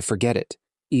 Fiona said to forget it.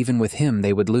 Even with him,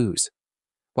 they would lose.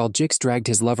 While Jix dragged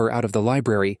his lover out of the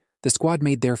library, the squad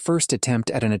made their first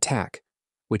attempt at an attack,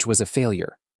 which was a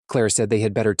failure. Claire said they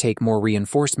had better take more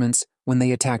reinforcements when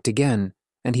they attacked again,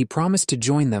 and he promised to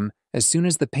join them as soon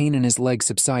as the pain in his leg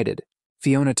subsided.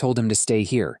 Fiona told him to stay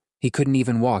here. He couldn't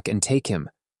even walk and take him.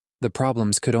 The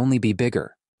problems could only be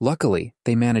bigger. Luckily,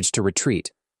 they managed to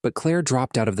retreat, but Claire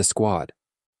dropped out of the squad.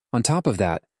 On top of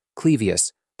that,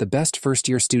 Clevius, the best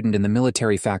first-year student in the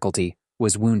military faculty,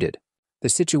 was wounded. The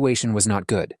situation was not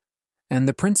good, and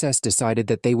the princess decided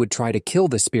that they would try to kill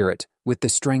the spirit with the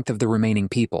strength of the remaining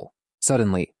people.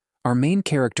 Suddenly, our main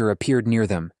character appeared near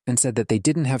them and said that they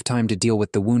didn't have time to deal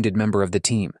with the wounded member of the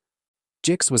team.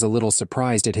 Jix was a little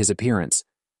surprised at his appearance,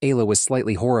 Ayla was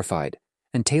slightly horrified,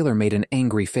 and Taylor made an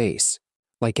angry face.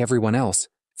 Like everyone else,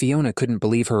 Fiona couldn't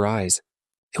believe her eyes.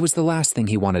 It was the last thing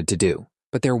he wanted to do,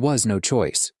 but there was no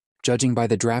choice. Judging by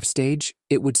the draft stage,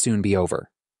 it would soon be over.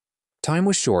 Time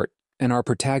was short, and our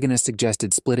protagonist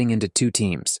suggested splitting into 2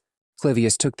 teams.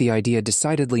 Clevius took the idea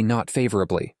decidedly not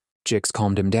favorably. Jix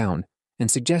calmed him down and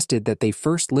suggested that they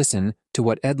first listen to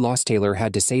what Ed Lostaylor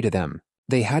had to say to them.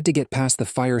 They had to get past the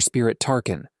fire spirit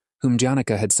Tarkin, whom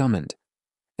Janica had summoned,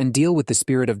 and deal with the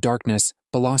spirit of darkness,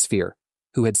 Balosphere,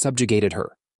 who had subjugated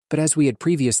her. But as we had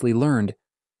previously learned,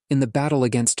 in the battle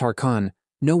against Tarkan,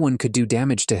 no one could do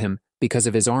damage to him because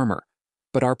of his armor,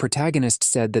 but our protagonist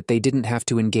said that they didn't have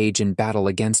to engage in battle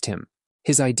against him.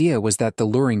 His idea was that the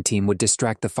luring team would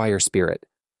distract the fire spirit,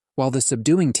 while the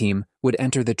subduing team would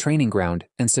enter the training ground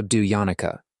and subdue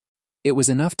Janica. It was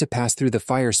enough to pass through the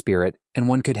fire spirit, and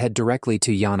one could head directly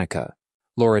to Janica.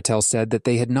 Loratel said that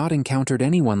they had not encountered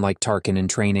anyone like Tarkin in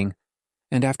training,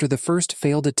 and after the first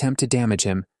failed attempt to damage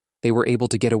him, they were able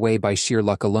to get away by sheer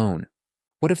luck alone.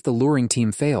 What if the luring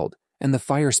team failed, and the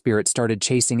fire spirit started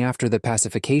chasing after the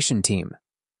pacification team?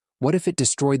 What if it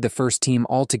destroyed the first team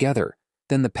altogether?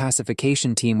 Then the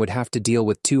pacification team would have to deal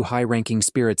with 2 high-ranking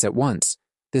spirits at once.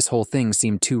 This whole thing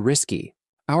seemed too risky.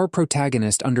 Our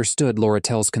protagonist understood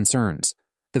Loratel's concerns.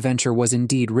 The venture was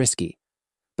indeed risky.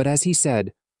 But as he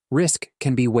said, risk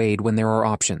can be weighed when there are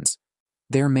options.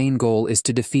 Their main goal is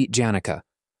to defeat Janica,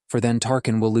 for then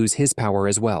Tarkin will lose his power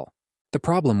as well. The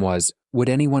problem was, would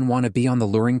anyone want to be on the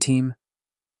luring team?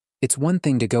 It's one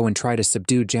thing to go and try to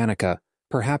subdue Janica,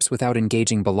 perhaps without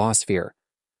engaging Balosphere,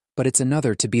 but it's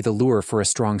another to be the lure for a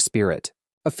strong spirit.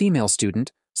 A female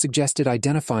student suggested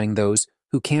identifying those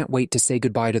who can't wait to say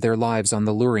goodbye to their lives on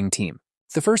the luring team.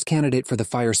 The first candidate for the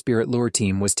Fire Spirit lure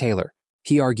team was Taylor.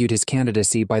 He argued his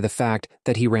candidacy by the fact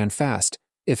that he ran fast,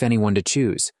 if anyone to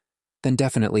choose, then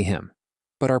definitely him.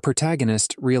 But our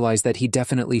protagonist realized that he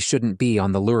definitely shouldn't be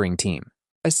on the luring team,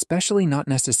 especially not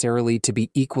necessarily to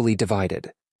be equally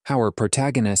divided. Our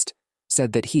protagonist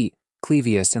said that he,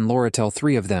 Clevius, and Loratel,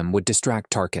 3 of them, would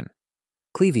distract Tarkin.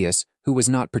 Clevius, who was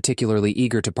not particularly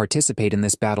eager to participate in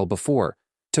this battle before,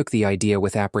 took the idea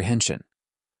with apprehension.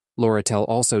 Loratel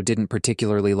also didn't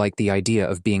particularly like the idea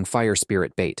of being fire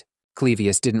spirit bait.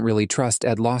 Clevius didn't really trust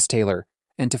Ed Lostaylor,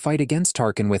 and to fight against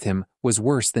Tarkin with him was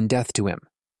worse than death to him.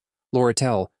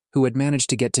 Loratel, who had managed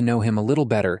to get to know him a little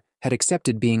better, had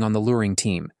accepted being on the luring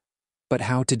team. But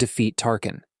how to defeat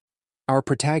Tarkin? Our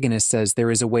protagonist says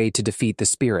there is a way to defeat the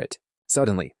spirit.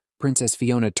 Suddenly, Princess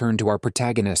Fiona turned to our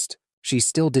protagonist. She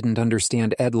still didn't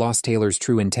understand Ed Lostaylor's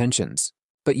true intentions.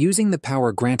 But using the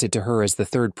power granted to her as the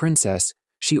 3rd princess,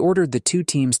 she ordered the 2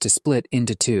 teams to split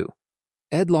into 2.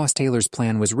 Ed Lostaylor's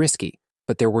plan was risky,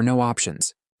 but there were no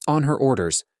options. On her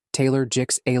orders, Taylor,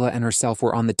 Jix, Ayla, and herself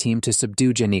were on the team to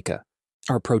subdue Janica.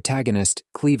 Our protagonist,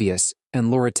 Clevius, and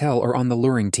Loratel are on the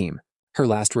luring team. Her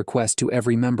last request to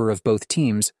every member of both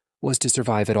teams was to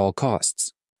survive at all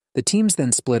costs. The teams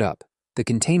then split up. The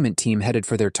containment team headed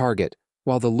for their target,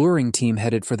 while the luring team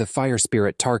headed for the fire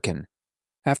spirit Tarkin.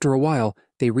 After a while,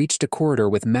 they reached a corridor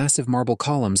with massive marble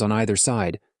columns on either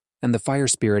side, and the fire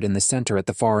spirit in the center at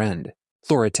the far end.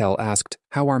 Loratel asked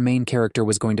how our main character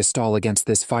was going to stall against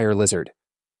this fire lizard.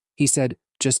 He said,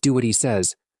 just do what he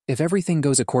says, If everything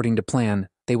goes according to plan,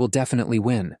 they will definitely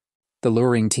win. The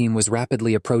luring team was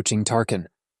rapidly approaching Tarkin.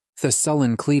 The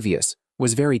sullen Clevius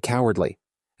was very cowardly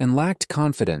and lacked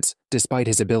confidence despite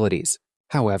his abilities.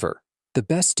 However, the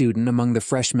best student among the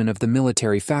freshmen of the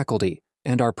military faculty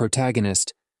and our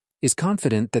protagonist is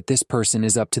confident that this person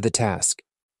is up to the task.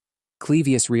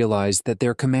 Clevius realized that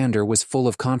their commander was full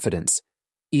of confidence,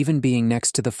 even being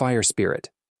next to the fire spirit.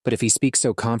 But if he speaks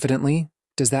so confidently,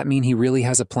 does that mean he really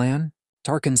has a plan?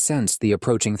 Tarkin sensed the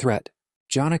approaching threat.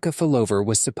 Jonica Falover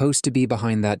was supposed to be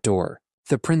behind that door.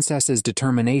 The princess's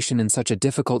determination in such a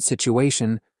difficult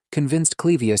situation convinced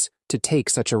Clevius to take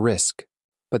such a risk.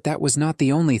 But that was not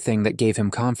the only thing that gave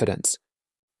him confidence.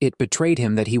 It betrayed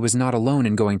him that he was not alone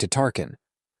in going to Tarkin.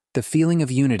 The feeling of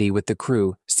unity with the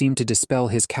crew seemed to dispel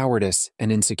his cowardice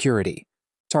and insecurity.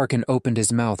 Tarkin opened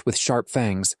his mouth with sharp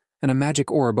fangs, and a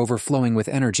magic orb overflowing with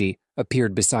energy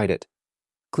appeared beside it.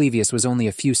 Clevius was only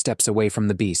a few steps away from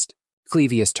the beast.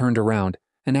 Clevius turned around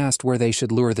and asked where they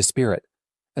should lure the spirit,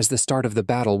 as the start of the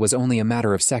battle was only a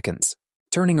matter of seconds.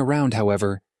 Turning around,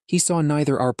 however, he saw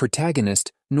neither our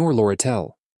protagonist nor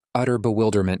Lorratel. Utter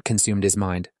bewilderment consumed his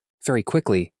mind. Very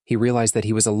quickly, he realized that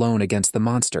he was alone against the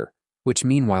monster, which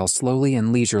meanwhile slowly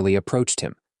and leisurely approached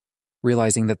him.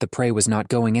 Realizing that the prey was not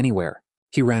going anywhere,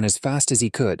 he ran as fast as he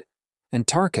could, and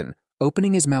Tarkin,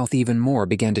 opening his mouth even more,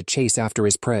 began to chase after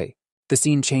his prey. The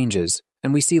scene changes,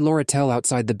 and we see Lorratel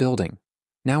outside the building.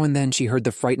 Now and then she heard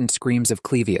the frightened screams of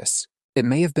Clevius. It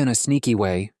may have been a sneaky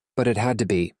way, but it had to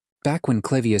be. Back when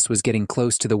Clevius was getting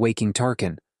close to the waking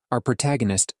Tarkin, our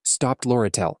protagonist stopped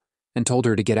Lorratel and told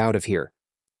her to get out of here.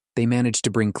 They managed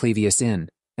to bring Clevius in,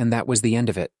 and that was the end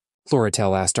of it.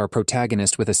 Lorratel asked our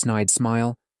protagonist with a snide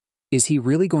smile, "Is he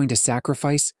really going to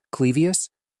sacrifice Clevius?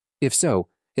 If so,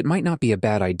 it might not be a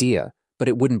bad idea, but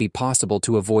it wouldn't be possible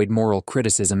to avoid moral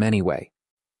criticism anyway."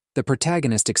 The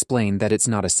protagonist explained that it's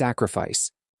not a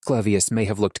sacrifice. Clevius may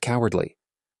have looked cowardly,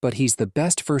 but he's the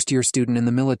best first-year student in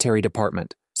the military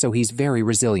department, so he's very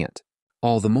resilient.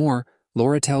 All the more,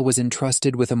 Lorratel was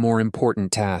entrusted with a more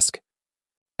important task.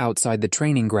 Outside the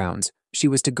training grounds, she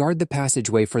was to guard the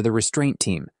passageway for the restraint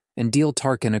team and deal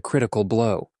Tarkin a critical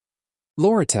blow.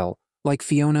 Lorratel, like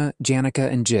Fiona, Janica,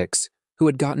 and Jix, who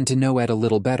had gotten to know Ed a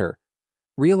little better,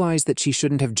 realized that she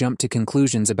shouldn't have jumped to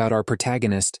conclusions about our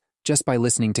protagonist just by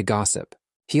listening to gossip.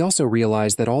 He also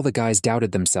realized that all the guys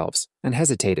doubted themselves and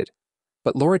hesitated.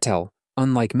 But Lorratel,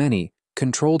 unlike many,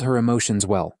 controlled her emotions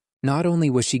well. Not only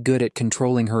was she good at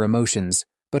controlling her emotions,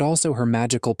 but also her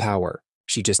magical power.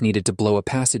 She just needed to blow a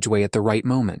passageway at the right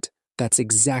moment. That's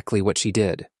exactly what she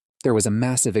did. There was a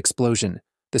massive explosion.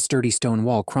 The sturdy stone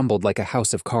wall crumbled like a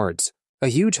house of cards. A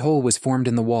huge hole was formed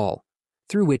in the wall,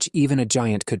 through which even a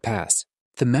giant could pass.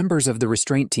 The members of the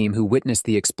restraint team who witnessed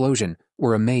the explosion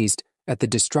were amazed at the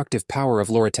destructive power of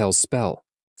Lorratel's spell.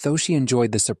 Though she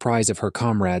enjoyed the surprise of her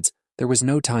comrades, there was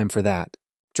no time for that.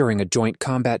 During a joint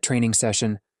combat training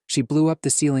session, she blew up the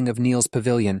ceiling of Neil's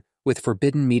pavilion with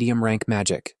forbidden medium-rank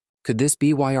magic. Could this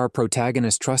be why our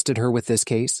protagonist trusted her with this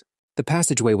case? The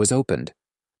passageway was opened.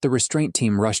 The restraint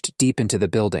team rushed deep into the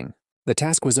building. The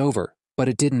task was over, but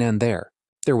it didn't end there.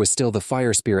 There was still the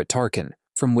fire spirit Tarkin,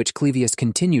 from which Clevius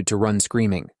continued to run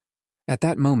screaming. At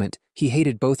that moment, he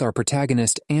hated both our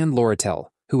protagonist and Lorratel,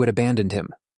 who had abandoned him.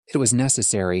 It was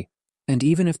necessary, and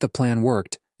even if the plan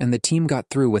worked and the team got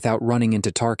through without running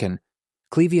into Tarkin,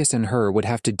 Clevius and her would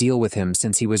have to deal with him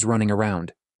since he was running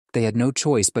around. They had no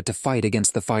choice but to fight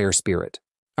against the fire spirit.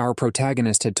 Our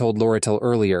protagonist had told Lorratel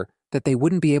earlier that they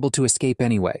wouldn't be able to escape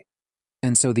anyway,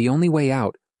 and so the only way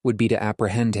out would be to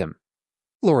apprehend him.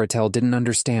 Lorratel didn't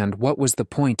understand what was the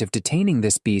point of detaining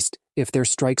this beast if their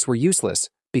strikes were useless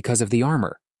because of the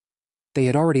armor. They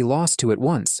had already lost to it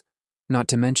once, not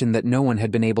to mention that no one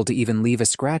had been able to even leave a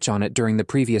scratch on it during the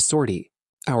previous sortie.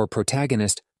 Our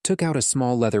protagonist took out a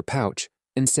small leather pouch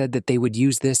and said that they would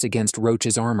use this against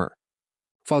Roach's armor.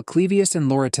 While Clevius and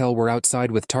Lorratel were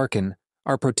outside with Tarkin,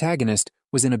 our protagonist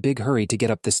was in a big hurry to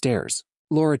get up the stairs.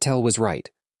 Lorratel was right.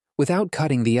 Without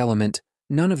cutting the element,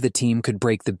 none of the team could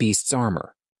break the beast's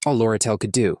armor. All Lorratel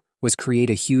could do was create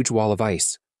a huge wall of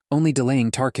ice, only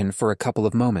delaying Tarkin for a couple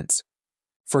of moments.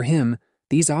 For him,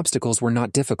 these obstacles were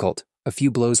not difficult. A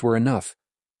few blows were enough,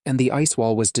 and the ice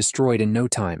wall was destroyed in no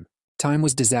time. Time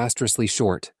was disastrously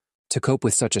short. To cope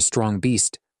with such a strong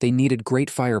beast, they needed great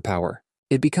firepower.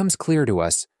 It becomes clear to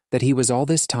us that he was all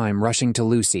this time rushing to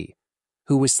Lucy,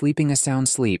 who was sleeping a sound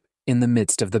sleep in the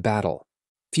midst of the battle.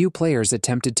 Few players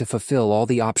attempted to fulfill all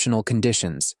the optional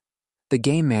conditions. The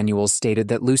game manuals stated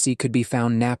that Lucy could be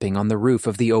found napping on the roof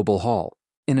of the Oval Hall.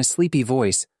 In a sleepy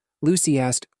voice, Lucy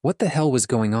asked what the hell was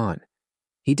going on.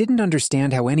 He didn't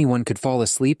understand how anyone could fall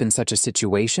asleep in such a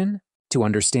situation. To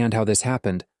understand how this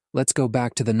happened, let's go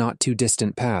back to the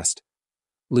not-too-distant past.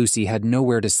 Lucy had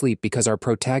nowhere to sleep because our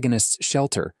protagonist's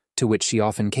shelter, to which she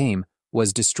often came,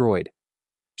 was destroyed.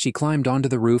 She climbed onto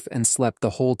the roof and slept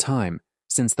the whole time,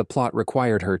 since the plot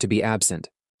required her to be absent.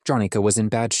 Jonica was in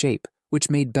bad shape, which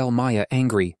made Belle Maya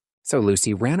angry, so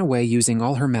Lucy ran away using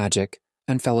all her magic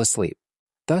and fell asleep.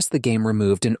 Thus the game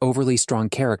removed an overly strong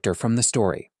character from the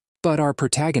story. But our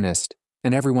protagonist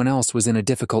and everyone else was in a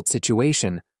difficult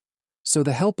situation, so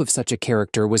the help of such a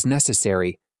character was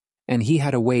necessary, and he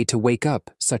had a way to wake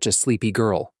up such a sleepy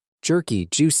girl. Jerky,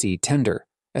 juicy, tender,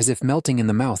 as if melting in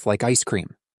the mouth like ice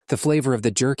cream. The flavor of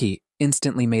the jerky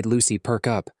instantly made Lucy perk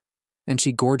up, and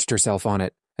she gorged herself on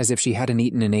it as if she hadn't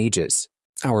eaten in ages.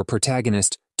 Our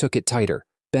protagonist took it tighter,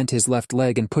 bent his left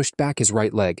leg and pushed back his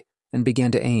right leg, and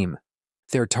began to aim.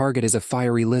 Their target is a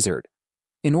fiery lizard.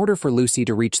 In order for Lucy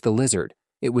to reach the lizard,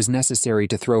 it was necessary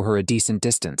to throw her a decent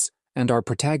distance, and our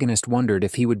protagonist wondered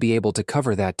if he would be able to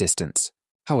cover that distance.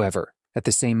 However, at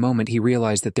the same moment he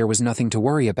realized that there was nothing to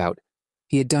worry about.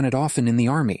 He had done it often in the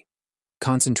army.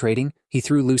 Concentrating, he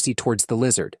threw Lucy towards the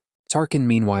lizard. Tarkin,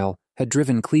 meanwhile, had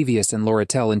driven Clevius and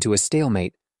Loratel into a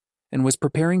stalemate and was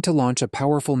preparing to launch a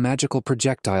powerful magical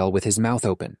projectile with his mouth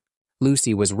open.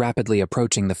 Lucy was rapidly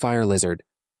approaching the fire lizard.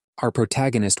 Our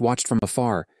protagonist watched from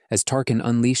afar as Tarkin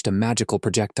unleashed a magical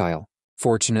projectile.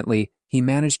 Fortunately, he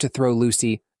managed to throw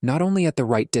Lucy not only at the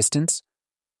right distance,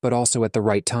 but also at the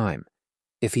right time.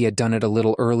 If he had done it a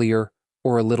little earlier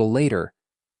or a little later,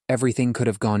 everything could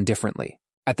have gone differently.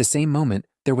 At the same moment,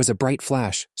 there was a bright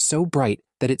flash, so bright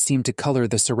that it seemed to color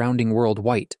the surrounding world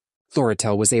white.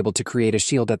 Loratel was able to create a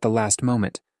shield at the last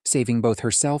moment, saving both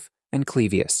herself and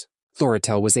Clevius.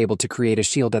 Loratel was able to create a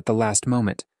shield at the last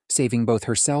moment, saving both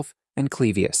herself and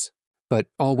Clevius. But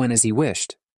all went as he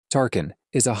wished. Tarkin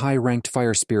is a high-ranked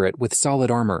fire spirit with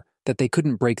solid armor that they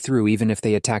couldn't break through even if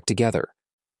they attacked together.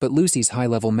 But Lucy's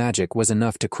high-level magic was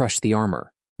enough to crush the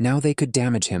armor. Now they could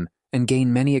damage him and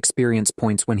gain many experience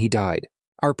points when he died.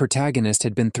 Our protagonist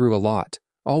had been through a lot,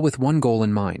 all with one goal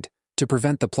in mind, to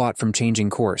prevent the plot from changing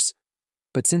course.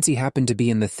 But since he happened to be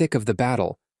in the thick of the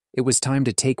battle, it was time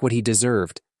to take what he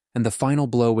deserved, and the final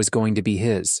blow was going to be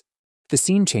his. The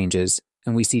scene changes,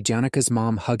 and we see Janica's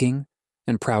mom hugging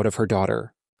and proud of her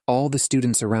daughter. All the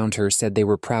students around her said they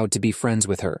were proud to be friends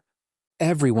with her.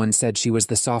 Everyone said she was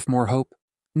the sophomore hope.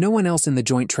 No one else in the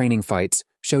joint training fights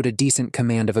showed a decent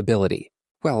command of ability.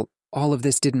 Well, all of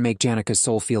this didn't make Janica's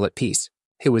soul feel at peace.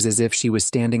 It was as if she was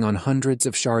standing on hundreds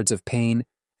of shards of pain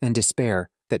and despair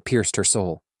that pierced her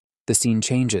soul. The scene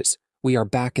changes. We are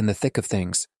back in the thick of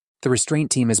things. The restraint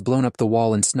team has blown up the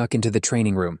wall and snuck into the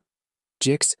training room.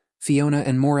 Jix, Fiona,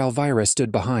 and more Elvira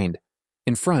stood behind.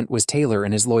 In front was Taylor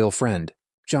and his loyal friend.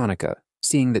 Jonica,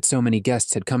 seeing that so many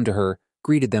guests had come to her,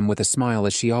 greeted them with a smile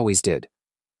as she always did.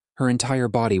 Her entire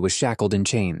body was shackled in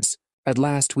chains. At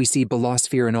last we see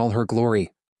Belosphere in all her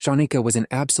glory. Jonica was in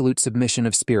absolute submission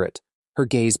of spirit, her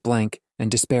gaze blank and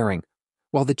despairing,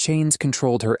 while the chains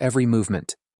controlled her every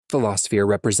movement. Belosphere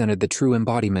represented the true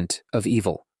embodiment of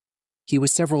evil. He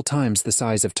was several times the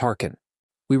size of Tarkin.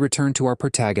 We return to our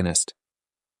protagonist.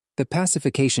 The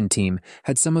pacification team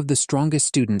had some of the strongest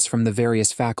students from the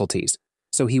various faculties,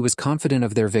 so he was confident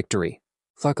of their victory.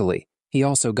 Luckily, he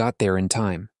also got there in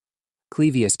time.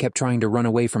 Clevius kept trying to run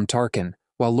away from Tarkin,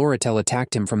 while Loratel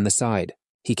attacked him from the side.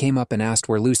 He came up and asked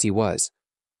where Lucy was.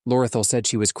 Loratel said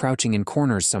she was crouching in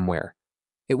corners somewhere.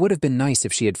 It would have been nice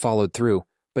if she had followed through,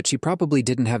 but she probably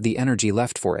didn't have the energy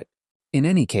left for it. In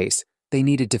any case, they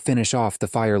needed to finish off the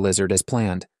fire lizard as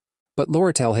planned. But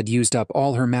Loratel had used up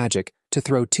all her magic to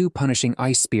throw 2 punishing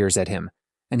ice spears at him,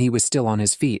 and he was still on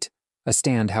his feet, a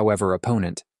stand, however,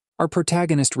 opponent. Our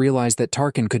protagonist realized that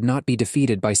Tarkin could not be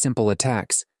defeated by simple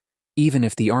attacks, even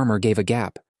if the armor gave a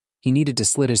gap. He needed to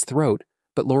slit his throat,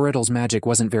 but Loretel's magic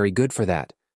wasn't very good for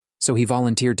that, so he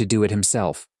volunteered to do it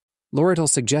himself. Loratel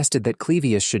suggested that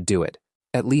Clevius should do it.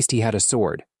 At least he had a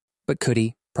sword. But could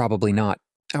he? Probably not.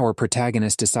 Our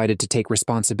protagonist decided to take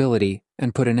responsibility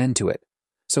and put an end to it,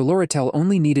 so Loratel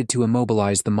only needed to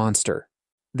immobilize the monster.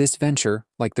 This venture,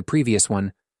 like the previous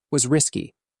one, was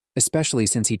risky, especially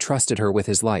since he trusted her with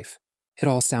his life. It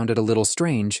all sounded a little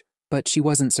strange, but she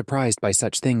wasn't surprised by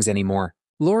such things anymore.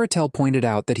 Loratel pointed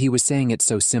out that he was saying it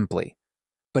so simply,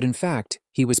 but in fact,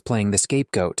 he was playing the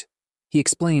scapegoat. He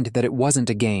explained that it wasn't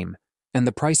a game, and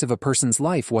the price of a person's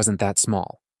life wasn't that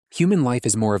small. Human life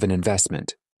is more of an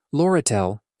investment.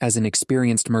 Loratel, as an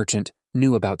experienced merchant,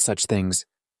 knew about such things.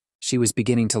 She was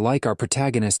beginning to like our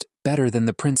protagonist better than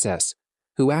the princess,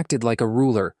 who acted like a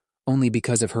ruler only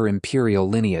because of her imperial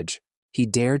lineage. He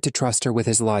dared to trust her with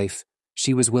his life.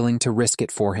 She was willing to risk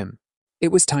it for him.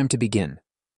 It was time to begin.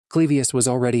 Clevius was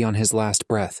already on his last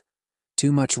breath.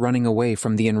 Too much running away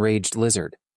from the enraged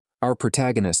lizard. Our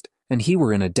protagonist and he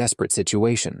were in a desperate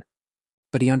situation.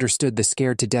 But he understood the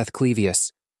scared-to-death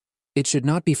Clevius. It should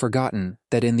not be forgotten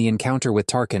that in the encounter with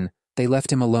Tarkin, they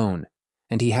left him alone,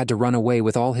 and he had to run away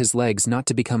with all his legs not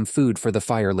to become food for the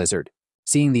fire lizard.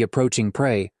 Seeing the approaching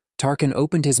prey, Tarkin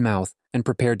opened his mouth and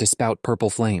prepared to spout purple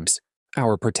flames.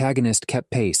 Our protagonist kept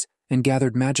pace and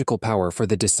gathered magical power for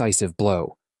the decisive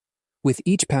blow. With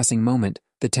each passing moment,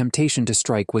 the temptation to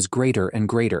strike was greater and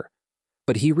greater,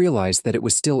 but he realized that it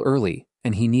was still early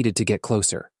and he needed to get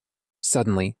closer.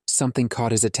 Suddenly, something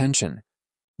caught his attention.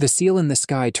 The seal in the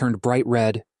sky turned bright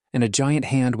red, and a giant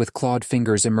hand with clawed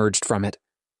fingers emerged from it.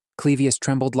 Clevius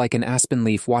trembled like an aspen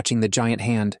leaf watching the giant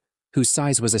hand, whose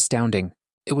size was astounding.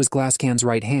 It was Glasscan's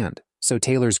right hand, so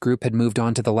Taylor's group had moved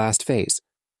on to the last phase.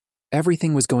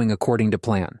 Everything was going according to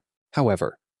plan.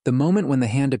 However, the moment when the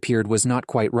hand appeared was not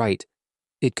quite right.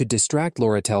 It could distract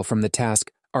Loratel from the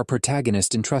task our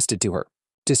protagonist entrusted to her.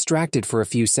 Distracted for a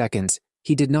few seconds,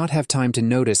 he did not have time to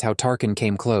notice how Tarkin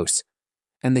came close,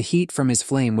 and the heat from his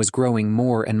flame was growing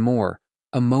more and more,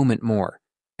 a moment more,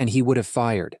 and he would have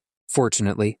fired.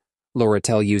 Fortunately,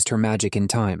 Loratel used her magic in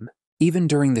time. Even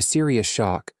during the serious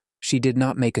shock, she did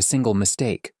not make a single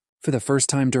mistake. For the first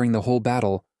time during the whole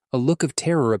battle, a look of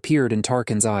terror appeared in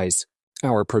Tarkin's eyes.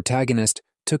 Our protagonist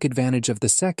took advantage of the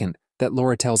second that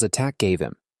Loratel's attack gave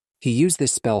him. He used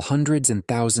this spell hundreds and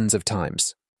thousands of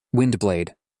times.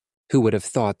 Windblade. Who would have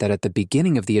thought that at the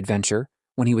beginning of the adventure,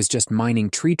 when he was just mining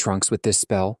tree trunks with this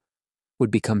spell, would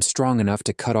become strong enough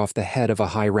to cut off the head of a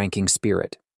high-ranking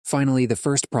spirit. Finally, the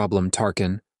first problem,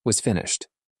 Tarkin, was finished.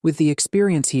 With the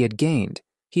experience he had gained,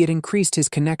 he had increased his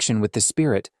connection with the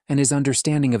spirit and his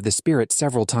understanding of the spirit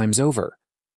several times over.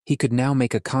 He could now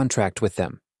make a contract with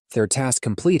them. Their task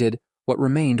completed, what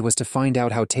remained was to find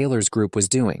out how Taylor's group was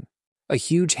doing. A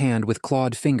huge hand with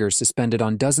clawed fingers suspended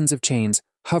on dozens of chains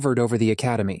hovered over the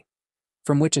academy,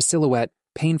 from which a silhouette,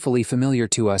 painfully familiar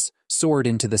to us, soared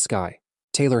into the sky.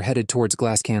 Taylor headed towards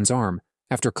Glasscan's arm.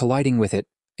 After colliding with it,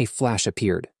 a flash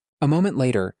appeared. A moment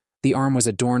later, the arm was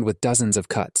adorned with dozens of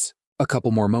cuts. A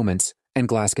couple more moments, and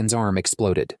Glasscan's arm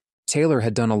exploded. Taylor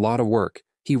had done a lot of work.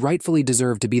 He rightfully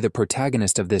deserved to be the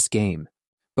protagonist of this game.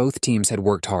 Both teams had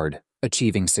worked hard,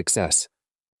 achieving success.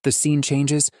 The scene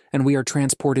changes, and we are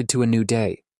transported to a new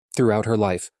day. Throughout her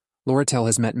life, Loratel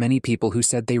has met many people who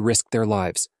said they risked their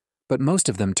lives, but most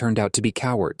of them turned out to be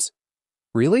cowards.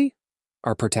 Really?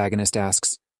 Our protagonist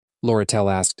asks.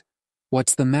 Loratel asked,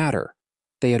 "What's the matter?"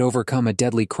 They had overcome a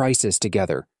deadly crisis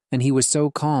together, and he was so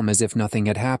calm as if nothing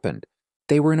had happened.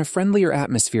 They were in a friendlier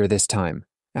atmosphere this time,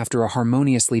 after a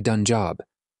harmoniously done job.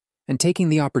 And taking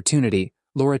the opportunity,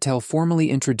 Loratel formally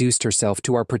introduced herself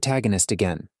to our protagonist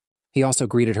again. He also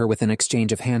greeted her with an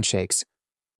exchange of handshakes.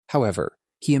 However,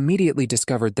 he immediately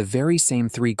discovered the very same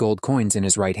 3 gold coins in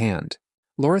his right hand.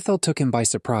 Loratel took him by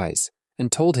surprise and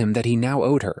told him that he now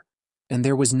owed her, and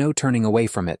there was no turning away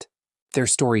from it. Their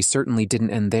story certainly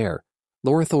didn't end there.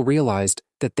 Loratel realized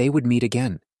that they would meet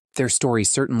again. Their story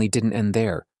certainly didn't end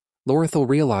there. Loratel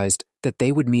realized that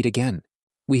they would meet again.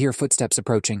 We hear footsteps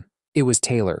approaching. It was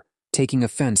Taylor, taking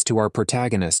offense to our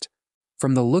protagonist.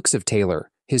 From the looks of Taylor,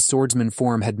 his swordsman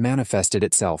form had manifested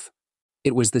itself.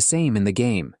 It was the same in the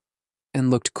game, and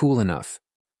looked cool enough.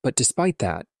 But despite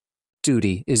that,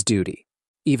 duty is duty.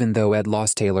 Even though Ed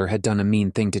Lost Taylor had done a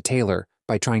mean thing to Taylor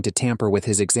by trying to tamper with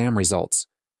his exam results,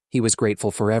 he was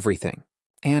grateful for everything.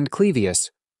 And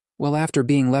Clevius, well, after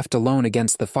being left alone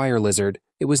against the fire lizard,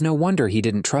 it was no wonder he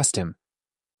didn't trust him.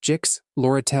 Jix,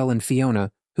 Loratel, and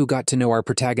Fiona, who got to know our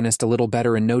protagonist a little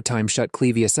better in no time, shut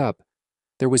Clevius up.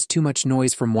 There was too much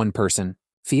noise from one person.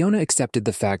 Fiona accepted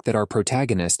the fact that our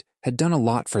protagonist had done a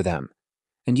lot for them,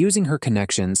 and using her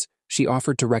connections, she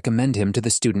offered to recommend him to the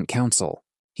student council.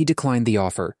 He declined the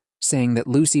offer, saying that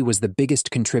Lucy was the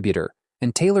biggest contributor,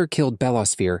 and Taylor killed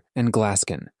Bellosphere and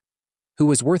Glasscan. Who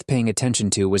was worth paying attention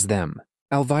to was them.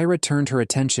 Elvira turned her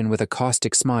attention with a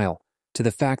caustic smile to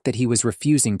the fact that he was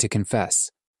refusing to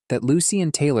confess. That Lucy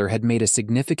and Taylor had made a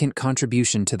significant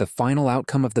contribution to the final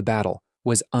outcome of the battle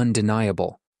was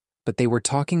undeniable, but they were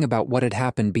talking about what had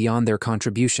happened beyond their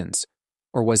contributions.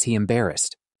 Or was he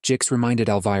embarrassed? Jix reminded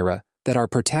Elvira that our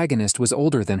protagonist was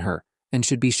older than her and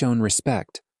should be shown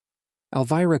respect.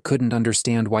 Elvira couldn't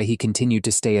understand why he continued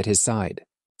to stay at his side.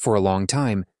 For a long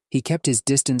time, he kept his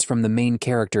distance from the main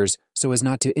characters so as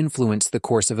not to influence the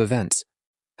course of events.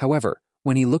 However,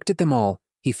 when he looked at them all,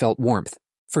 he felt warmth.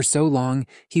 For so long,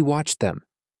 he watched them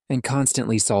and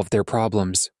constantly solved their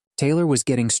problems. Taylor was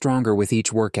getting stronger with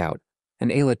each workout,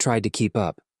 and Ayla tried to keep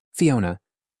up. Fiona,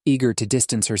 eager to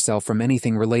distance herself from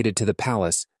anything related to the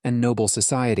palace and noble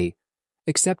society,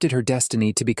 accepted her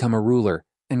destiny to become a ruler,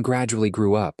 and gradually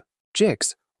grew up.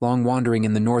 Jix, long wandering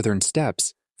in the northern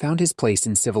steppes, found his place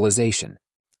in civilization.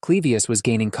 Clevius was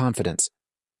gaining confidence,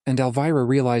 and Elvira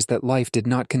realized that life did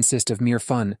not consist of mere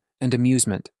fun and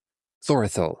amusement.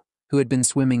 Thorithil, who had been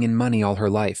swimming in money all her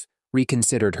life,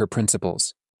 reconsidered her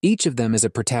principles. Each of them is a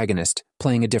protagonist,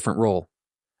 playing a different role.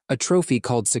 A trophy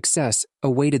called success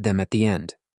awaited them at the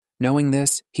end. Knowing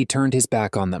this, he turned his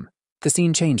back on them. The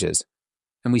scene changes,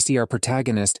 and we see our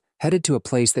protagonist headed to a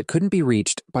place that couldn't be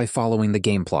reached by following the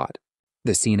game plot.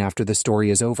 The scene after the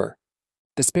story is over.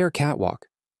 The spare catwalk.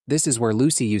 This is where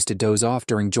Lucy used to doze off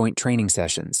during joint training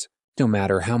sessions. No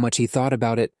matter how much he thought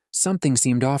about it, something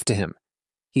seemed off to him.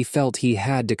 He felt he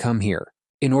had to come here.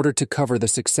 In order to cover the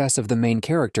success of the main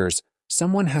characters,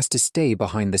 someone has to stay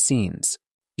behind the scenes.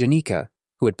 Janika,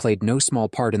 who had played no small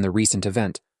part in the recent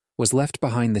event, was left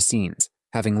behind the scenes,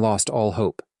 having lost all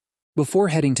hope. Before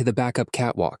heading to the backup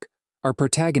catwalk, our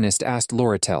protagonist asked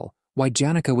Loratel why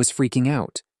Janika was freaking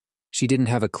out. She didn't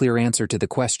have a clear answer to the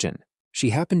question.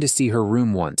 She happened to see her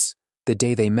room once, the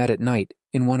day they met at night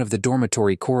in one of the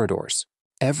dormitory corridors.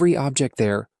 Every object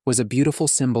there was a beautiful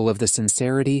symbol of the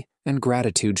sincerity and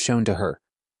gratitude shown to her.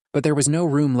 But there was no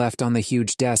room left on the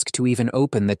huge desk to even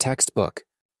open the textbook.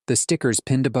 The stickers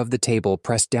pinned above the table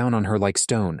pressed down on her like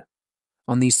stone.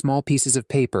 On these small pieces of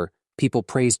paper, people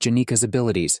praised Janika's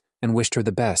abilities and wished her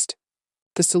the best.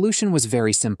 The solution was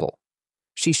very simple.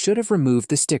 She should have removed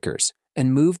the stickers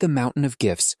and moved the mountain of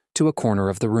gifts to a corner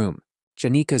of the room.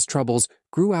 Janika's troubles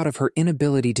grew out of her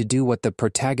inability to do what the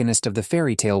protagonist of the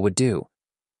fairy tale would do.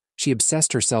 She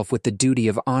obsessed herself with the duty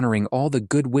of honoring all the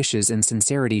good wishes and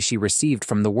sincerity she received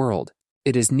from the world.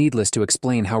 It is needless to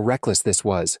explain how reckless this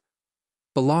was.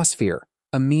 Balosphere,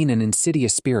 a mean and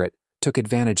insidious spirit, took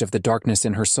advantage of the darkness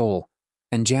in her soul,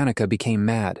 and Janika became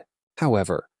mad.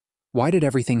 However, why did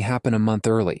everything happen a month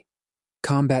early?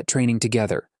 Combat training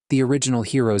together, the original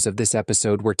heroes of this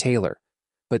episode were Taylor,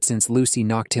 but since Lucy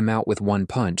knocked him out with one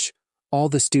punch, all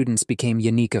the students became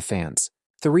Janika fans.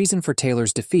 The reason for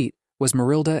Taylor's defeat was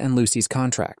Marilda and Lucy's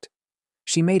contract.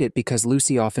 She made it because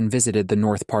Lucy often visited the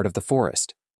north part of the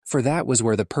forest, for that was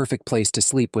where the perfect place to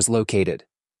sleep was located.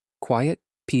 Quiet,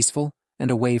 peaceful,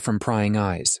 and away from prying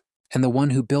eyes. And the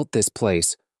one who built this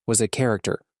place was a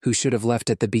character who should have left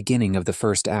at the beginning of the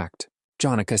first act.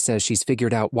 Janika says she's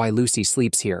figured out why Lucy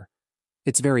sleeps here.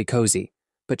 It's very cozy,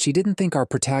 but she didn't think our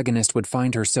protagonist would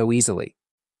find her so easily.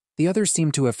 The others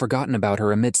seem to have forgotten about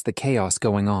her amidst the chaos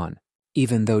going on.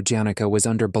 Even though Janika was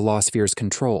under Balosphere's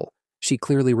control, she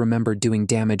clearly remembered doing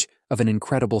damage of an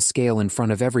incredible scale in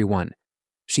front of everyone.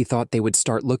 She thought they would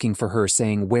start looking for her,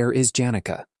 saying, "Where is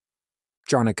Janika?"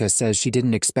 Janika says she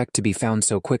didn't expect to be found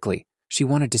so quickly. She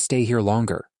wanted to stay here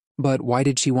longer. But why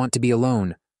did she want to be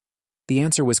alone? The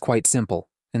answer was quite simple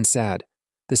and sad.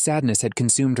 The sadness had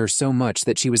consumed her so much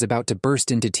that she was about to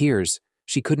burst into tears.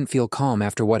 She couldn't feel calm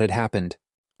after what had happened.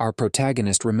 Our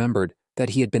protagonist remembered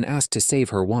that he had been asked to save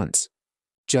her once.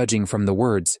 Judging from the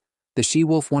words, the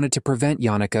she-wolf wanted to prevent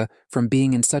Janika from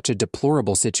being in such a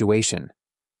deplorable situation.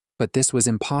 But this was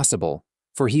impossible,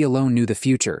 for he alone knew the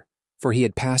future, for he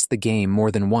had passed the game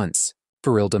more than once.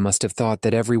 Virilda must have thought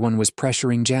that everyone was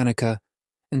pressuring Janika,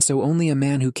 and so only a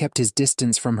man who kept his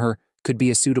distance from her could be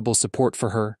a suitable support for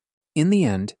her. In the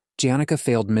end, Janika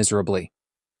failed miserably.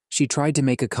 She tried to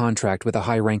make a contract with a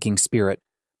high-ranking spirit,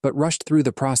 but rushed through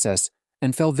the process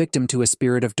and fell victim to a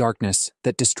spirit of darkness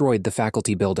that destroyed the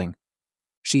faculty building.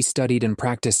 She studied and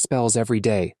practiced spells every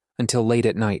day until late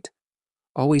at night,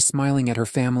 always smiling at her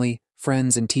family,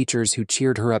 friends, and teachers who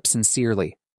cheered her up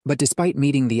sincerely. But despite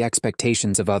meeting the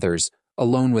expectations of others,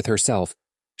 alone with herself,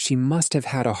 she must have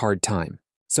had a hard time.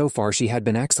 So far she had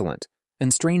been excellent,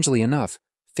 and strangely enough,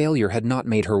 failure had not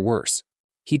made her worse.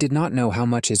 He did not know how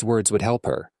much his words would help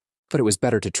her, but it was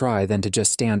better to try than to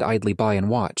just stand idly by and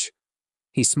watch.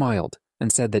 He smiled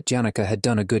and said that Janika had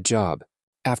done a good job.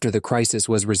 After the crisis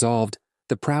was resolved,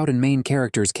 the proud and main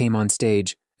characters came on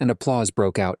stage, and applause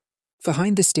broke out.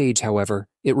 Behind the stage, however,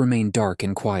 it remained dark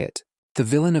and quiet. The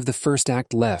villain of the first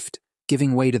act left,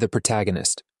 giving way to the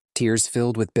protagonist. Tears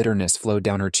filled with bitterness flowed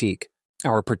down her cheek.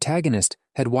 Our protagonist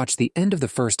had watched the end of the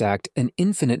first act an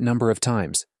infinite number of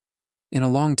times. In a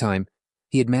long time,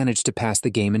 he had managed to pass the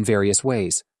game in various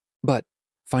ways. But,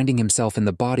 finding himself in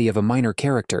the body of a minor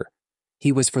character,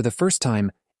 he was for the first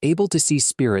time able to see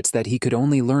spirits that he could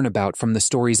only learn about from the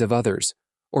stories of others,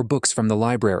 or books from the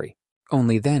library.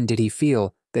 Only then did he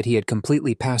feel that he had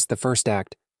completely passed the first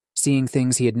act, seeing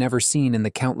things he had never seen in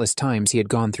the countless times he had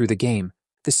gone through the game.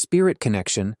 The spirit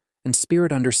connection and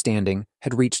spirit understanding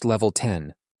had reached level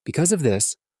 10. Because of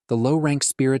this, the low-ranked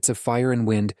spirits of fire and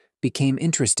wind became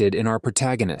interested in our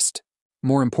protagonist.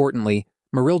 More importantly,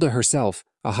 Marilda herself,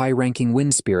 a high-ranking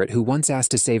wind spirit who once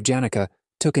asked to save Janica,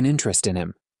 took an interest in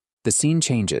him. The scene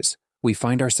changes. We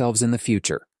find ourselves in the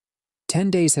future. 10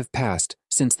 days have passed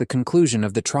since the conclusion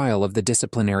of the trial of the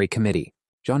disciplinary committee.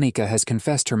 Janica has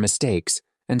confessed her mistakes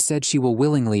and said she will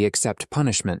willingly accept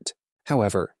punishment.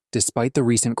 However, despite the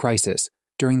recent crisis,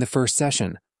 during the first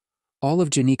session, all of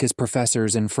Janica's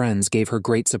professors and friends gave her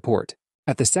great support.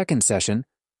 At the second session,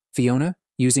 Fiona,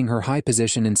 using her high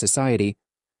position in society,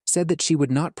 said that she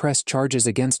would not press charges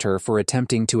against her for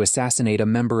attempting to assassinate a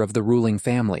member of the ruling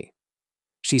family.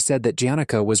 She said that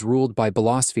Janica was ruled by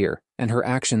Belosphere and her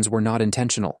actions were not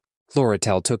intentional.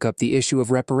 Loratel took up the issue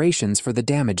of reparations for the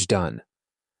damage done.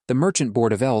 The Merchant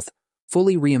Board of Elth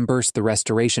fully reimbursed the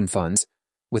restoration funds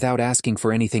without asking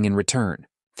for anything in return.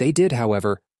 They did,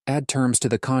 however, add terms to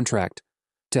the contract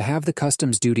to have the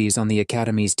customs duties on the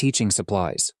Academy's teaching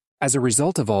supplies. As a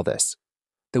result of all this,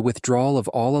 the withdrawal of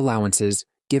all allowances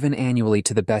given annually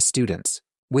to the best students,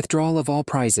 withdrawal of all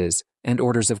prizes and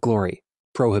orders of glory,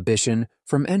 prohibition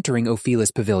from entering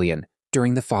Ophelis Pavilion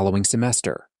during the following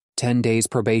semester, 10 days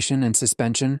probation and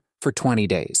suspension for 20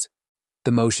 days.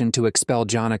 The motion to expel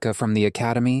Janica from the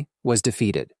Academy was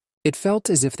defeated. It felt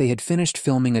as if they had finished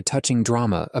filming a touching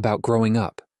drama about growing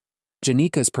up.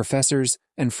 Janica's professors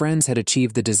and friends had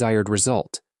achieved the desired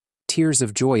result. Tears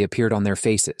of joy appeared on their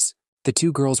faces. The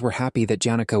two girls were happy that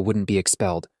Janica wouldn't be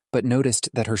expelled, but noticed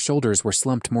that her shoulders were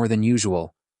slumped more than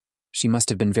usual. She must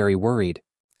have been very worried.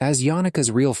 As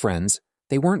Janica's real friends,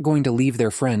 they weren't going to leave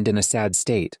their friend in a sad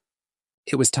state.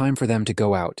 It was time for them to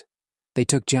go out. They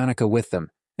took Janica with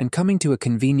them, and coming to a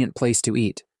convenient place to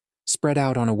eat, spread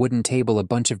out on a wooden table a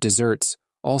bunch of desserts,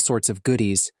 all sorts of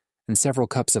goodies, and several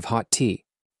cups of hot tea.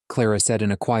 Clara said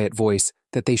in a quiet voice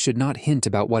that they should not hint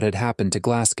about what had happened to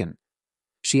Glaskin.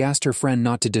 She asked her friend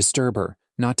not to disturb her,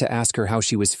 not to ask her how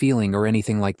she was feeling or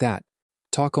anything like that.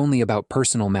 Talk only about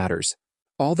personal matters.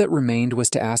 All that remained was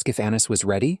to ask if Anis was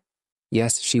ready.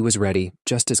 Yes, she was ready,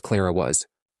 just as Clara was.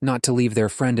 Not to leave their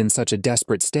friend in such a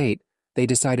desperate state, they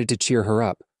decided to cheer her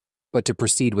up, but to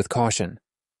proceed with caution.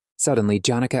 Suddenly,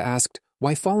 Janica asked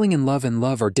why falling in love and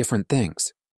love are different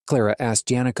things. Clara asked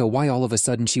Janica why all of a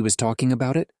sudden she was talking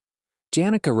about it.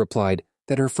 Janica replied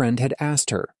that her friend had asked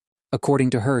her. According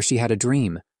to her, she had a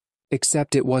dream.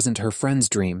 Except it wasn't her friend's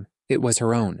dream, it was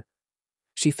her own.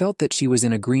 She felt that she was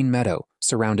in a green meadow,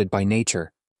 surrounded by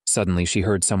nature. Suddenly she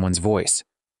heard someone's voice.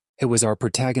 It was our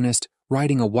protagonist,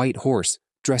 riding a white horse,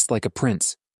 dressed like a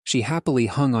prince. She happily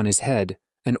hung on his head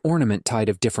an ornament tied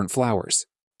of different flowers.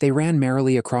 They ran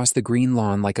merrily across the green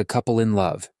lawn like a couple in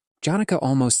love. Janica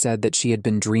almost said that she had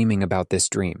been dreaming about this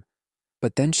dream,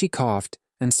 but then she coughed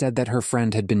and said that her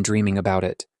friend had been dreaming about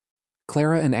it.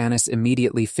 Clara and Anis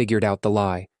immediately figured out the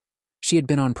lie. She had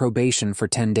been on probation for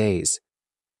 10 days.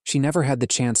 She never had the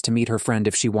chance to meet her friend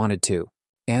if she wanted to.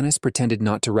 Anis pretended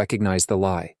not to recognize the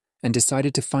lie and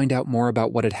decided to find out more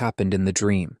about what had happened in the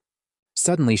dream.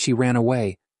 Suddenly she ran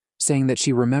away, saying that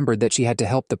she remembered that she had to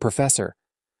help the professor.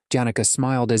 Janica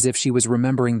smiled as if she was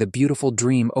remembering the beautiful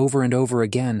dream over and over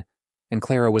again, and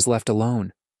Clara was left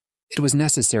alone. It was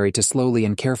necessary to slowly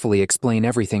and carefully explain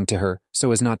everything to her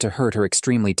so as not to hurt her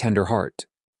extremely tender heart.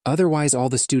 Otherwise, all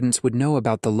the students would know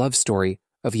about the love story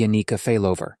of Janica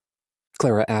Failover.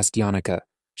 Clara asked Janica,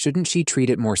 shouldn't she treat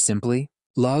it more simply?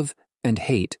 Love and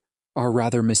hate are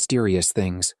rather mysterious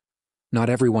things. Not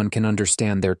everyone can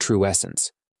understand their true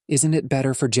essence. Isn't it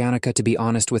better for Janica to be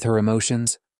honest with her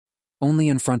emotions? Only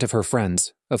in front of her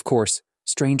friends, of course.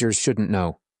 Strangers shouldn't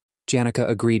know. Janica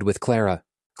agreed with Clara.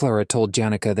 Clara told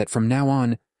Janica that from now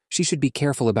on, she should be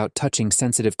careful about touching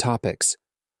sensitive topics.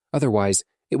 Otherwise,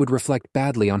 it would reflect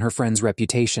badly on her friend's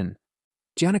reputation.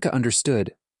 Janica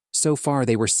understood. So far,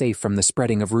 they were safe from the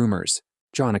spreading of rumors.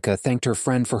 Janica thanked her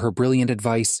friend for her brilliant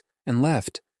advice and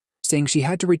left, saying she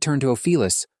had to return to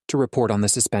Ophelis to report on the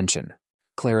suspension.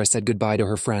 Clara said goodbye to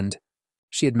her friend.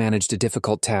 She had managed a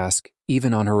difficult task,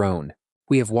 even on her own.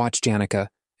 We have watched Janica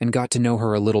and got to know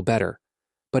her a little better,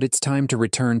 but it's time to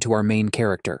return to our main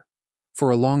character.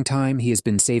 For a long time, he has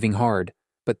been saving hard,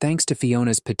 but thanks to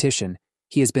Fiona's petition,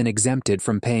 he has been exempted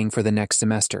from paying for the next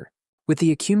semester. With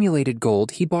the accumulated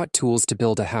gold, he bought tools to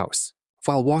build a house.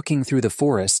 While walking through the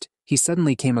forest, he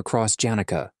suddenly came across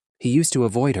Janica. He used to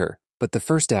avoid her, but the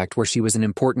first act where she was an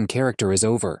important character is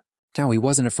over. Now he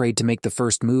wasn't afraid to make the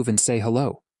first move and say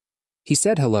hello. He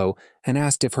said hello and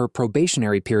asked if her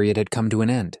probationary period had come to an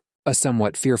end. A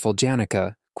somewhat fearful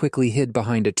Janica quickly hid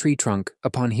behind a tree trunk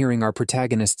upon hearing our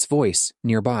protagonist's voice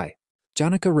nearby.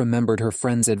 Janica remembered her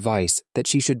friend's advice that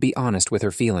she should be honest with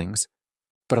her feelings.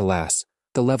 But alas,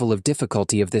 the level of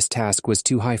difficulty of this task was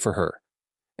too high for her.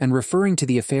 And referring to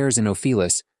the affairs in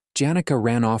Ophelis, Janica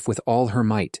ran off with all her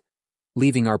might.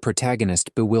 leaving our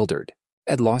protagonist bewildered.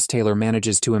 Ed Lost Taylor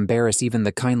manages to embarrass even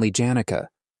the kindly Janica.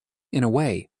 In a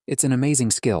way, it's an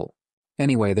amazing skill.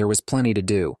 Anyway, there was plenty to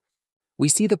do. We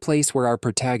see the place where our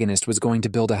protagonist was going to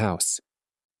build a house.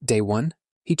 Day 1,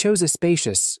 he chose a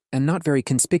spacious and not very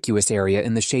conspicuous area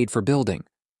in the shade for building,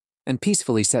 and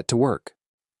peacefully set to work.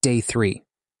 Day 3,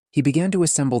 he began to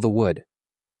assemble the wood.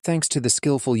 Thanks to the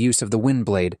skillful use of the wind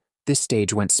blade, this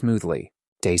stage went smoothly.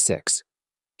 Day 6,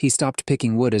 he stopped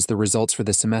picking wood as the results for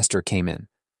the semester came in.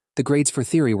 The grades for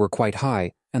theory were quite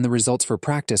high, and the results for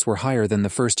practice were higher than the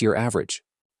first-year average.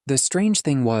 The strange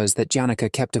thing was that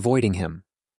Janica kept avoiding him.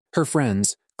 Her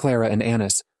friends, Clara and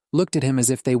Annis, looked at him as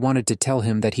if they wanted to tell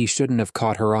him that he shouldn't have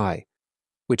caught her eye,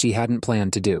 which he hadn't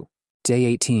planned to do. Day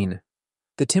 18.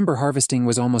 The timber harvesting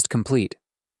was almost complete.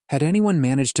 Had anyone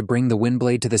managed to bring the wind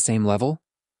blade to the same level?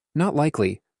 Not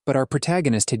likely, but our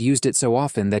protagonist had used it so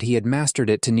often that he had mastered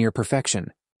it to near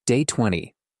perfection. Day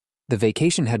 20. The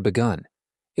vacation had begun.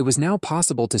 It was now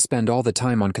possible to spend all the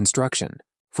time on construction.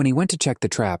 When he went to check the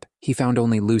trap, he found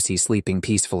only Lucy sleeping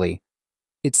peacefully.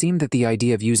 It seemed that the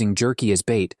idea of using Jerky as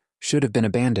bait should have been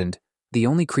abandoned. The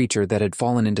only creature that had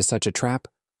fallen into such a trap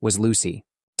was Lucy.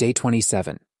 Day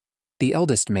 27. The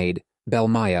eldest maid, Belle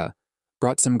Maya,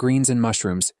 brought some greens and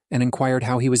mushrooms and inquired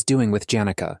how he was doing with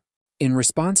Janica. In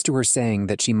response to her saying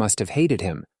that she must have hated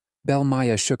him, Belle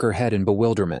Maya shook her head in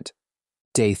bewilderment.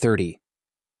 Day 30.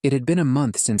 It had been a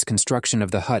month since construction of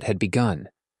the hut had begun.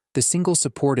 The single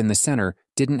support in the center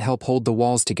didn't help hold the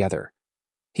walls together.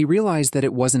 He realized that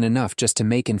it wasn't enough just to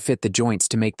make and fit the joints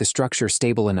to make the structure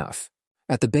stable enough.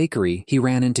 At the bakery, he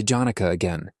ran into Janica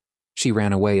again. She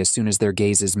ran away as soon as their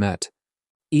gazes met.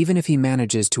 Even if he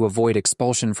manages to avoid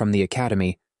expulsion from the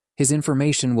academy, his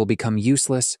information will become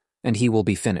useless and he will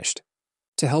be finished.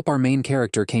 To help our main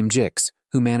character came Jix,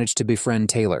 who managed to befriend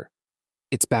Taylor.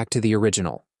 It's back to the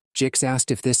original. Jix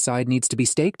asked if this side needs to be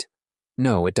staked?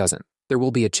 No, it doesn't. There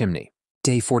will be a chimney.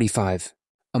 Day 45.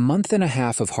 A month and a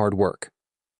half of hard work.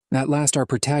 At last our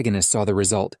protagonist saw the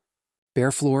result.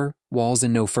 Bare floor, walls,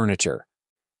 and no furniture.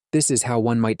 This is how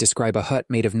one might describe a hut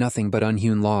made of nothing but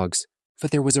unhewn logs.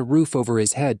 But there was a roof over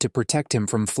his head to protect him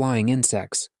from flying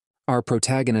insects. Our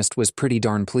protagonist was pretty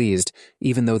darn pleased,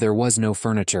 even though there was no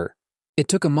furniture. It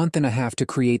took a month and a half to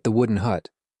create the wooden hut.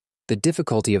 The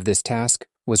difficulty of this task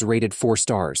was rated 4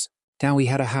 stars. Now he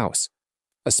had a house.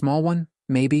 A small one,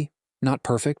 maybe. Not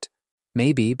perfect.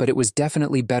 Maybe, but it was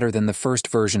definitely better than the first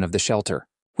version of the shelter.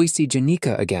 We see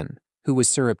Janica again, who was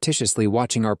surreptitiously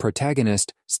watching our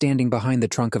protagonist standing behind the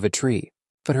trunk of a tree.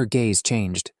 But her gaze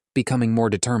changed, becoming more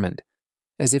determined,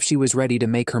 as if she was ready to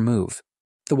make her move.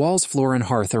 The walls, floor, and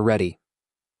hearth are ready.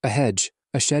 A hedge,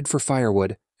 a shed for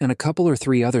firewood, and a couple or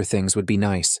 3 other things would be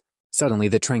nice. Suddenly,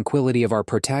 the tranquility of our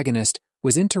protagonist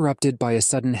was interrupted by a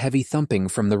sudden heavy thumping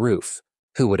from the roof.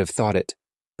 Who would have thought it?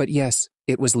 But yes,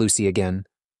 it was Lucy again,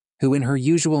 who in her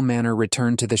usual manner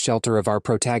returned to the shelter of our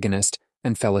protagonist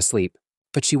and fell asleep.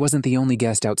 But she wasn't the only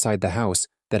guest outside the house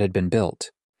that had been built.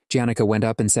 Janica went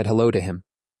up and said hello to him.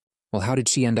 Well, how did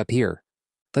she end up here?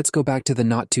 Let's go back to the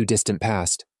not-too-distant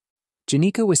past.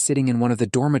 Janica was sitting in one of the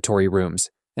dormitory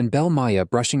rooms, and Belle Maya,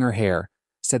 brushing her hair,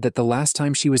 said that the last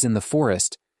time she was in the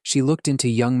forest, she looked into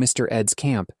young Mr. Ed's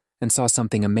camp and saw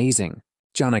something amazing.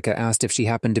 Janica asked if she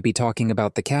happened to be talking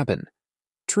about the cabin.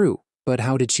 True, but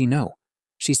how did she know?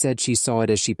 She said she saw it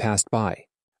as she passed by.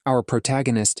 Our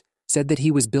protagonist said that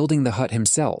he was building the hut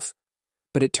himself,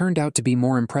 but it turned out to be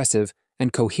more impressive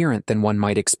and coherent than one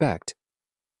might expect.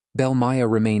 Belle Maya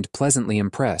remained pleasantly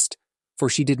impressed, for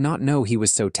she did not know he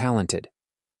was so talented.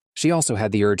 She also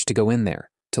had the urge to go in there,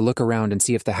 to look around and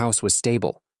see if the house was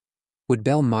stable. Would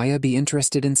Belle Maya be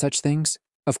interested in such things?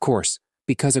 Of course,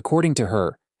 because according to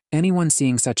her, anyone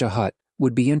seeing such a hut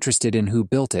would be interested in who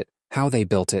built it, how they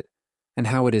built it, and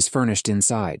how it is furnished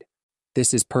inside.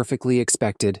 This is perfectly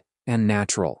expected and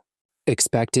natural.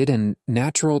 Expected and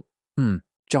natural?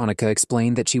 Janica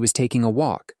explained that she was taking a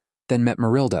walk, then met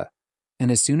Marilda,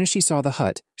 and as soon as she saw the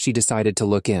hut, she decided to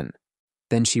look in.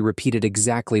 Then she repeated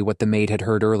exactly what the maid had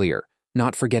heard earlier,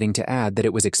 not forgetting to add that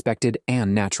it was expected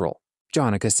and natural.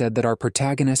 Janica said that our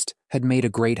protagonist had made a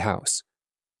great house.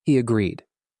 He agreed,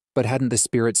 but hadn't the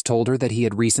spirits told her that he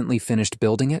had recently finished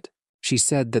building it? She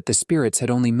said that the spirits had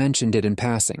only mentioned it in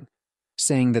passing,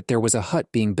 saying that there was a hut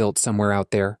being built somewhere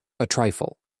out there, a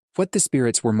trifle. What the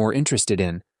spirits were more interested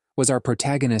in was our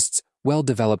protagonist's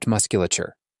well-developed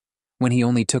musculature. When he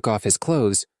only took off his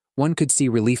clothes, one could see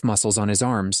relief muscles on his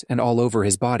arms and all over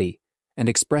his body, and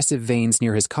expressive veins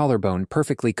near his collarbone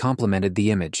perfectly complemented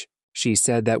the image. She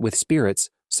said that with spirits,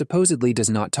 supposedly does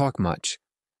not talk much,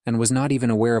 and was not even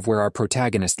aware of where our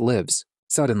protagonist lives.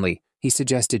 Suddenly, he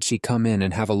suggested she come in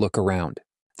and have a look around.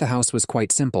 The house was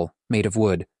quite simple, made of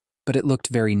wood, but it looked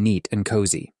very neat and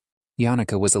cozy.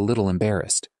 Yannicka was a little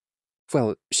embarrassed.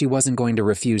 Well, she wasn't going to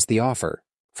refuse the offer.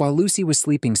 While Lucy was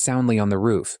sleeping soundly on the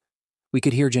roof, we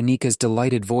could hear Janika's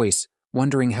delighted voice,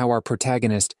 wondering how our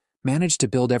protagonist managed to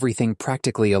build everything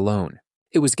practically alone.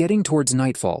 It was getting towards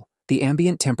nightfall, the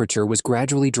ambient temperature was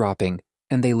gradually dropping,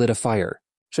 and they lit a fire.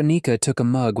 Janika took a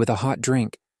mug with a hot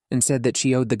drink and said that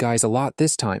she owed the guys a lot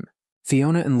this time.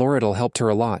 Fiona and Laurel helped her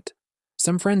a lot.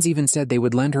 Some friends even said they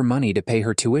would lend her money to pay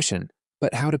her tuition,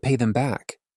 but how to pay them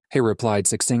back? He replied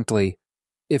succinctly,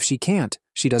 "If she can't,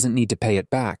 she doesn't need to pay it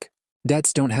back.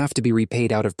 Debts don't have to be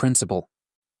repaid out of principle."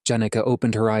 Janika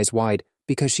opened her eyes wide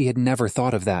because she had never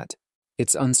thought of that.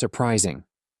 It's unsurprising.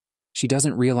 She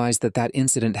doesn't realize that that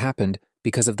incident happened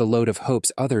because of the load of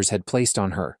hopes others had placed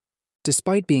on her.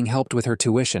 Despite being helped with her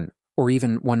tuition, or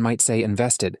even, one might say,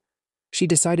 invested, she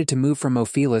decided to move from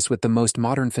Ophelis with the most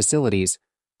modern facilities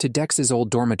to Dex's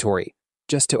old dormitory,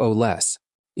 just to owe less.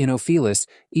 In Ophelis,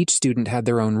 each student had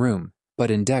their own room, but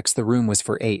in Dex the room was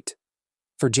for 8.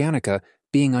 For Janika,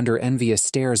 being under envious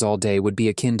stares all day would be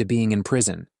akin to being in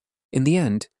prison. In the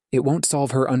end, it won't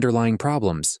solve her underlying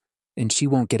problems, and she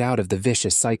won't get out of the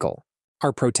vicious cycle.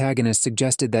 Our protagonist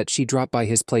suggested that she drop by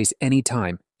his place any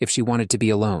time if she wanted to be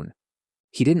alone.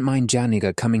 He didn't mind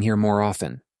Janika coming here more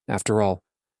often. After all,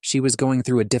 she was going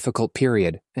through a difficult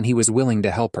period, and he was willing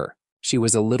to help her. She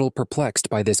was a little perplexed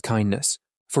by this kindness.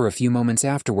 For a few moments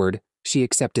afterward, she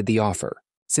accepted the offer.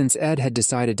 Since Ed had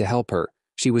decided to help her,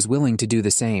 she was willing to do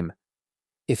the same.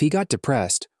 If he got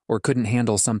depressed or couldn't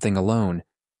handle something alone,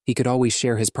 he could always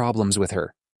share his problems with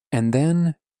her. And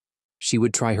then, she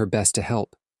would try her best to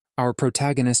help. Our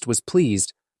protagonist was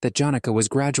pleased that Janika was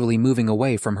gradually moving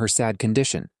away from her sad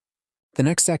condition. The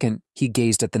next second, he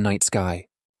gazed at the night sky.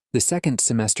 The second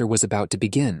semester was about to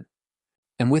begin.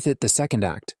 And with it, the second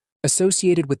act.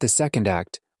 Associated with the second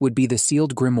act would be the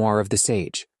sealed grimoire of the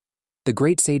sage. The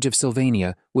great sage of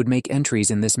Sylvania would make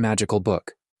entries in this magical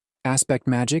book. Aspect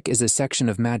magic is a section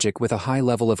of magic with a high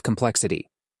level of complexity.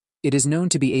 It is known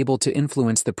to be able to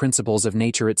influence the principles of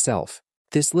nature itself.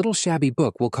 This little shabby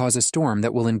book will cause a storm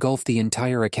that will engulf the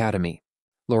entire academy.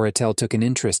 Laurel took an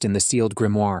interest in the sealed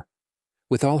grimoire.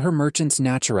 With all her merchant's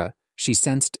natura, she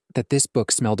sensed that this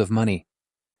book smelled of money.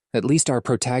 At least our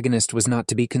protagonist was not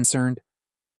to be concerned.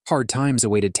 Hard times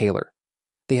awaited Taylor.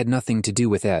 They had nothing to do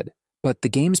with Ed, but the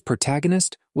game's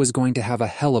protagonist was going to have a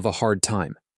hell of a hard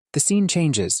time. The scene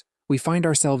changes. We find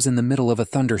ourselves in the middle of a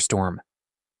thunderstorm.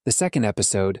 The second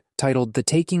episode, titled The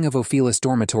Taking of Ophelis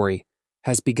Dormitory,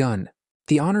 has begun.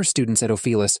 The honor students at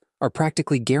Ophelis are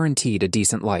practically guaranteed a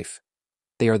decent life.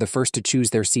 They are the first to choose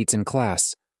their seats in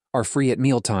class, are free at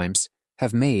mealtimes,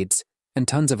 have maids, and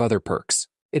tons of other perks.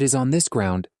 It is on this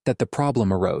ground that the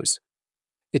problem arose.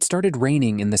 It started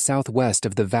raining in the southwest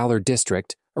of the Valor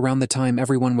district around the time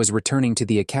everyone was returning to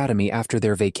the academy after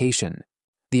their vacation.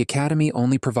 The academy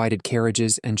only provided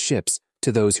carriages and ships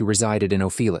to those who resided in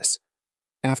Ophelis.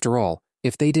 After all,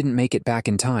 if they didn't make it back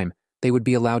in time, they would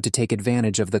be allowed to take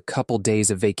advantage of the couple days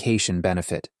of vacation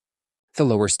benefit. The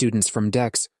lower students from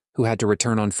Dex, who had to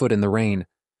return on foot in the rain,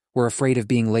 were afraid of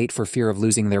being late for fear of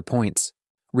losing their points.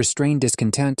 Restrained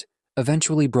discontent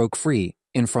eventually broke free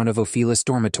in front of Ophelis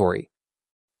dormitory.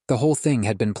 The whole thing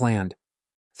had been planned.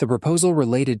 The proposal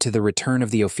related to the return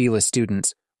of the Ophelis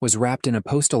students was wrapped in a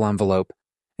postal envelope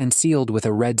and sealed with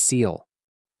a red seal.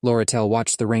 Laurel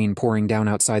watched the rain pouring down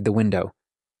outside the window.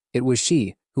 It was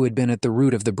she who had been at the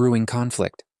root of the brewing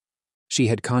conflict. She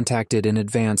had contacted in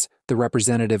advance the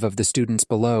representative of the students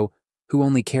below, who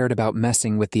only cared about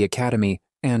messing with the academy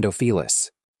and Ophelis.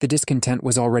 The discontent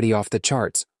was already off the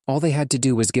charts. All they had to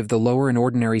do was give the lower and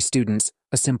ordinary students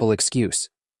a simple excuse.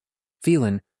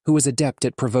 Phelan, who was adept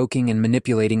at provoking and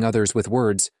manipulating others with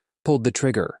words, pulled the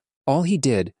trigger. All he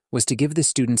did was to give the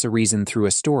students a reason through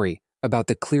a story about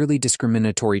the clearly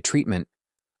discriminatory treatment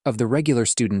of the regular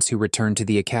students who returned to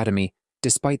the academy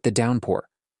despite the downpour,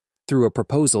 through a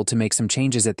proposal to make some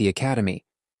changes at the academy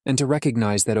and to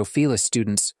recognize that Ophelis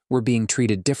students were being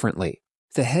treated differently.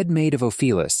 The head maid of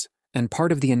Ophelis and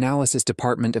part of the analysis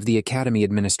department of the academy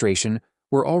administration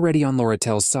were already on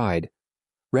Laurel's side,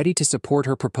 ready to support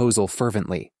her proposal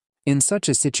fervently. In such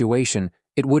a situation,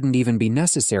 it wouldn't even be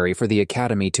necessary for the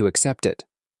academy to accept it.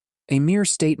 A mere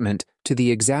statement to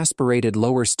the exasperated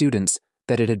lower students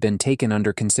that it had been taken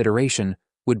under consideration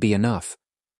would be enough.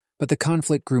 But the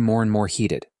conflict grew more and more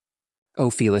heated.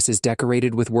 Ophelis is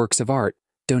decorated with works of art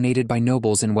donated by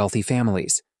nobles and wealthy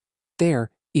families.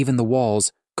 There, even the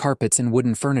walls, carpets, and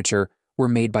wooden furniture were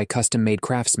made by custom-made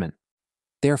craftsmen.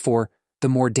 Therefore, the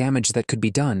more damage that could be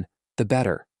done, the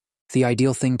better. The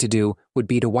ideal thing to do would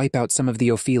be to wipe out some of the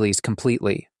Ophelis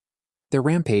completely. Their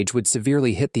rampage would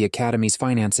severely hit the Academy's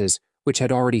finances, which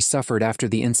had already suffered after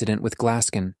the incident with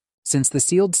Glaskin. Since the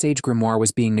sealed sage grimoire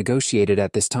was being negotiated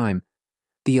at this time,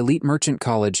 the elite merchant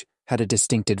college had a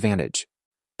distinct advantage.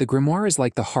 The grimoire is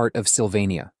like the heart of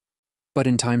Sylvania. But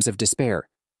in times of despair,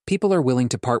 people are willing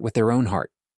to part with their own heart.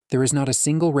 There is not a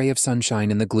single ray of sunshine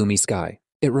in the gloomy sky.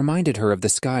 It reminded her of the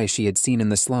sky she had seen in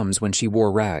the slums when she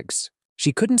wore rags.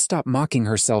 She couldn't stop mocking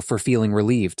herself for feeling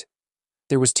relieved.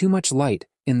 There was too much light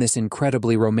in this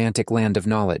incredibly romantic land of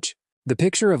knowledge. The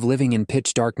picture of living in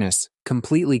pitch darkness,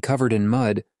 completely covered in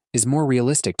mud, is more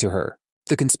realistic to her.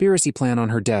 The conspiracy plan on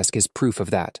her desk is proof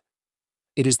of that.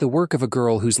 It is the work of a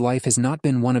girl whose life has not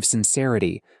been one of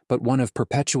sincerity, but one of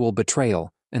perpetual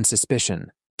betrayal and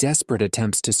suspicion. Desperate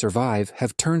attempts to survive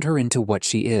have turned her into what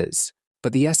she is,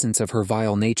 but the essence of her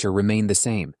vile nature remained the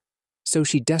same. So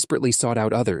she desperately sought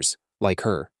out others, like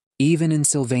her. Even in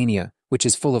Sylvania, which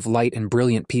is full of light and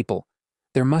brilliant people,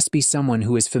 there must be someone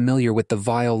who is familiar with the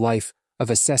vile life of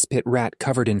a cesspit rat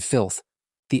covered in filth.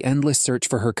 The endless search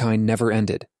for her kind never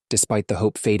ended, despite the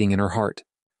hope fading in her heart.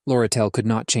 Loratel could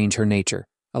not change her nature.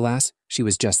 Alas, she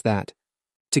was just that.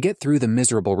 To get through the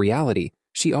miserable reality,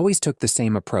 she always took the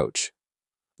same approach.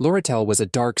 Loratel was a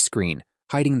dark screen,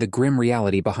 hiding the grim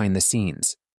reality behind the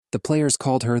scenes. The players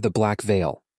called her the Black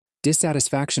Veil.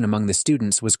 Dissatisfaction among the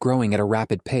students was growing at a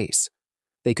rapid pace.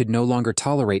 They could no longer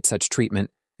tolerate such treatment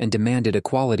and demanded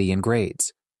equality in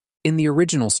grades. In the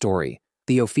original story,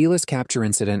 the Ophelis capture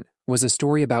incident was a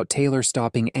story about Taylor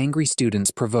stopping angry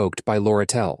students provoked by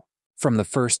Loratel. From the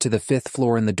first to the fifth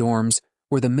floor in the dorms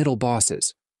were the middle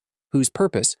bosses, whose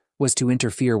purpose was to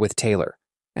interfere with Taylor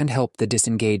and help the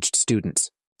disengaged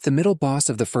students. The middle boss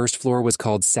of the first floor was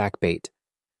called Sackbait.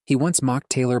 He once mocked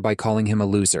Taylor by calling him a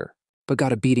loser, but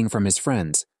got a beating from his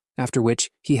friends, after which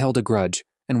he held a grudge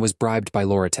and was bribed by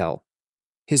Loratel.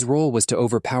 His role was to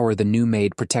overpower the new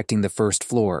maid protecting the first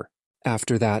floor.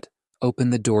 After that, open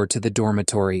the door to the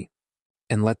dormitory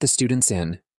and let the students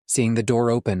in. Seeing the door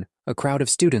open, a crowd of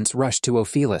students rushed to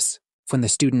Ophelis. When the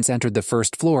students entered the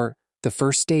first floor, the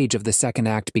first stage of the second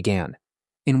act began,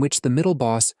 in which the middle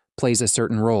boss plays a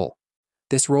certain role.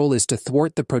 This role is to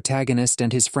thwart the protagonist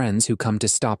and his friends who come to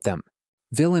stop them.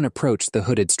 Villain approached the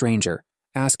hooded stranger,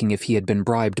 asking if he had been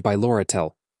bribed by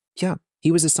Loratel. Yeah,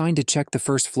 he was assigned to check the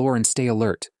first floor and stay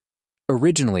alert.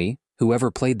 Originally, whoever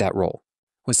played that role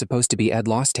was supposed to be Ed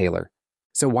Lost Taylor,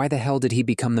 so why the hell did he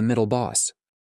become the middle boss?